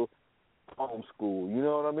loyal to home school, you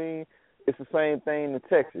know what I mean? It's the same thing in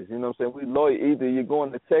Texas, you know what I'm saying? We loyal, either you're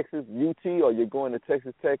going to Texas UT or you're going to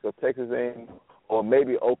Texas Tech or Texas A&M or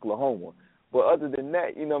maybe Oklahoma. But other than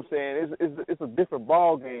that, you know what I'm saying, it's a different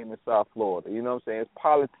ball game in South Florida, you know what I'm saying? It's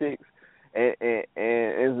politics and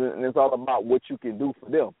it's all about what you can do for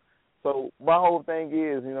them. So my whole thing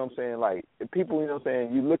is, you know what I'm saying, like, if people, you know what I'm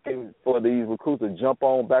saying, you're looking for these recruits to jump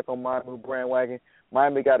on back on Miami bandwagon,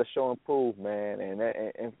 Miami got to show and prove, man. And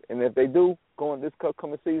if they do, going this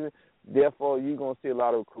coming season, therefore you're going to see a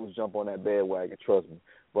lot of recruits jump on that bandwagon, trust me.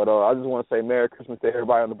 But I just want to say Merry Christmas to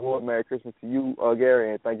everybody on the board. Merry Christmas to you, Gary,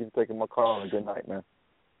 and thank you for taking my call, and good night, man.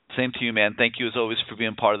 Same to you, man. Thank you, as always, for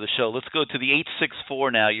being part of the show. Let's go to the 864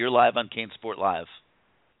 now. You're live on CaneSport Live.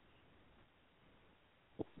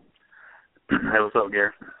 Hey, what's up,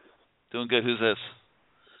 Gary? Doing good. Who's this?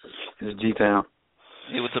 It's G-Town.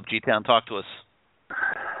 Hey, what's up, G-Town? Talk to us.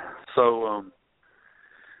 So, I'm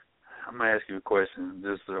going to ask you a question.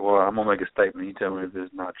 I'm going to make a statement. You tell me if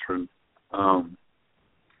it's not true.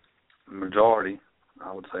 Majority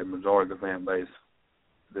of the fan base,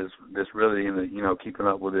 this really, you know, keeping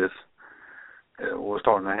up with this, we're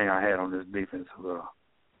starting to hang our hat on this defensive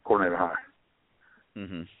coordinator hire.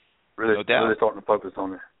 Mm-hmm. Really starting to focus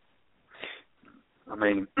on it. I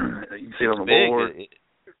mean, you see it on the board.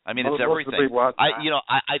 I mean, it's everything.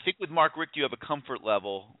 I think with Mark Richt, you have a comfort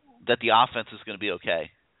level that the offense is going to be okay.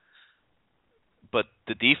 But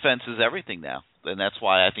the defense is everything now, and that's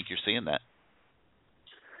why I think you're seeing that.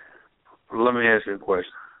 Let me ask you a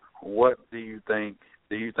question. What do you think?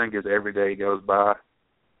 Do you think as every day goes by,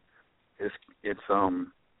 it's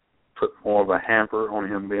put more of a hamper on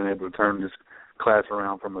him being able to turn this class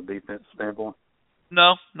around from a defense standpoint?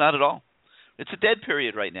 No, not at all. It's a dead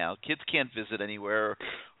period right now. Kids can't visit anywhere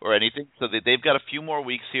or anything, so they've got a few more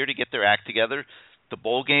weeks here to get their act together. The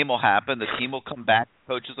bowl game will happen. The team will come back.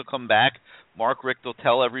 Coaches will come back. Mark Richt will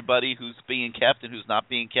tell everybody who's being kept and who's not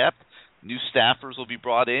being kept. New staffers will be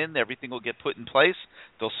brought in. Everything will get put in place.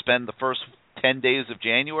 They'll spend the first 10 days of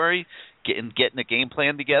January getting a game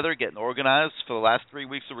plan together, getting organized for the last 3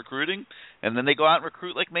 weeks of recruiting, and then they go out and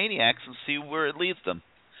recruit like maniacs and see where it leads them.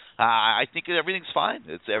 I think everything's fine.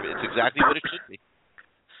 It's exactly what it should be.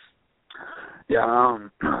 Yeah, I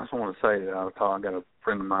just want to say that I got a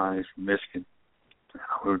friend of mine. He's from Michigan.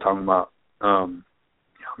 We were talking about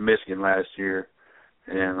Michigan last year,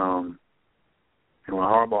 and when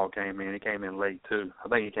Harbaugh came in, he came in late too. I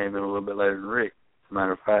think he came in a little bit later than Rick, as a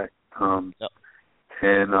matter of fact. Yep.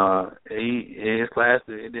 And his class,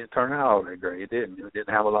 it didn't turn out all that great. It didn't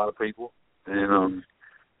have a lot of people, and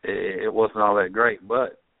it wasn't all that great.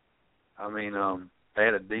 But I mean, they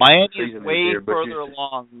had a decent Miami season is way this year, further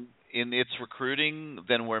along in its recruiting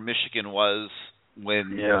than where Michigan was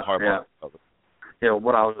when Harbaugh. Yeah,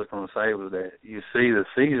 what I was just going to say was that you see the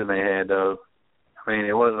season they had, though. I mean,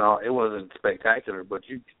 it wasn't spectacular, but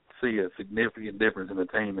you could see a significant difference in the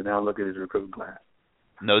team. And now look at his recruiting class.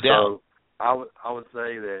 No doubt. So I would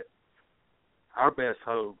say that our best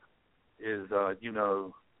hope is,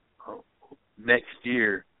 next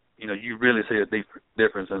year, you really see a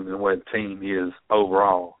difference in the way the team is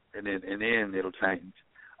overall, and then it'll change.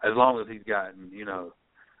 As long as he's gotten,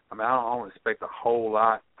 I mean, I don't expect a whole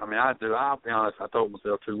lot. I mean, I do. I'll be honest. I told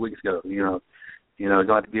myself 2 weeks ago, you're going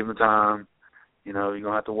to have to give him time. You're going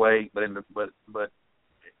to have to wait. But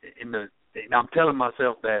I'm telling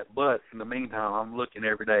myself that. But in the meantime, I'm looking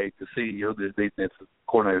every day to see who this defensive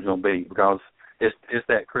coordinator is going to be, because it's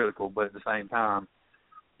that critical. But at the same time,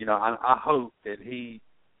 you know, I hope that he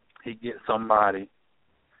gets somebody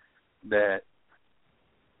that,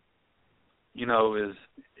 you know, is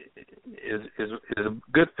a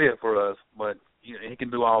good fit for us. But you know, he can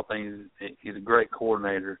do all things. He's a great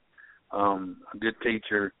coordinator, a good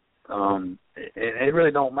teacher. It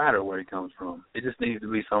really don't matter where he comes from. It just needs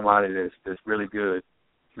to be somebody that's really good,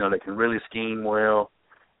 you know, that can really scheme well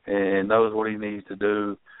and knows what he needs to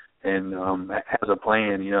do, and has a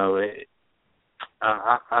plan. You know,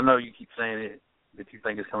 I know you keep saying it, that you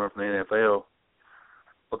think it's coming from the NFL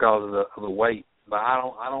because of the weight, but I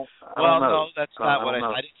don't know. No, that's not what I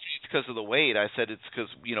didn't say it's because of the weight. I said it's because,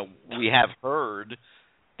 you know, we have heard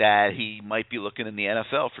that he might be looking in the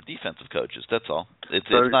NFL for defensive coaches. That's all. It's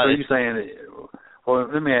not. Are you saying? Well,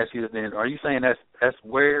 let me ask you then. Are you saying that's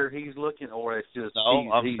where he's looking, or it's just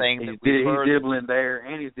he's dibbling there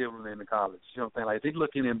and he's dibbling in the college? You know what I'm saying? Like, is he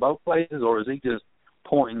looking in both places, or is he just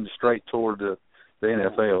pointing straight toward the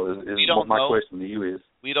NFL? Is what my question to you is.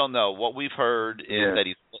 We don't know. What we've heard is that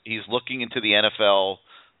he's looking into the NFL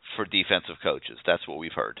for defensive coaches. That's what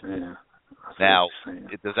we've heard. Yeah. Now,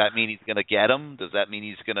 does that mean he's going to get them? Does that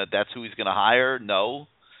mean that's who he's going to hire? No.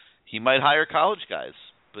 He might hire college guys,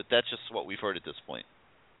 but that's just what we've heard at this point.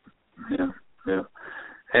 Yeah.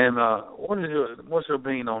 And what's your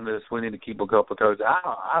opinion on this? We need to keep a couple of coaches.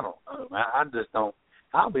 I don't know. I just don't.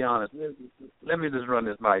 I'll be honest. Let me just run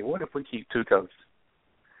this by you. What if we keep 2 coaches?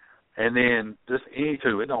 And then just any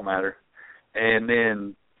 2, it don't matter. And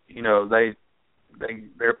then, you know,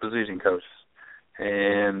 they're position coaches.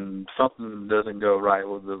 And something doesn't go right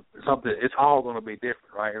with it's all going to be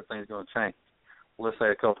different, right? Everything's going to change. Let's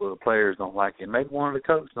say a couple of the players don't like it. Maybe one of the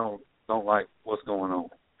coaches don't like what's going on.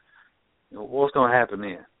 You know, what's going to happen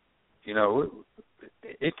then? You know,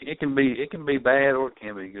 it can be bad or it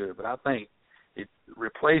can be good. But I think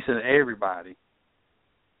replacing everybody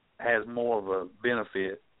has more of a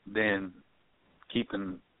benefit than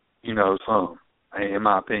keeping, you know, some. In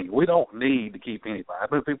my opinion, we don't need to keep anybody.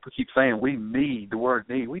 I mean, people keep saying we need the word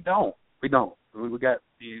need. We don't. We got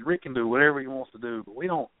Rick can do whatever he wants to do, but we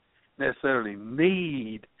don't necessarily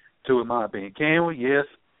need to. In my opinion, can we? Yes.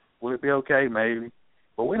 Will it be okay? Maybe,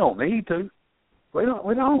 but we don't need to. We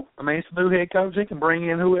don't. I mean, it's a new head coach. He can bring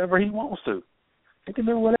in whoever he wants to. He can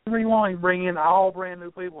do whatever he wants. He can bring in all brand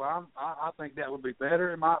new people. I think that would be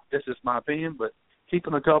better. That's just my opinion. But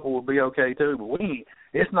keeping a couple would be okay too. But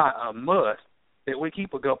it's not a must that we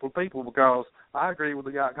keep a couple of people, because I agree with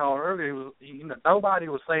the guy calling earlier. Nobody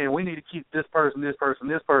was saying we need to keep this person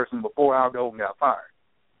before Al Golden got fired.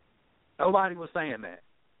 Nobody was saying that.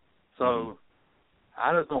 So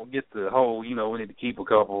I just don't get the whole, we need to keep a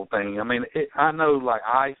couple of things. I mean, I know, like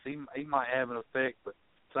Ice, he might have an effect, but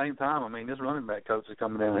at the same time, I mean, this running back coach is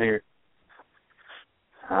coming down here.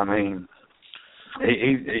 I mean,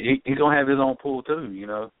 he's going to have his own pool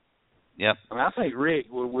too, Yep. I mean, I think Rick,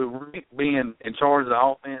 with Rick being in charge of the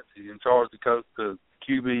offense, he's in charge of the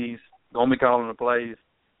QBs, going to be calling the plays.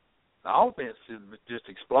 The offense should just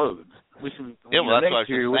explode. That's what I was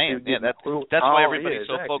saying. That's why everybody's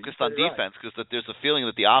so focused on defense, because there's a feeling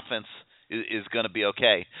that the offense is going to be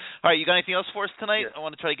okay. All right, you got anything else for us tonight? Yeah. I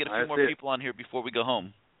want to try to get a few more people on here before we go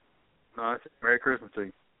home. No, that's it. Merry Christmas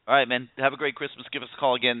to you. All right, man. Have a great Christmas. Give us a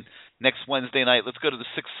call again next Wednesday night. Let's go to the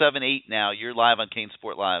 678 now. You're live on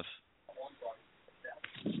CaneSport Live.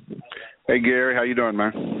 Hey, Gary. How you doing,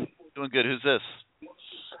 man? Doing good. Who's this?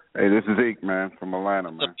 Hey, this is Zeke, man, from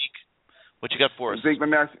Atlanta, man. What's up, Zeke? What you got for us? Zeke, let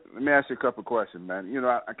me ask you a couple of questions, man.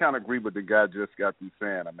 I kind of agree with the guy just got through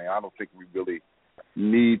saying. I mean, I don't think we really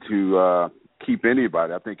need to keep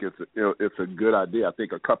anybody. I think it's a good idea. I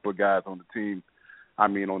think a couple of guys on the team,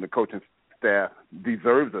 on the coaching staff,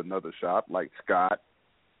 deserves another shot, like Scott,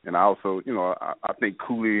 and I also, I think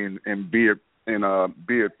Cooley and Beard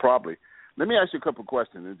probably. Let me ask you a couple of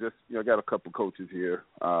questions. And just, I got a couple of coaches here.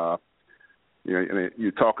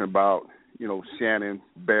 You're talking about, Shannon,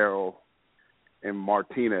 Barrow, and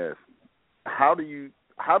Martinez. How do you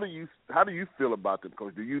feel about them,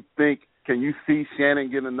 Coach? Do you think, can you see Shannon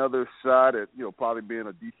getting another shot at, probably being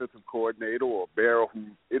a defensive coordinator, or Barrow, who's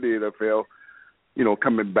in the NFL,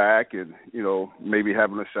 coming back and, maybe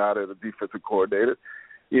having a shot at a defensive coordinator?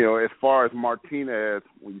 As far as Martinez,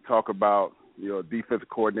 when you talk about, defensive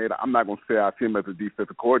coordinator, I'm not going to say I see him as a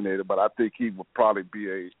defensive coordinator, but I think he would probably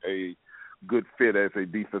be a good fit as a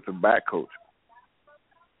defensive back coach.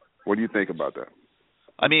 What do you think about that?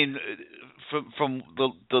 I mean, from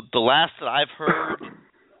the last that I've heard,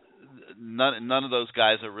 none of those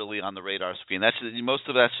guys are really on the radar screen. Most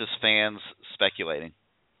of that's just fans speculating.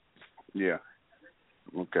 Yeah.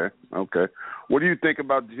 Okay. What do you think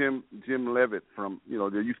about Jim Leavitt from, they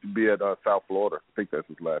used to be at South Florida? I think that's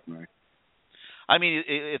his last name. I mean,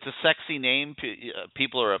 it's a sexy name.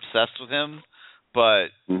 People are obsessed with him, but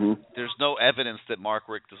there's no evidence that Mark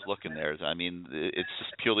Richt is looking there. I mean, it's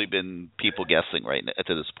just purely been people guessing right now,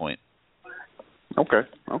 to this point. Okay.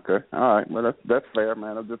 All right. Well, that's fair,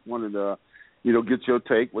 man. I just wanted to, get your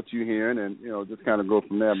take, what you're hearing, and just kind of go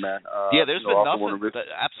from there, man. There's been nothing,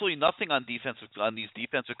 absolutely nothing on these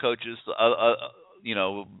defensive coaches,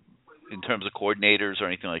 in terms of coordinators or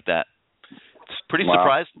anything like that. It's pretty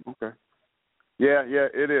surprising. Okay. Yeah,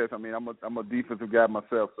 it is. I mean, I'm a defensive guy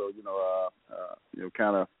myself, so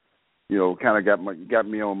kind of got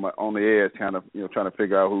me on the edge, kind of trying to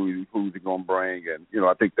figure out who's he gonna bring, and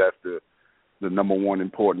I think that's the number one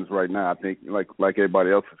importance right now. I think like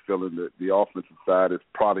everybody else is feeling that the offensive side is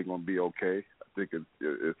probably going to be okay. I think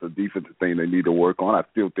it's a defensive thing they need to work on. I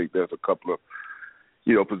still think there's a couple of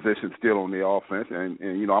positions still on the offense,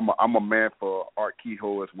 and I'm a man for Art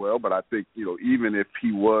Kehoe as well. But I think even if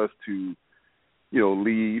he was to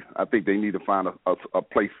leave, I think they need to find a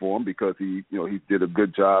place for him, because he did a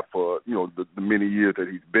good job for the many years that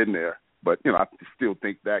he's been there. But I still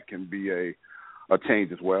think that can be a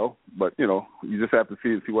change as well. But you just have to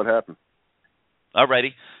see what happens. All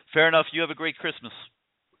righty, fair enough. You have a great Christmas.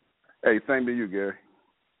 Hey, same to you, Gary.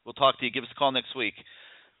 We'll talk to you. Give us a call next week.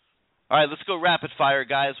 All right, let's go rapid fire,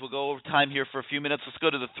 guys. We'll go over time here for a few minutes. Let's go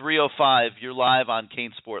to the 305. You're live on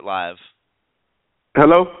CaneSport Live.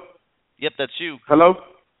 Hello? Yep, that's you. Hello?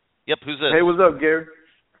 Yep, who's this? Hey, what's up, Gary?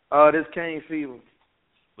 This is Cane Fever.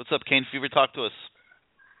 What's up, Cane Fever? Talk to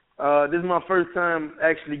us. This is my first time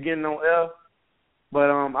actually getting on air, but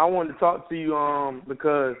I wanted to talk to you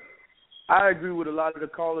because I agree with a lot of the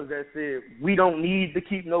callers that said we don't need to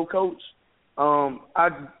keep no coach. I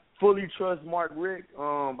fully trust Mark Richt.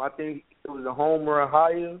 I think it was a home run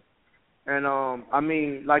hire. And, I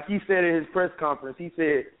mean, like he said at his press conference, he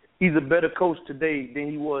said he's a better coach today than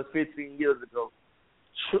he was 15 years ago.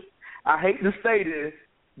 I hate to say this,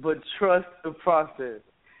 but trust the process.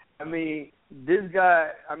 I mean, this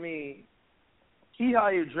guy, he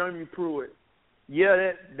hired Jeremy Pruitt.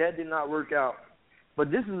 Yeah, that did not work out.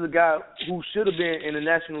 But this is a guy who should have been in the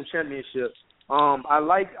national championship. I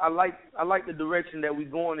like the direction that we're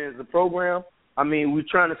going in as a program. I mean, we're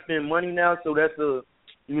trying to spend money now, so that's a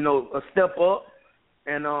step up,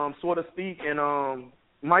 and so to speak. And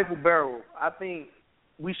Michael Barrow, I think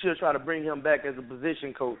we should try to bring him back as a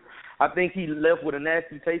position coach. I think he left with a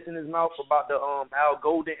nasty taste in his mouth about the Al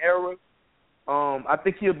Golden era. I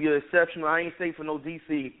think he'll be exceptional. I ain't safe for no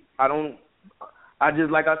DC. I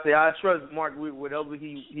trust Mark with whatever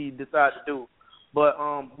he decides to do. But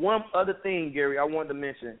one other thing, Gary, I wanted to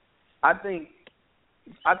mention. I think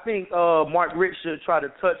Mark Richt should try to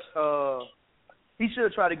touch. He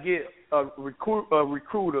should try to get a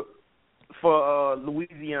recruiter for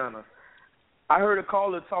Louisiana. I heard a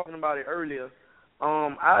caller talking about it earlier.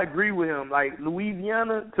 I agree with him. Like,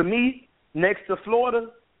 Louisiana, to me, next to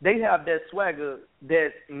Florida, they have that swagger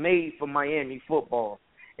that's made for Miami football.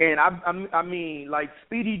 And I mean, like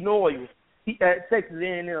Speedy Noyes, he at Texas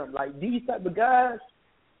A&M, like these type of guys,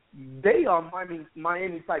 they are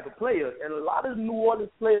Miami type of players. And a lot of New Orleans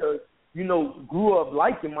players, grew up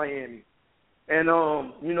liking Miami. And,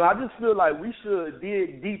 I just feel like we should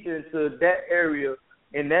dig deep into that area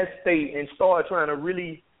in that state and start trying to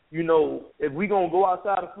really, if we're going to go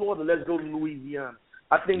outside of Florida, let's go to Louisiana.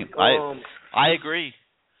 I think I agree.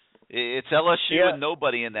 It's LSU and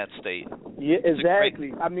nobody in that state. Yeah,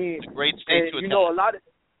 exactly. It's a great state to attend.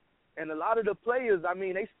 A lot of the players,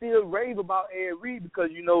 they still rave about Ed Reed because,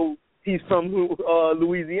 he's from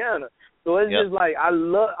Louisiana. So it's just like I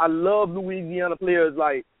love Louisiana players.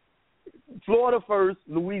 Like Florida first,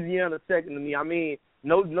 Louisiana second to me.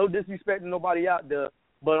 No disrespect to nobody out there,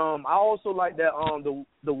 but I also like that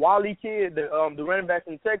the Wally kid, the running back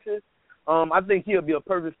from Texas. I think he'll be a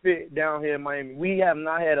perfect fit down here in Miami. We have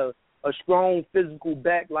not had a strong physical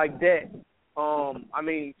back like that.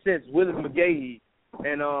 Since Willis McGahee.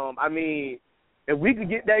 And if we could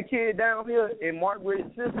get that kid down here in Mark Richt's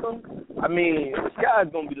system, the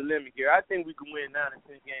sky's gonna be the limit here. I think we can win 9 or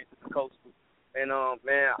 10 games at the Coastal. And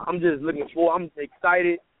man, I'm just looking forward. I'm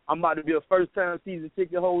excited. I'm about to be a first-time season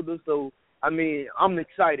ticket holder, so I'm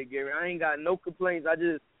excited, Gary. I ain't got no complaints.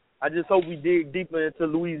 I just hope we dig deeper into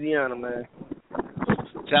Louisiana, man.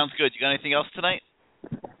 Sounds good. You got anything else tonight?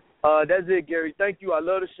 That's it, Gary. Thank you. I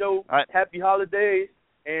love the show. All right. Happy holidays,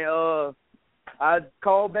 and I'll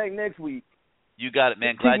call back next week. You got it,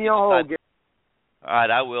 man. Keep me on hold, Gary. All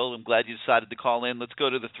right, I will. I'm glad you decided to call in. Let's go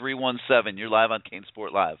to the 317. You're live on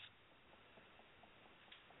CaneSport Live.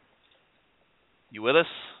 You with us?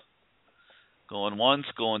 Going once,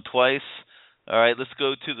 going twice. All right, let's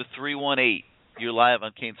go to the 318. You're live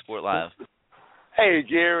on CaneSport Live. Hey,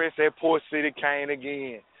 Gary, it's that Port City Kane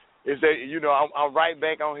again. It's that, I'm right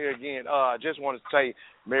back on here again. I just want to say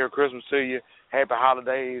Merry Christmas to you, Happy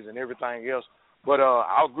Holidays, and everything else. But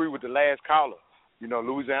I agree with the last caller.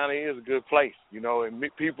 Louisiana is a good place, and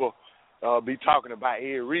people be talking about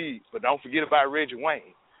Ed Reed, but don't forget about Reggie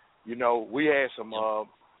Wayne. We had some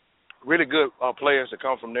really good players that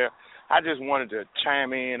come from there. I just wanted to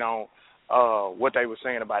chime in on what they were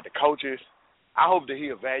saying about the coaches. I hope that he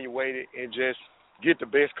evaluated and just get the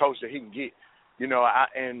best coach that he can get.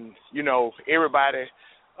 Everybody,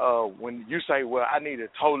 when you say, well, I need a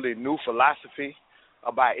totally new philosophy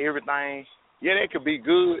about everything, yeah, that could be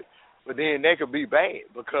good, but then that could be bad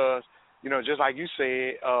because, just like you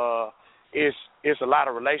said, it's a lot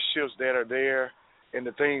of relationships that are there and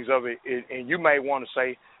the things of it. And you may want to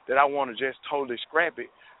say that I want to just totally scrap it,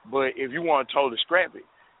 but if you want to totally scrap it,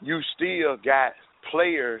 you still got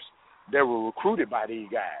players that were recruited by these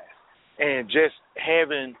guys. And just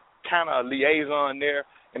having kind of a liaison there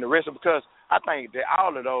and the rest of because I think that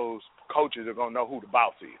all of those coaches are going to know who the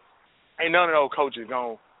boss is. Ain't none of those coaches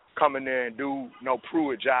going to come in there and do no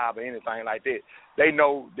Pruitt job or anything like that. They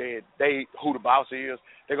know that who the boss is.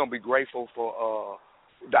 They're going to be grateful for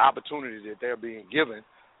the opportunities that they're being given,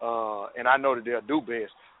 and I know that they'll do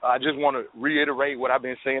best. I just want to reiterate what I've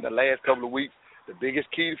been saying the last couple of weeks. The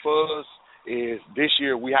biggest key for us is this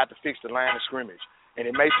year we have to fix the line of scrimmage. And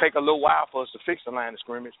it may take a little while for us to fix the line of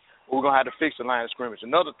scrimmage, but we're going to have to fix the line of scrimmage.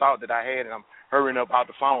 Another thought that I had, and I'm hurrying up out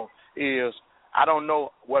the phone, is I don't know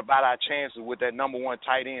what about our chances with that number one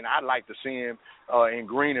tight end. I'd like to see him in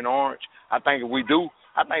green and orange. I think if we do,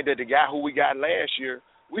 I think that the guy who we got last year,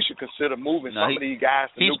 we should consider moving some of these guys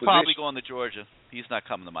to new positions. He's probably going to Georgia. He's not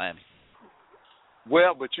coming to Miami.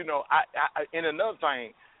 Well, but and another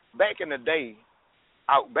thing, back in the day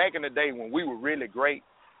when we were really great,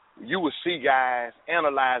 you would see guys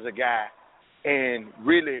analyze a guy and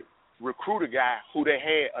really recruit a guy who they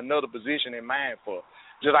had another position in mind for.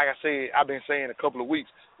 Just like I said, I've been saying a couple of weeks,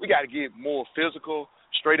 we got to get more physical,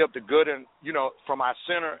 straight up the gut, and from our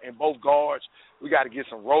center and both guards. We got to get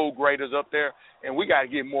some road graders up there, and we got to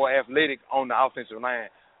get more athletic on the offensive line.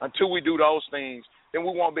 Until we do those things, then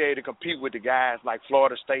we won't be able to compete with the guys like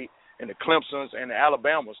Florida State and the Clemsons and the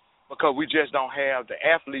Alabamas because we just don't have the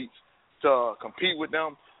athletes to compete with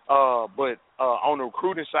them. But on the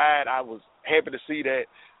recruiting side, I was happy to see that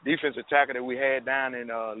defensive tackle that we had down in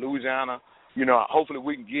Louisiana. Hopefully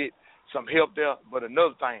we can get some help there. But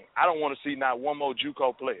another thing, I don't want to see not one more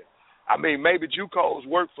JUCO player. I mean, maybe JUCOs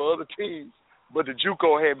work for other teams, but the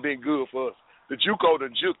JUCO haven't been good for us. The JUCO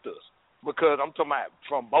done juked us because I'm talking about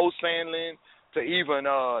from Bo Sandlin to even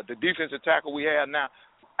the defensive tackle we have now.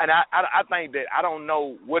 And I think that I don't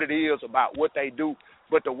know what it is about what they do,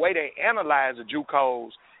 but the way they analyze the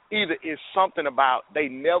JUCOs, either it's something about they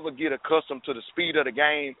never get accustomed to the speed of the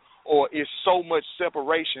game or it's so much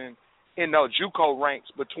separation in those JUCO ranks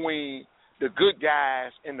between the good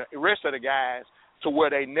guys and the rest of the guys to where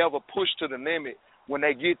they never push to the limit. When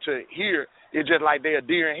they get to here, it's just like they're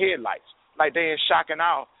deer in headlights. Like they're in shock and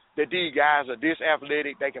awe that these guys are this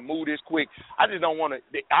athletic, they can move this quick. I just don't want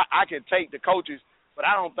to – I can take the coaches, but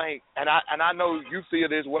I don't think – and I know you feel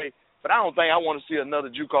this way, but I don't think I want to see another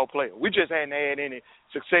JUCO player. We just hadn't had any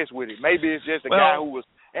success with it. Maybe it's just a guy who was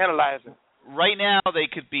analyzing. Right now, they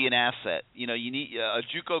could be an asset. You need a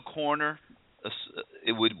JUCO corner.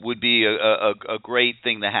 It would be a great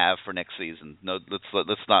thing to have for next season. No,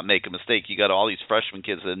 let's not make a mistake. You got all these freshman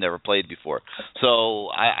kids that have never played before. So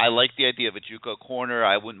I like the idea of a JUCO corner.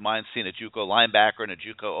 I wouldn't mind seeing a JUCO linebacker and a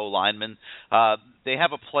JUCO O-lineman. They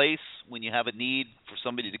have a place when you have a need for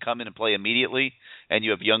somebody to come in and play immediately, and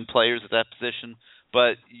you have young players at that position.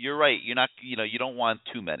 But you're right. You're not. You don't want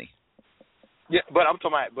too many. Yeah, but I'm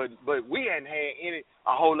talking about, but we hadn't had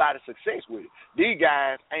a whole lot of success with it. These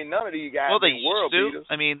guys, ain't none of these guys been world beaters.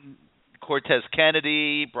 I mean, Cortez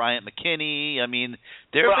Kennedy, Bryant McKinney. I mean,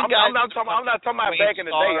 there have been guys. I'm not talking about back in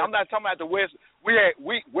the day. I'm not talking about the West.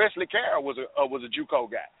 Wesley Carroll was a JUCO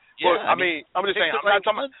guy. Yeah, but, I'm just saying. I'm not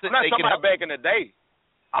talking about back in the day.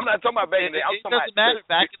 I'm not talking about back in the day. It doesn't matter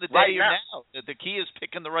back in the day or now. The key is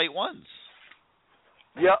picking the right ones.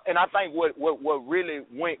 Yeah, and I think what really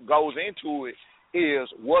goes into it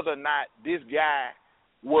is whether or not this guy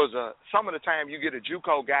was some of the time you get a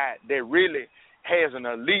JUCO guy that really has an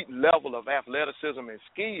elite level of athleticism and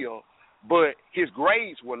skill, but his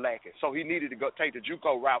grades were lacking, so he needed to go take the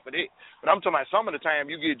JUCO route for that. But I'm talking about some of the time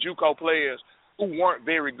you get JUCO players who weren't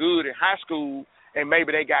very good in high school, and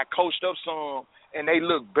maybe they got coached up some, and they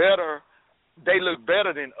look better they look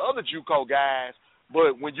better than other JUCO guys,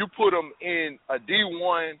 but when you put them in a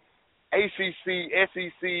D1, ACC,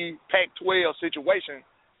 SEC, Pac-12 situation,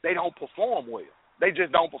 they don't perform well. They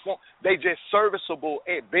just don't perform. They just serviceable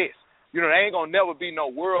at best. You know, they ain't going to never be no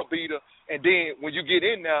world beater. And then when you get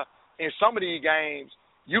in there, in some of these games,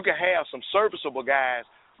 you can have some serviceable guys,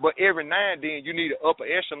 but every now and then you need an upper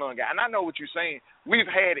echelon guy. And I know what you're saying. We've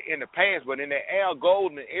had it in the past, but in the Al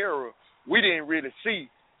Golden era, we didn't really see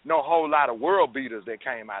no whole lot of world beaters that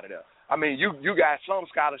came out of there. I mean, you got some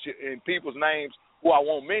scholarship in people's names who I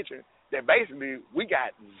won't mention that basically we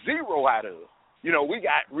got zero out of. You know, we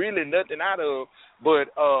got really nothing out of. But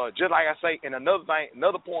just like I say, and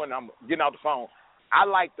another point, I'm getting off the phone, I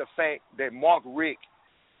like the fact that Mark Richt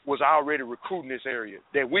was already recruiting this area,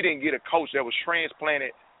 that we didn't get a coach that was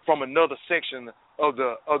transplanted from another section of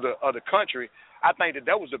the country. I think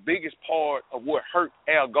that was the biggest part of what hurt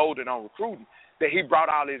Al Golden on recruiting, that he brought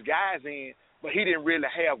all his guys in, but he didn't really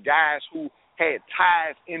have guys who had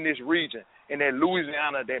ties in this region, in that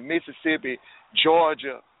Louisiana, that Mississippi,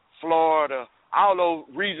 Georgia, Florida, all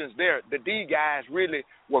those regions there, that these guys really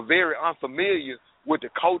were very unfamiliar with the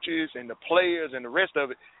coaches and the players and the rest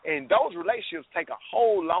of it. And those relationships take a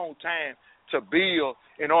whole long time to build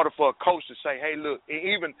in order for a coach to say, hey, look, and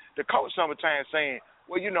even the coach sometimes saying,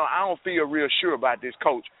 well, you know, I don't feel real sure about this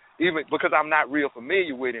coach, even because I'm not real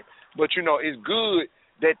familiar with him. But, you know, it's good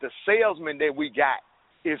that the salesman that we got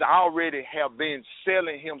is already have been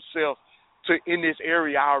selling himself to in this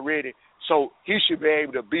area already, so he should be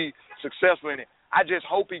able to be successful in it. I just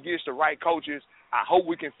hope he gets the right coaches. I hope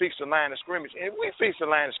we can fix the line of scrimmage. And if we fix the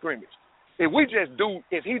line of scrimmage, if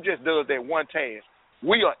he just does that one task,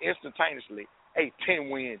 we are instantaneously a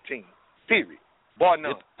 10-win team. Period. Bar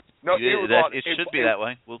none. It should be that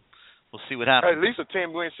way. We'll see what happens. At least a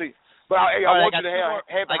 10-win season. But I want you to have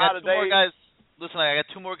happy holidays. 2 more guys. Listen, I got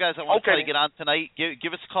 2 more guys I want to try to get on tonight.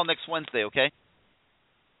 Give us a call next Wednesday, okay?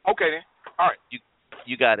 Okay, then. All right.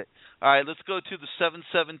 You got it. All right, let's go to the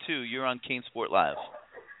 772. You're on CaneSport Live.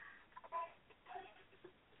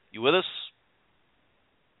 You with us?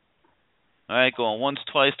 All right, going once,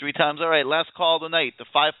 twice, 3 times. All right, last call of the night, the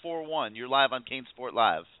 541. You're live on CaneSport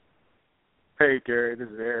Live. Hey, Gary, this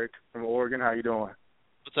is Eric from Oregon. How you doing?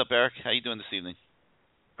 What's up, Eric? How you doing this evening?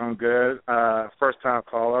 I'm good. First-time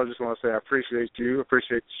caller. I just want to say I appreciate you.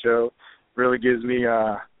 Appreciate the show. Really gives me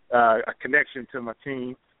a connection to my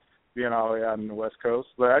team, being all the way out in the West Coast.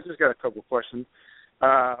 But I just got a couple questions.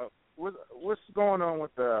 What's going on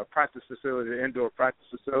with the practice facility, the indoor practice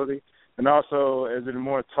facility? And also, is it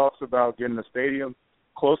more talks about getting the stadium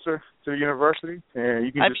closer to the university? And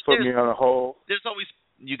you can just put me on a hold.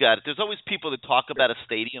 You got it. There's always people that talk about a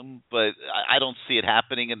stadium, but I don't see it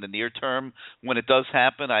happening in the near term. When it does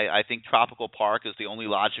happen, I think Tropical Park is the only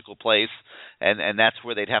logical place, and that's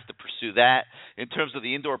where they'd have to pursue that. In terms of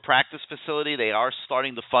the indoor practice facility, they are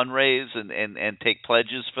starting to fundraise and take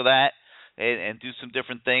pledges for that and do some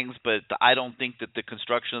different things, but I don't think that the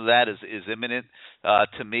construction of that is imminent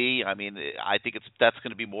to me. I mean, I think that's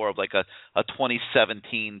going to be more of like a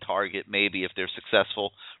 2017 target maybe if they're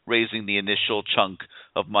successful raising the initial chunk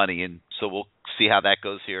of money, and so we'll see how that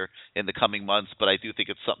goes here in the coming months, but I do think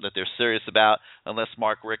it's something that they're serious about unless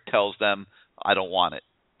Mark Richt tells them, I don't want it.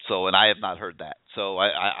 So, and I have not heard that. So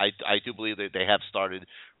I do believe that they have started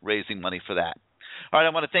raising money for that. All right, I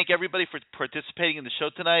want to thank everybody for participating in the show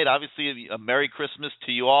tonight. Obviously, a Merry Christmas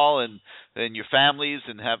to you all and your families,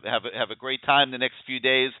 and have a great time the next few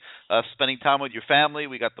days spending time with your family.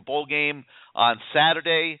 We got the bowl game on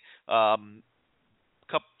Saturday.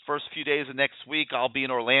 First few days of next week, I'll be in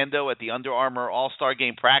Orlando at the Under Armour All-Star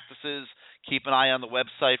Game practices. Keep an eye on the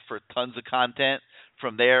website for tons of content.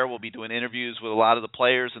 From there, we'll be doing interviews with a lot of the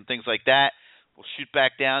players and things like that. We'll shoot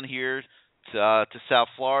back down here to South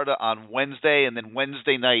Florida on Wednesday, and then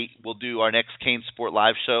Wednesday night we'll do our next CaneSport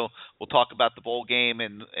Live show. We'll talk about the bowl game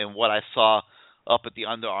and what I saw up at the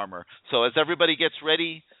Under Armour. So as everybody gets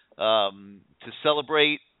ready to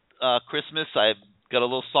celebrate Christmas, I've got a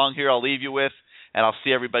little song here I'll leave you with, and I'll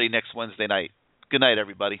see everybody next Wednesday night. Good night,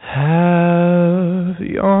 everybody. Have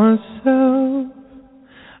yourself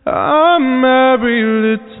a merry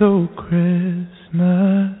little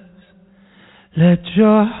Christmas. Let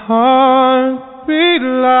your heart be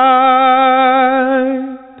light.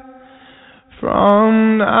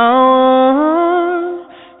 From now on,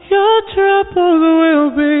 your troubles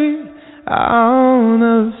will be out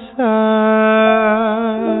of sight.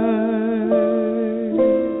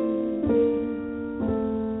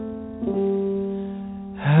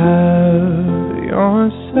 Have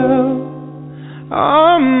yourself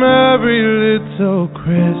a merry little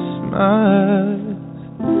Christmas.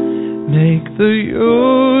 Make the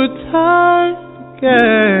Yuletide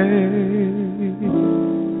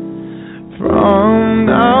From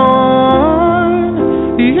now on,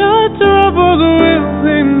 your troubles will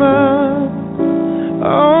be mine.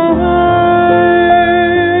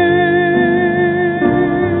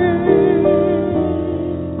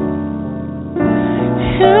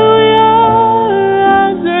 Here we are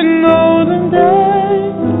as in olden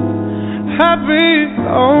days, happy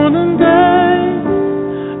olden days,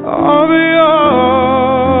 all beyond.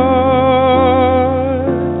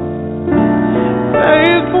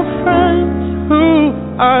 Faithful friends who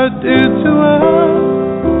are dear to us,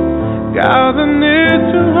 gather near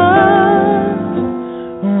to us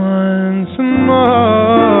once more.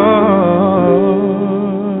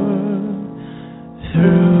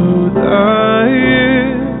 Through the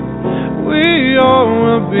years, we all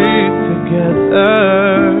will be together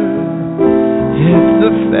if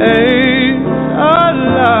the fates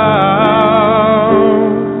allow.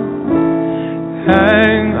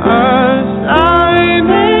 Hang a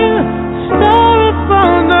shining star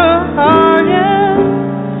upon the highest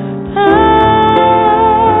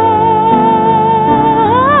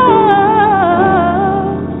tower.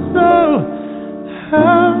 So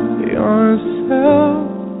have yourself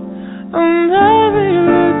a merry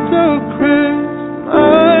little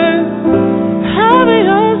Christmas. Have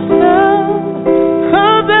yourself a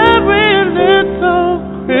merry little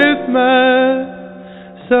Christmas.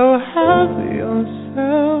 So have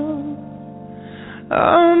yourself a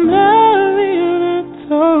merry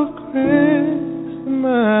little Christmas.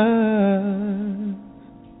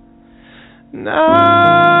 Now